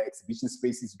go to their exhibition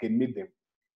spaces, you can meet them.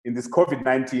 In this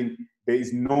COVID-19, there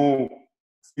is no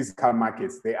physical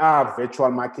markets. There are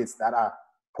virtual markets that are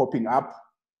popping up,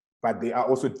 but they are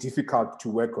also difficult to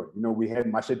work on. You know, we had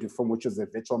Marché du Forum, which was a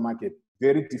virtual market,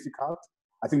 very difficult.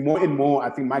 I think more and more, I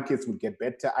think markets will get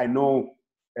better. I know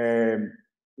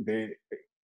the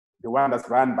one that's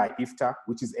run by IFTA,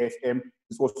 which is FM,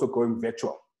 is also going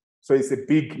virtual. So it's a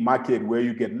big market where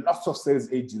you get lots of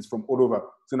sales agents from all over.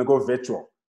 It's gonna go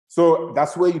virtual. So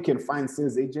that's where you can find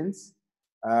sales agents,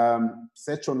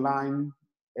 search online.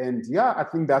 And yeah, I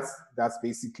think that's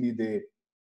basically the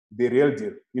real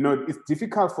deal. You know, it's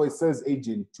difficult for a sales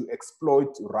agent to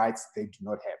exploit rights they do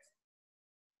not have.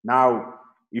 Now,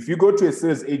 if you go to a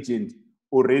sales agent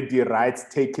already rights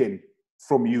taken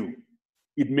from you,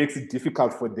 it makes it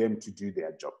difficult for them to do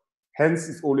their job. Hence,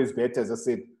 it's always better, as I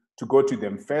said, to go to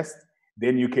them first.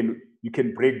 Then you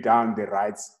can break down the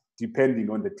rights depending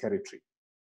on the territory.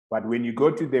 But when you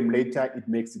go to them later, it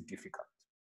makes it difficult.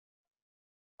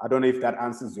 I don't know if that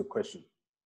answers your question.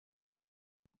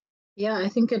 Yeah, I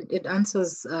think it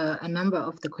answers a number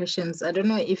of the questions. I don't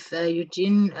know if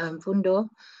Eugene Fundo,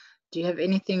 do you have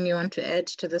anything you want to add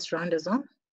to this round as well?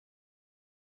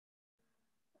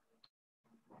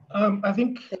 I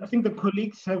think the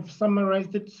colleagues have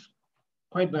summarized it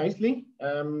quite nicely,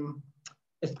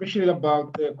 especially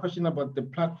about the question about the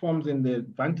platforms and the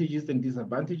advantages and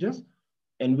disadvantages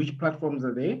and which platforms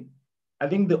are there. I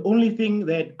think the only thing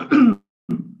that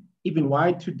even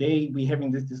why today we're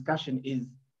having this discussion is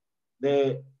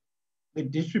the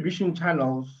distribution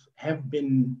channels have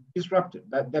been disrupted.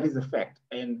 That is a fact.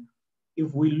 And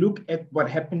if we look at what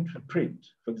happened to print,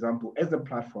 for example, as a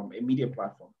platform, a media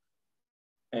platform,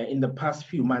 in the past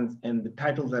few months, and the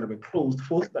titles that were closed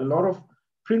forced a lot of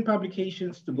print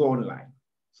publications to go online.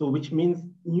 So which means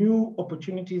new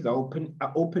opportunities are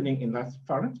opening in that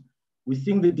front. We're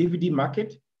seeing the DVD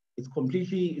market is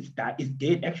completely, it's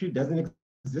dead, actually doesn't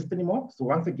exist anymore. So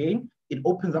once again, it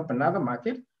opens up another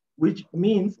market, which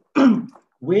means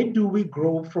where do we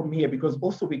grow from here? Because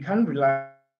also we can't rely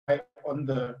on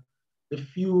the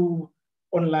few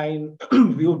online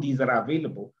VODs that are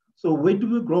available. So where do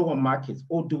we grow our markets?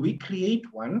 Or do we create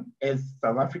one as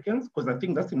South Africans? Because I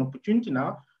think that's an opportunity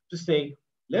now to say,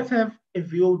 let's have a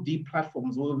VOD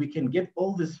platforms where we can get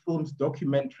all these films,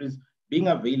 documentaries being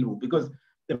available. Because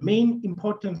the main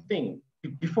important thing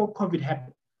before COVID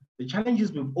happened, the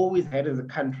challenges we've always had as a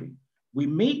country, we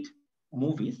made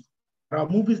movies, but our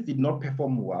movies did not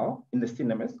perform well in the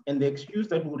cinemas. And the excuse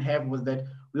that we would have was that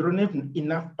we don't have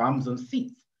enough bums on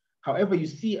seats. However, you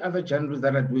see other genres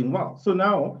that are doing well. So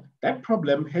now that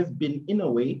problem has been, in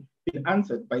a way, been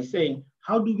answered by saying,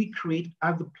 how do we create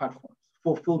other platforms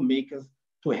for filmmakers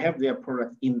to have their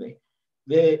products in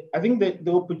there? I think that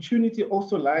the opportunity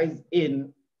also lies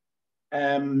in,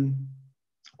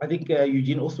 I think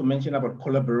Eugene also mentioned about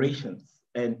collaborations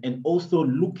and also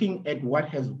looking at what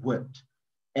has worked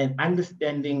and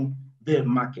understanding the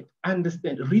market,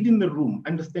 reading the room,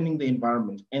 understanding the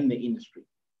environment and the industry.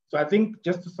 So I think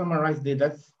just to summarize there,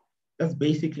 that's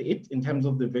basically it in terms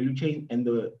of the value chain and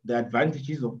the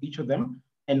advantages of each of them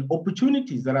and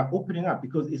opportunities that are opening up,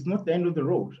 because it's not the end of the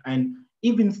road. And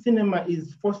even cinema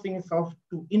is forcing itself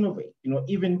to innovate. You know,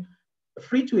 even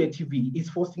free-to-air TV is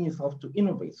forcing itself to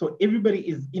innovate. So everybody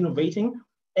is innovating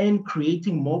and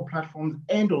creating more platforms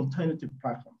and alternative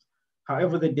platforms.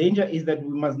 However, the danger is that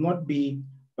we must not be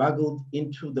boggled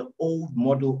into the old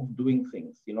model of doing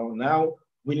things. You know, now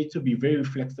we need to be very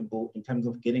flexible in terms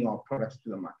of getting our products to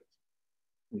the market.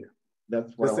 Yeah,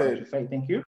 that's what I wanted to say. Thank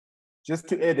you. Just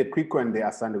to add a quick one there,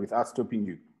 Asanda, without stopping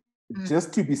you.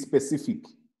 Just to be specific,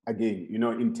 again, you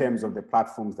know, in terms of the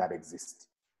platforms that exist.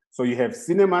 So you have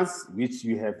cinemas, which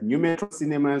you have new metro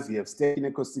cinemas, you have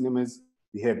state-eco cinemas,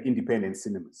 you have independent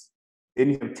cinemas.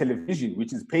 Then you have television,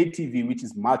 which is pay TV, which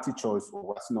is multi-choice, or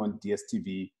what's known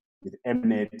DSTV with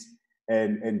Mnet,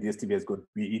 and DSTV has got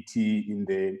BET in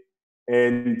there.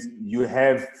 And you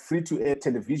have free-to-air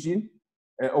television,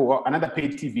 or another pay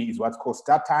TV is what's called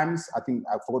Star Times. I think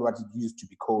I forgot what it used to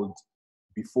be called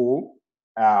before,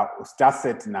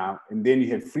 StarSet now. And then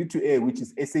you have free-to-air, which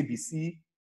is SABC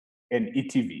and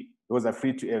ETV. Those are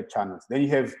free-to-air channels. Then you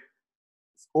have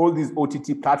all these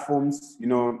OTT platforms, you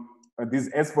know, these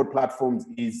S4 platforms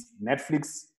is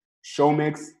Netflix,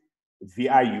 Showmax,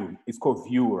 VIU. It's called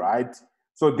View, right?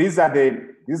 So these are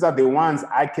the ones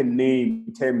I can name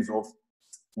in terms of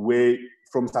where,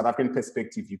 from South African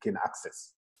perspective, you can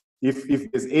access.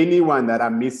 If there's anyone that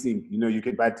I'm missing, you know, you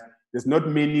can, but there's not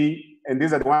many, and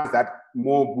these are the ones that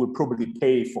more will probably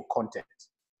pay for content,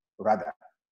 rather.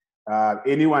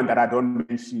 Anyone that I don't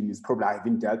mention is probably I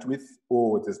haven't dealt with,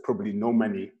 or there's probably no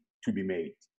money to be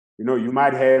made. You know, you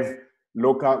might have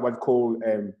local,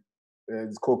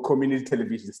 it's called community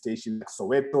television station like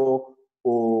Soweto,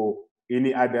 or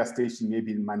any other station,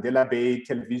 maybe in Mandela Bay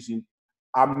Television.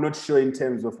 I'm not sure in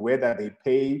terms of whether they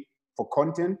pay for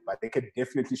content, but they can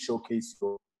definitely showcase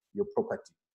your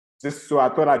property. Just so I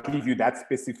thought I'd give you that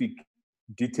specific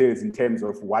details in terms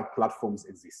of what platforms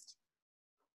exist.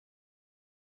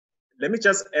 Let me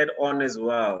just add on as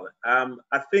well.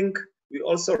 I think we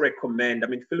also recommend, I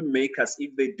mean, filmmakers,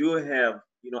 if they do have,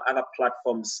 you know, other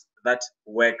platforms that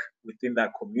work within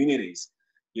their communities,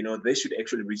 you know, they should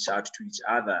actually reach out to each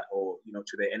other, or, you know,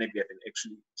 to the NABF, and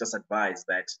actually just advise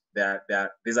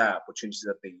that these are opportunities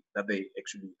that they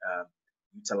actually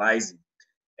utilizing.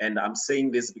 And I'm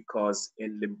saying this because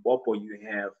in Limpopo, you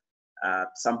have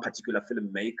some particular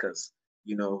filmmakers,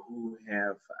 you know, who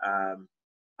have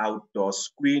outdoor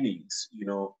screenings, you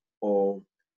know, or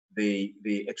they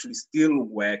actually still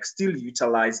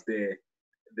utilize the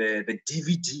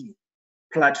DVD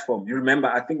platform. You remember,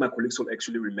 I think my colleagues will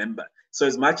actually remember. So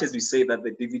as much as we say that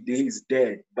the DVD is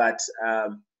dead, but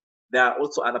there are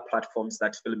also other platforms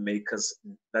that filmmakers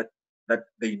that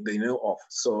they know of.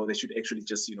 So they should actually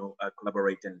just, you know,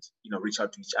 collaborate and, you know, reach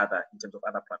out to each other in terms of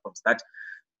other platforms that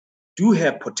do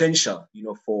have potential, you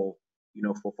know, for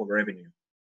revenue.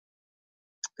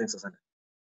 Thanks, Asanda.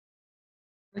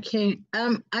 Okay.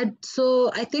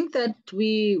 So I think that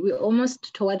we're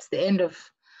almost towards the end of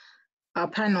our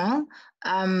panel.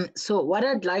 So what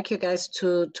I'd like you guys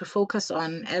to focus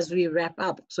on as we wrap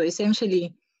up. So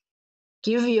essentially,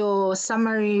 give your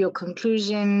summary, your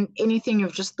conclusion, anything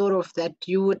you've just thought of that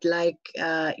you would like,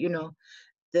 you know,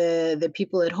 the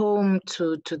people at home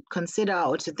to consider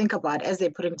or to think about as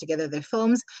they're putting together their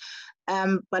films.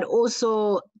 But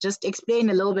also just explain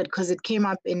a little bit, because it came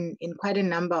up in quite a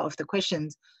number of the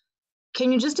questions.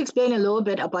 Can you just explain a little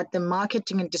bit about the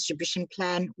marketing and distribution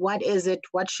plan? What is it?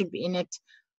 What should be in it?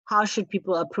 How should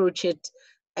people approach it?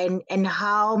 And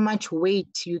how much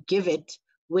weight you give it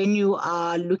when you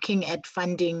are looking at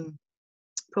funding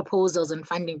proposals and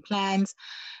funding plans?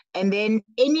 And then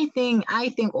anything, I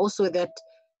think also that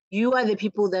you are the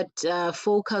people that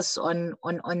focus on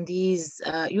these,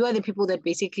 you are the people that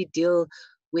basically deal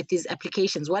with these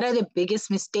applications. What are the biggest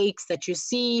mistakes that you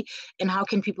see, and how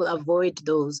can people avoid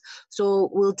those? So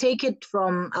we'll take it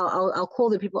from, I'll call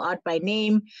the people out by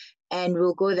name, and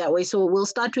we'll go that way. So we'll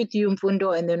start with you,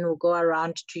 Mfundo, and then we'll go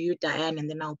around to you, Diane, and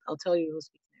then I'll tell you who's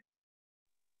speaking.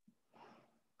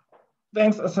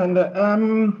 Thanks,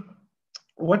 Asanda.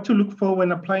 What to look for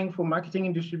when applying for marketing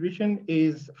and distribution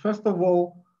is, first of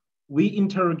all, we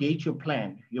interrogate your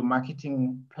plan, your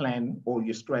marketing plan or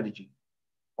your strategy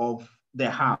of the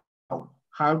how.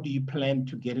 How do you plan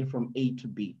to get it from A to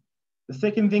B? The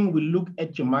second thing, we look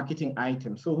at your marketing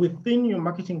items. So within your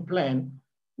marketing plan,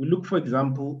 we look, for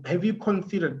example, have you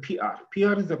considered PR?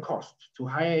 PR is a cost to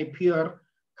hire a PR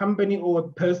company or a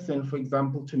person, for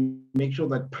example, to make sure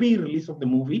that pre-release of the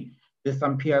movie, there's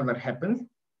some PR that happens.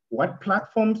 What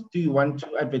platforms do you want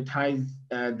to advertise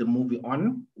the movie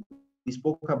on? We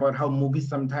spoke about how movies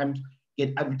sometimes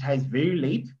get advertised very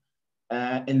late,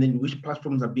 and then which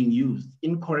platforms are being used.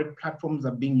 Incorrect platforms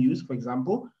are being used, for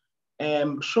example.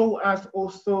 Show us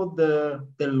also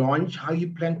the launch, how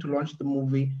you plan to launch the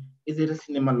movie. Is it a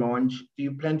cinema launch? Do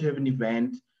you plan to have an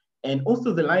event? And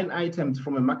also the line items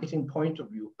from a marketing point of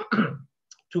view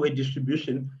to a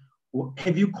distribution.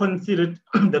 Have you considered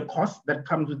the cost that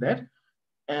comes with that?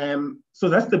 So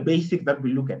that's the basic that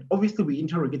we look at. Obviously, we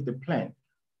interrogate the plan.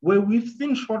 Where we've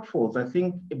seen shortfalls, I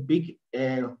think a big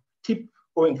tip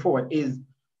going forward is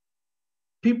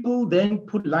people then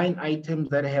put line items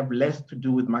that have less to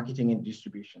do with marketing and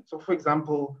distribution. So for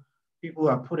example, people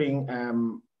are putting,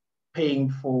 paying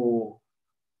for,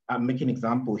 make an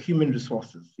example, human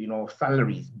resources,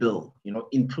 salaries, bill,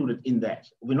 included in that.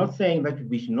 We're not saying that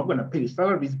we're not going to pay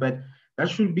salaries, but that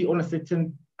should be on a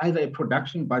certain, either a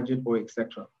production budget or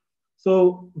etc.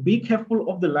 So be careful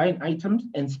of the line items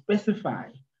and specify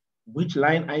which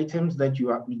line items that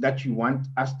you want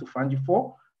us to fund you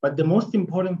for. But the most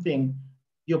important thing,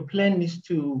 your plan needs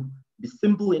to be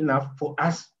simple enough for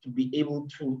us to be able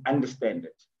to understand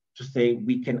it, to say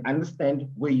we can understand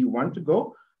where you want to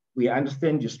go. We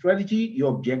understand your strategy,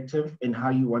 your objective, and how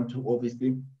you want to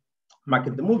obviously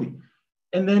market the movie.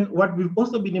 And then what we've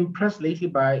also been impressed lately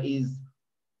by is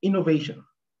innovation.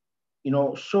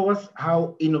 Show us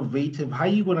how innovative, how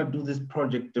you want to do this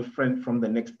project different from the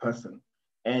next person,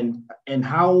 and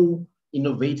how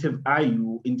innovative are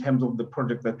you in terms of the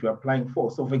project that you're applying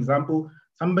for. So for example,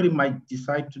 somebody might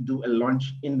decide to do a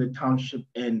launch in the township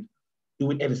and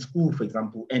do it at a school, for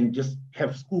example, and just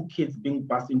have school kids being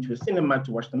bussed into a cinema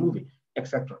to watch the movie,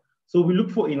 etc. So we look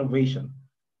for innovation.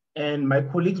 And my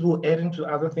colleagues will add into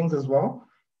other things as well.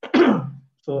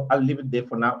 So I'll leave it there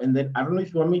for now. And then I don't know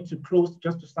if you want me to close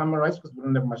just to summarize, because we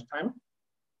don't have much time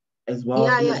as well.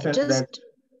 Yeah, just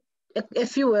a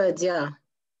few words, yeah.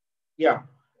 Yeah,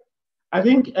 I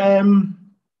think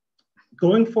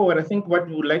going forward, I think what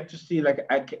we would like to see, like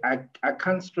I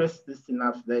can't stress this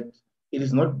enough, that it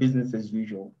is not business as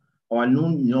usual. Our new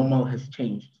normal has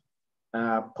changed.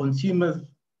 Consumers,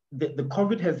 the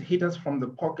COVID has hit us from the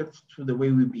pockets to the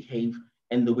way we behave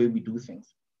and the way we do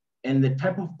things. And the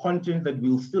type of content that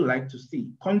we'll still like to see.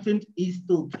 Content is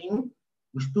still king.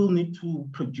 We still need to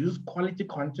produce quality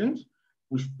content.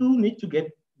 We still need to get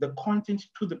the content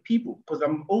to the people, because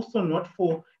I'm also not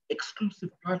for exclusive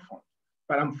platforms,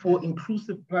 but I'm for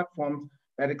inclusive platforms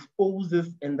that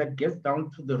exposes and that gets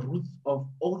down to the roots of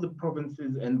all the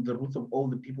provinces and the roots of all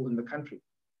the people in the country,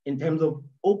 in terms of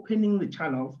opening the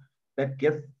channels that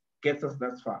gets us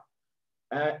that far.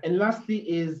 And lastly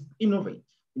is innovate.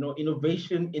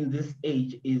 Innovation in this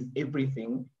age is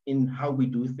everything in how we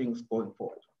do things going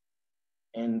forward.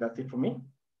 And that's it for me.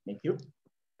 Thank you.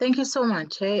 Thank you so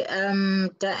much. Hey,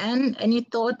 Diane, any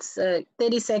thoughts?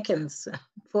 30 seconds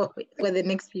for the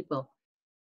next people.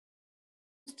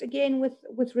 Again,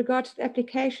 with regard to the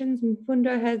applications,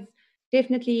 Mfundo has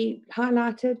definitely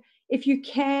highlighted, if you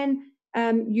can,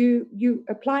 you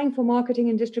applying for marketing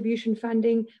and distribution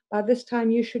funding, by this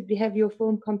time you should have your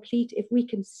film complete. If we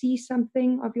can see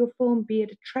something of your film, be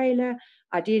it a trailer,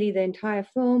 ideally the entire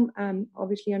film,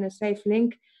 obviously on a safe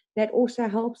link, that also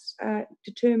helps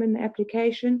determine the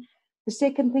application. The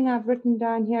second thing I've written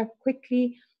down here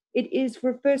quickly, it is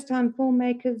for first-time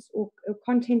filmmakers or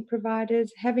content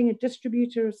providers, having a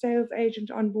distributor or sales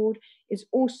agent on board is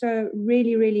also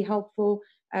really, really helpful.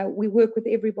 We work with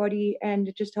everybody, and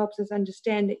it just helps us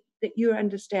understand that you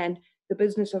understand the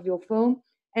business of your film.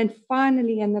 And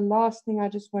finally, and the last thing I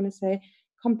just want to say,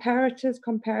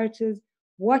 comparators,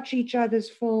 watch each other's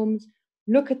films,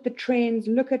 look at the trends,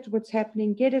 look at what's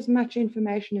happening, get as much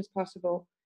information as possible.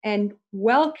 And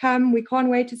welcome. We can't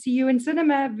wait to see you in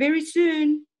cinema very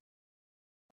soon.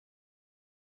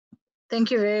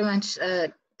 Thank you very much,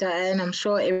 Diane. I'm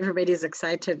sure everybody's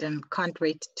excited and can't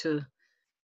wait to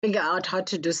figure out how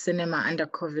to do cinema under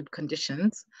COVID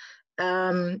conditions.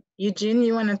 Eugene,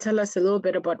 you want to tell us a little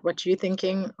bit about what you're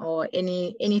thinking, or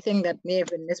anything that may have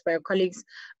been missed by your colleagues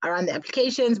around the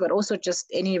applications, but also just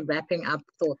any wrapping up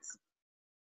thoughts?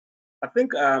 I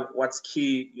think what's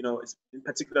key, is in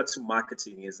particular to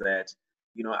marketing, is that,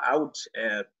 I would,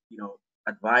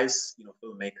 advise,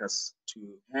 filmmakers to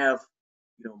have,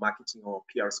 marketing or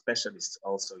PR specialists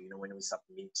also, when we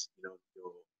submit, your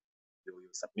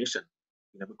submission,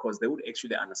 because they would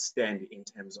actually understand in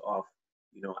terms of,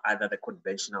 either the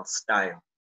conventional style,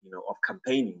 of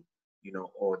campaigning,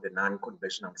 or the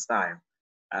non-conventional style,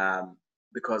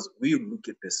 because we look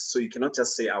at this. So you cannot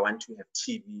just say, I want to have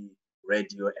TV,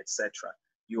 radio, etc.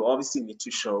 You obviously need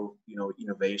to show,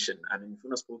 innovation. I mean,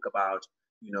 Mfundo spoke about,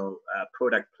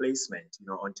 product placement,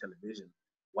 on television.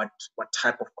 What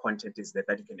type of content is that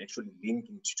you can actually link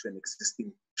into an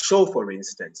existing show, for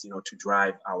instance, to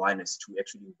drive awareness, to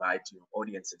actually invite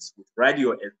audiences. With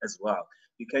radio as well,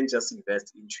 you can just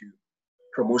invest into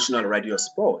promotional radio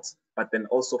spots, but then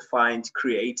also find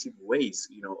creative ways,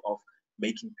 of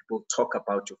making people talk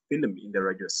about your film in the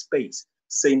radio space.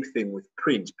 Same thing with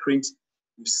print.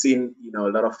 We've seen, a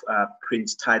lot of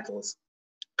print titles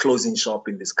closing shop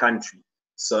in this country.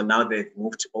 So now they've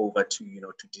moved over to,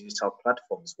 to digital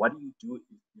platforms. What do you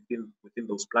do within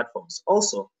those platforms?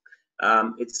 Also,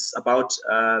 It's about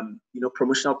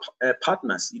promotional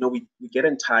partners. We get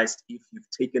enticed if you've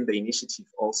taken the initiative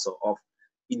also of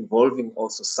involving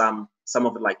also some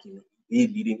of the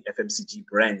leading FMCG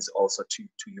brands also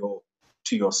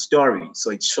to your story.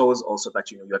 So it shows also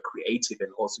that you're creative,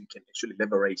 and also you can actually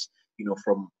leverage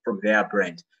from their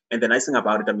brand. And the nice thing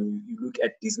about it, I mean, you look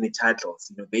at Disney titles,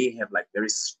 they have like very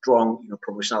strong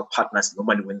promotional partners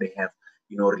normally when they have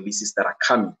releases that are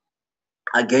coming.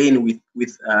 Again, with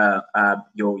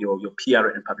your PR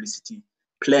and publicity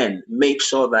plan, make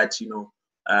sure that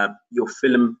your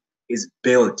film is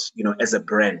built as a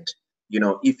brand.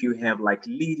 If you have like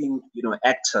leading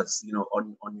actors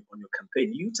on your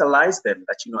campaign, utilize them.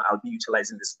 That I'll be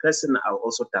utilizing this person. I'll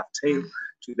also dovetail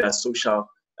to their social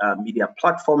media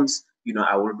platforms.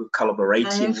 I will be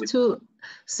collaborating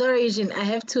Sorry, Eugene, I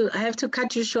have to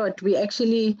cut you short. We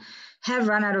actually have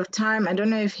run out of time. I don't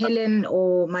know if Helen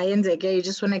or Mayenzeke, you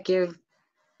just want to give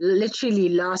literally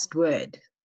last word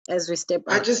as we step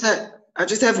out. I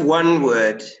just have one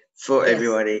word for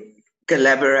everybody.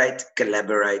 Collaborate,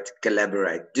 collaborate,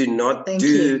 collaborate. Do not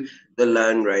do the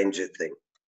Lone Ranger thing.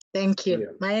 Thank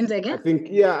you. Mayenzeke? I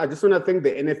think, I just want to thank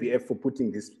the NFEF for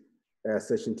putting this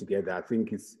session together. I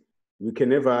think we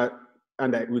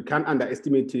can't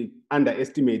underestimate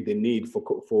the need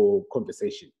for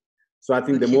conversation. So I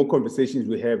think the more conversations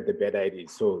we have, the better it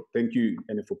is. So thank you,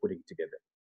 NF, for putting it together.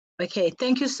 Okay,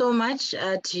 thank you so much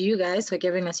to you guys for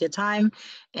giving us your time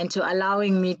and to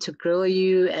allowing me to grill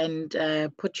you and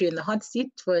put you in the hot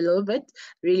seat for a little bit.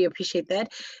 Really appreciate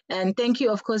that. And thank you,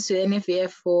 of course, to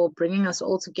NFEF for bringing us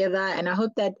all together. And I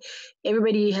hope that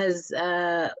everybody has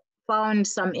found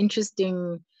some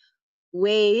interesting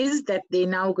ways that they're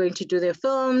now going to do their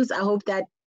films. I hope that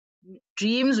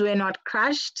dreams were not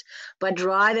crushed, but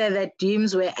rather that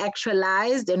dreams were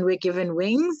actualized and were given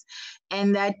wings,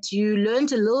 and that you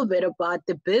learned a little bit about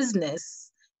the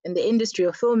business and the industry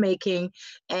of filmmaking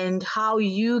and how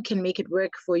you can make it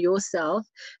work for yourself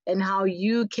and how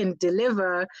you can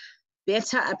deliver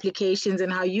better applications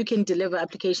and how you can deliver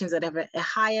applications that have a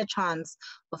higher chance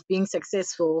of being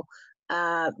successful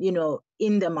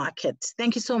in the market.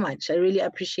 Thank you so much. I really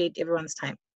appreciate everyone's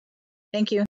time.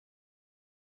 Thank you.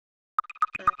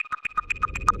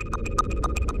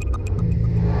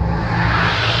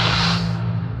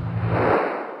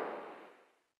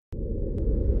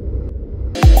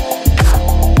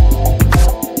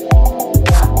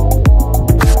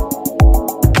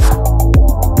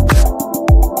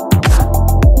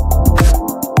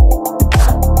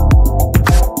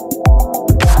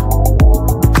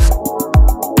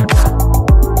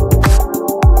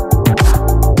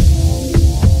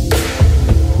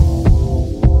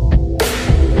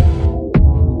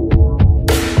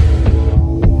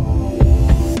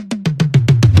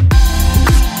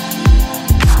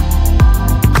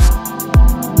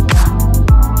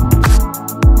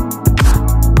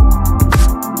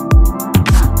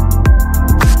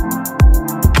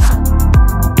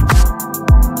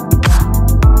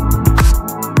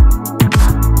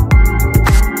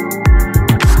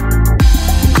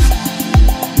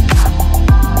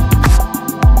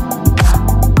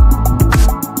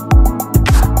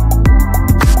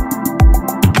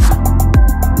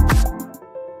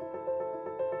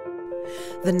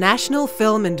 The National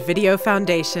Film and Video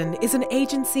Foundation is an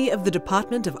agency of the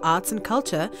Department of Arts and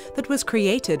Culture that was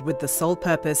created with the sole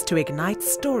purpose to ignite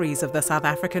stories of the South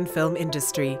African film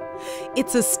industry.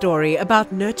 It's a story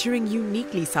about nurturing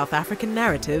uniquely South African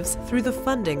narratives through the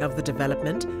funding of the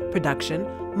development, production,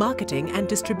 marketing and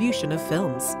distribution of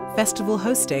films, festival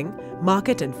hosting,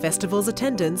 market and festivals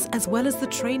attendance, as well as the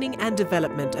training and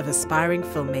development of aspiring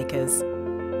filmmakers.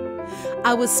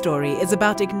 Our story is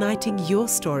about igniting your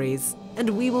stories,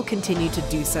 and we will continue to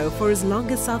do so for as long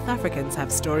as South Africans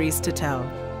have stories to tell.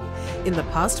 In the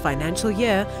past financial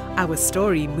year, our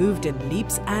story moved in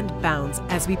leaps and bounds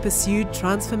as we pursued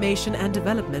transformation and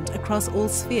development across all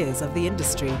spheres of the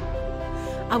industry.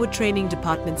 Our training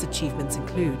department's achievements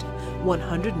include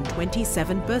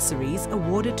 127 bursaries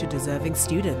awarded to deserving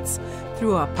students.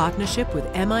 Through our partnership with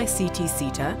MICT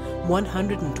CETA,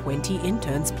 120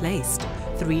 interns placed,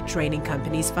 3 training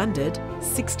companies funded,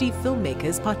 60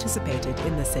 filmmakers participated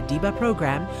in the Sediba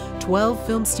program, 12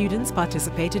 film students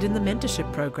participated in the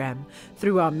mentorship program.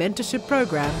 Through our mentorship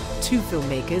program, 2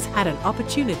 filmmakers had an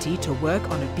opportunity to work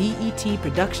on a BET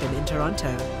production in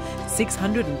Toronto.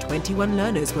 621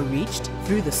 learners were reached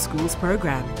through the school's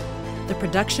program. The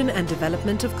production and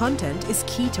development of content is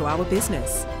key to our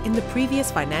business. In the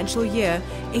previous financial year,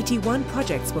 81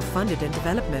 projects were funded in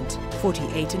development,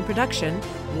 48 in production,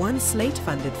 1 slate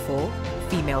funded for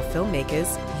female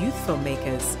filmmakers, youth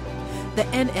filmmakers. The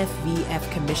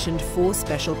NFVF commissioned 4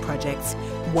 special projects,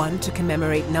 1 to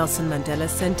commemorate Nelson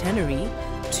Mandela's centenary,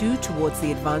 2 towards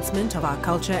the advancement of our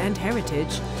culture and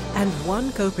heritage, and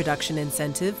 1 co-production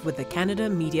incentive with the Canada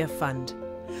Media Fund.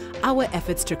 Our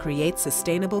efforts to create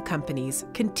sustainable companies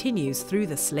continues through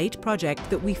the slate project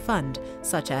that we fund,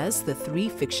 such as the 3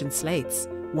 fiction slates,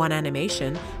 1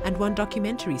 animation and 1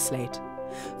 documentary slate.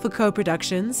 For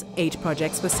co-productions, 8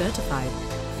 projects were certified,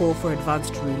 4 for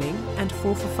advanced ruling and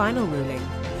 4 for final ruling.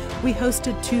 We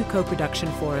hosted 2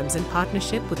 co-production forums in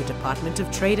partnership with the Department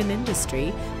of Trade and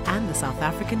Industry and the South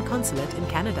African Consulate in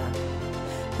Canada.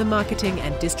 The Marketing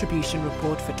and Distribution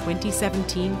Report for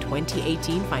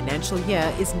 2017-2018 financial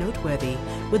year is noteworthy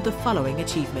with the following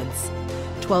achievements.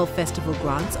 12 festival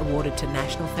grants awarded to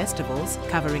national festivals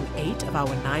covering 8 of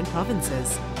our 9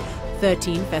 provinces.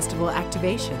 13 festival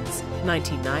activations,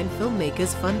 99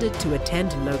 filmmakers funded to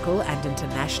attend local and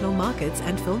international markets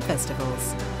and film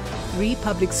festivals, 3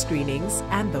 public screenings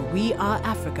and the We Are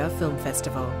Africa Film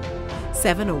Festival,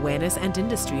 7 awareness and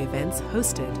industry events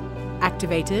hosted,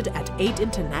 activated at 8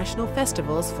 international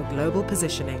festivals for global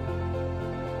positioning.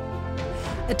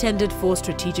 Attended 4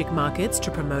 strategic markets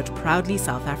to promote proudly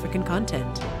South African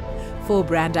content. 4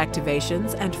 brand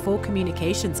activations and 4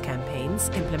 communications campaigns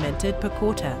implemented per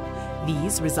quarter.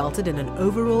 These resulted in an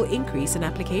overall increase in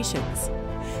applications.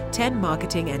 10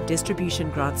 marketing and distribution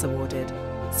grants awarded.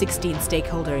 16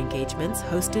 stakeholder engagements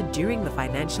hosted during the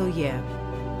financial year.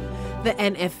 The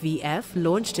NFVF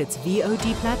launched its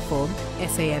VOD platform,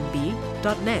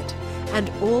 samb.net,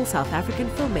 and all South African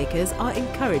filmmakers are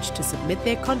encouraged to submit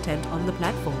their content on the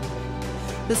platform.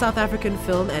 The South African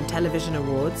Film and Television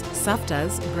Awards,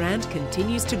 SAFTA's, brand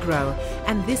continues to grow,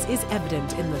 and this is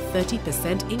evident in the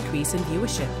 30% increase in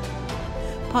viewership.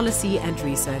 Policy and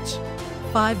research.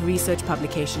 5 research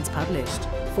publications published,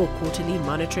 4 quarterly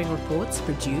monitoring reports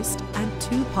produced, and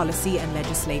 2 policy and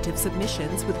legislative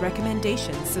submissions with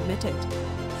recommendations submitted.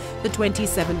 The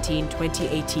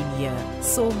 2017-2018 year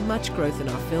saw much growth in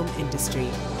our film industry.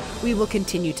 We will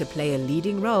continue to play a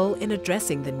leading role in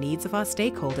addressing the needs of our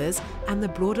stakeholders and the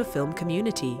broader film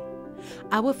community.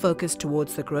 Our focus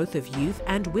towards the growth of youth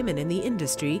and women in the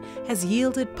industry has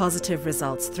yielded positive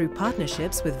results through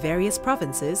partnerships with various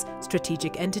provinces,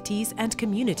 strategic entities, and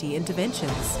community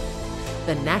interventions.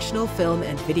 The National Film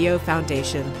and Video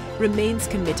Foundation remains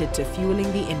committed to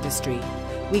fueling the industry.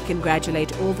 We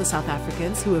congratulate all the South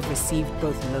Africans who have received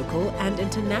both local and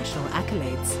international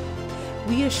accolades.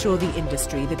 We assure the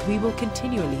industry that we will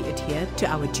continually adhere to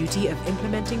our duty of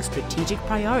implementing strategic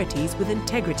priorities with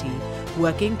integrity,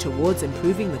 working towards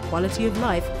improving the quality of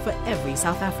life for every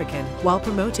South African while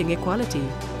promoting equality,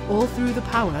 all through the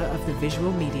power of the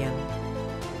visual medium.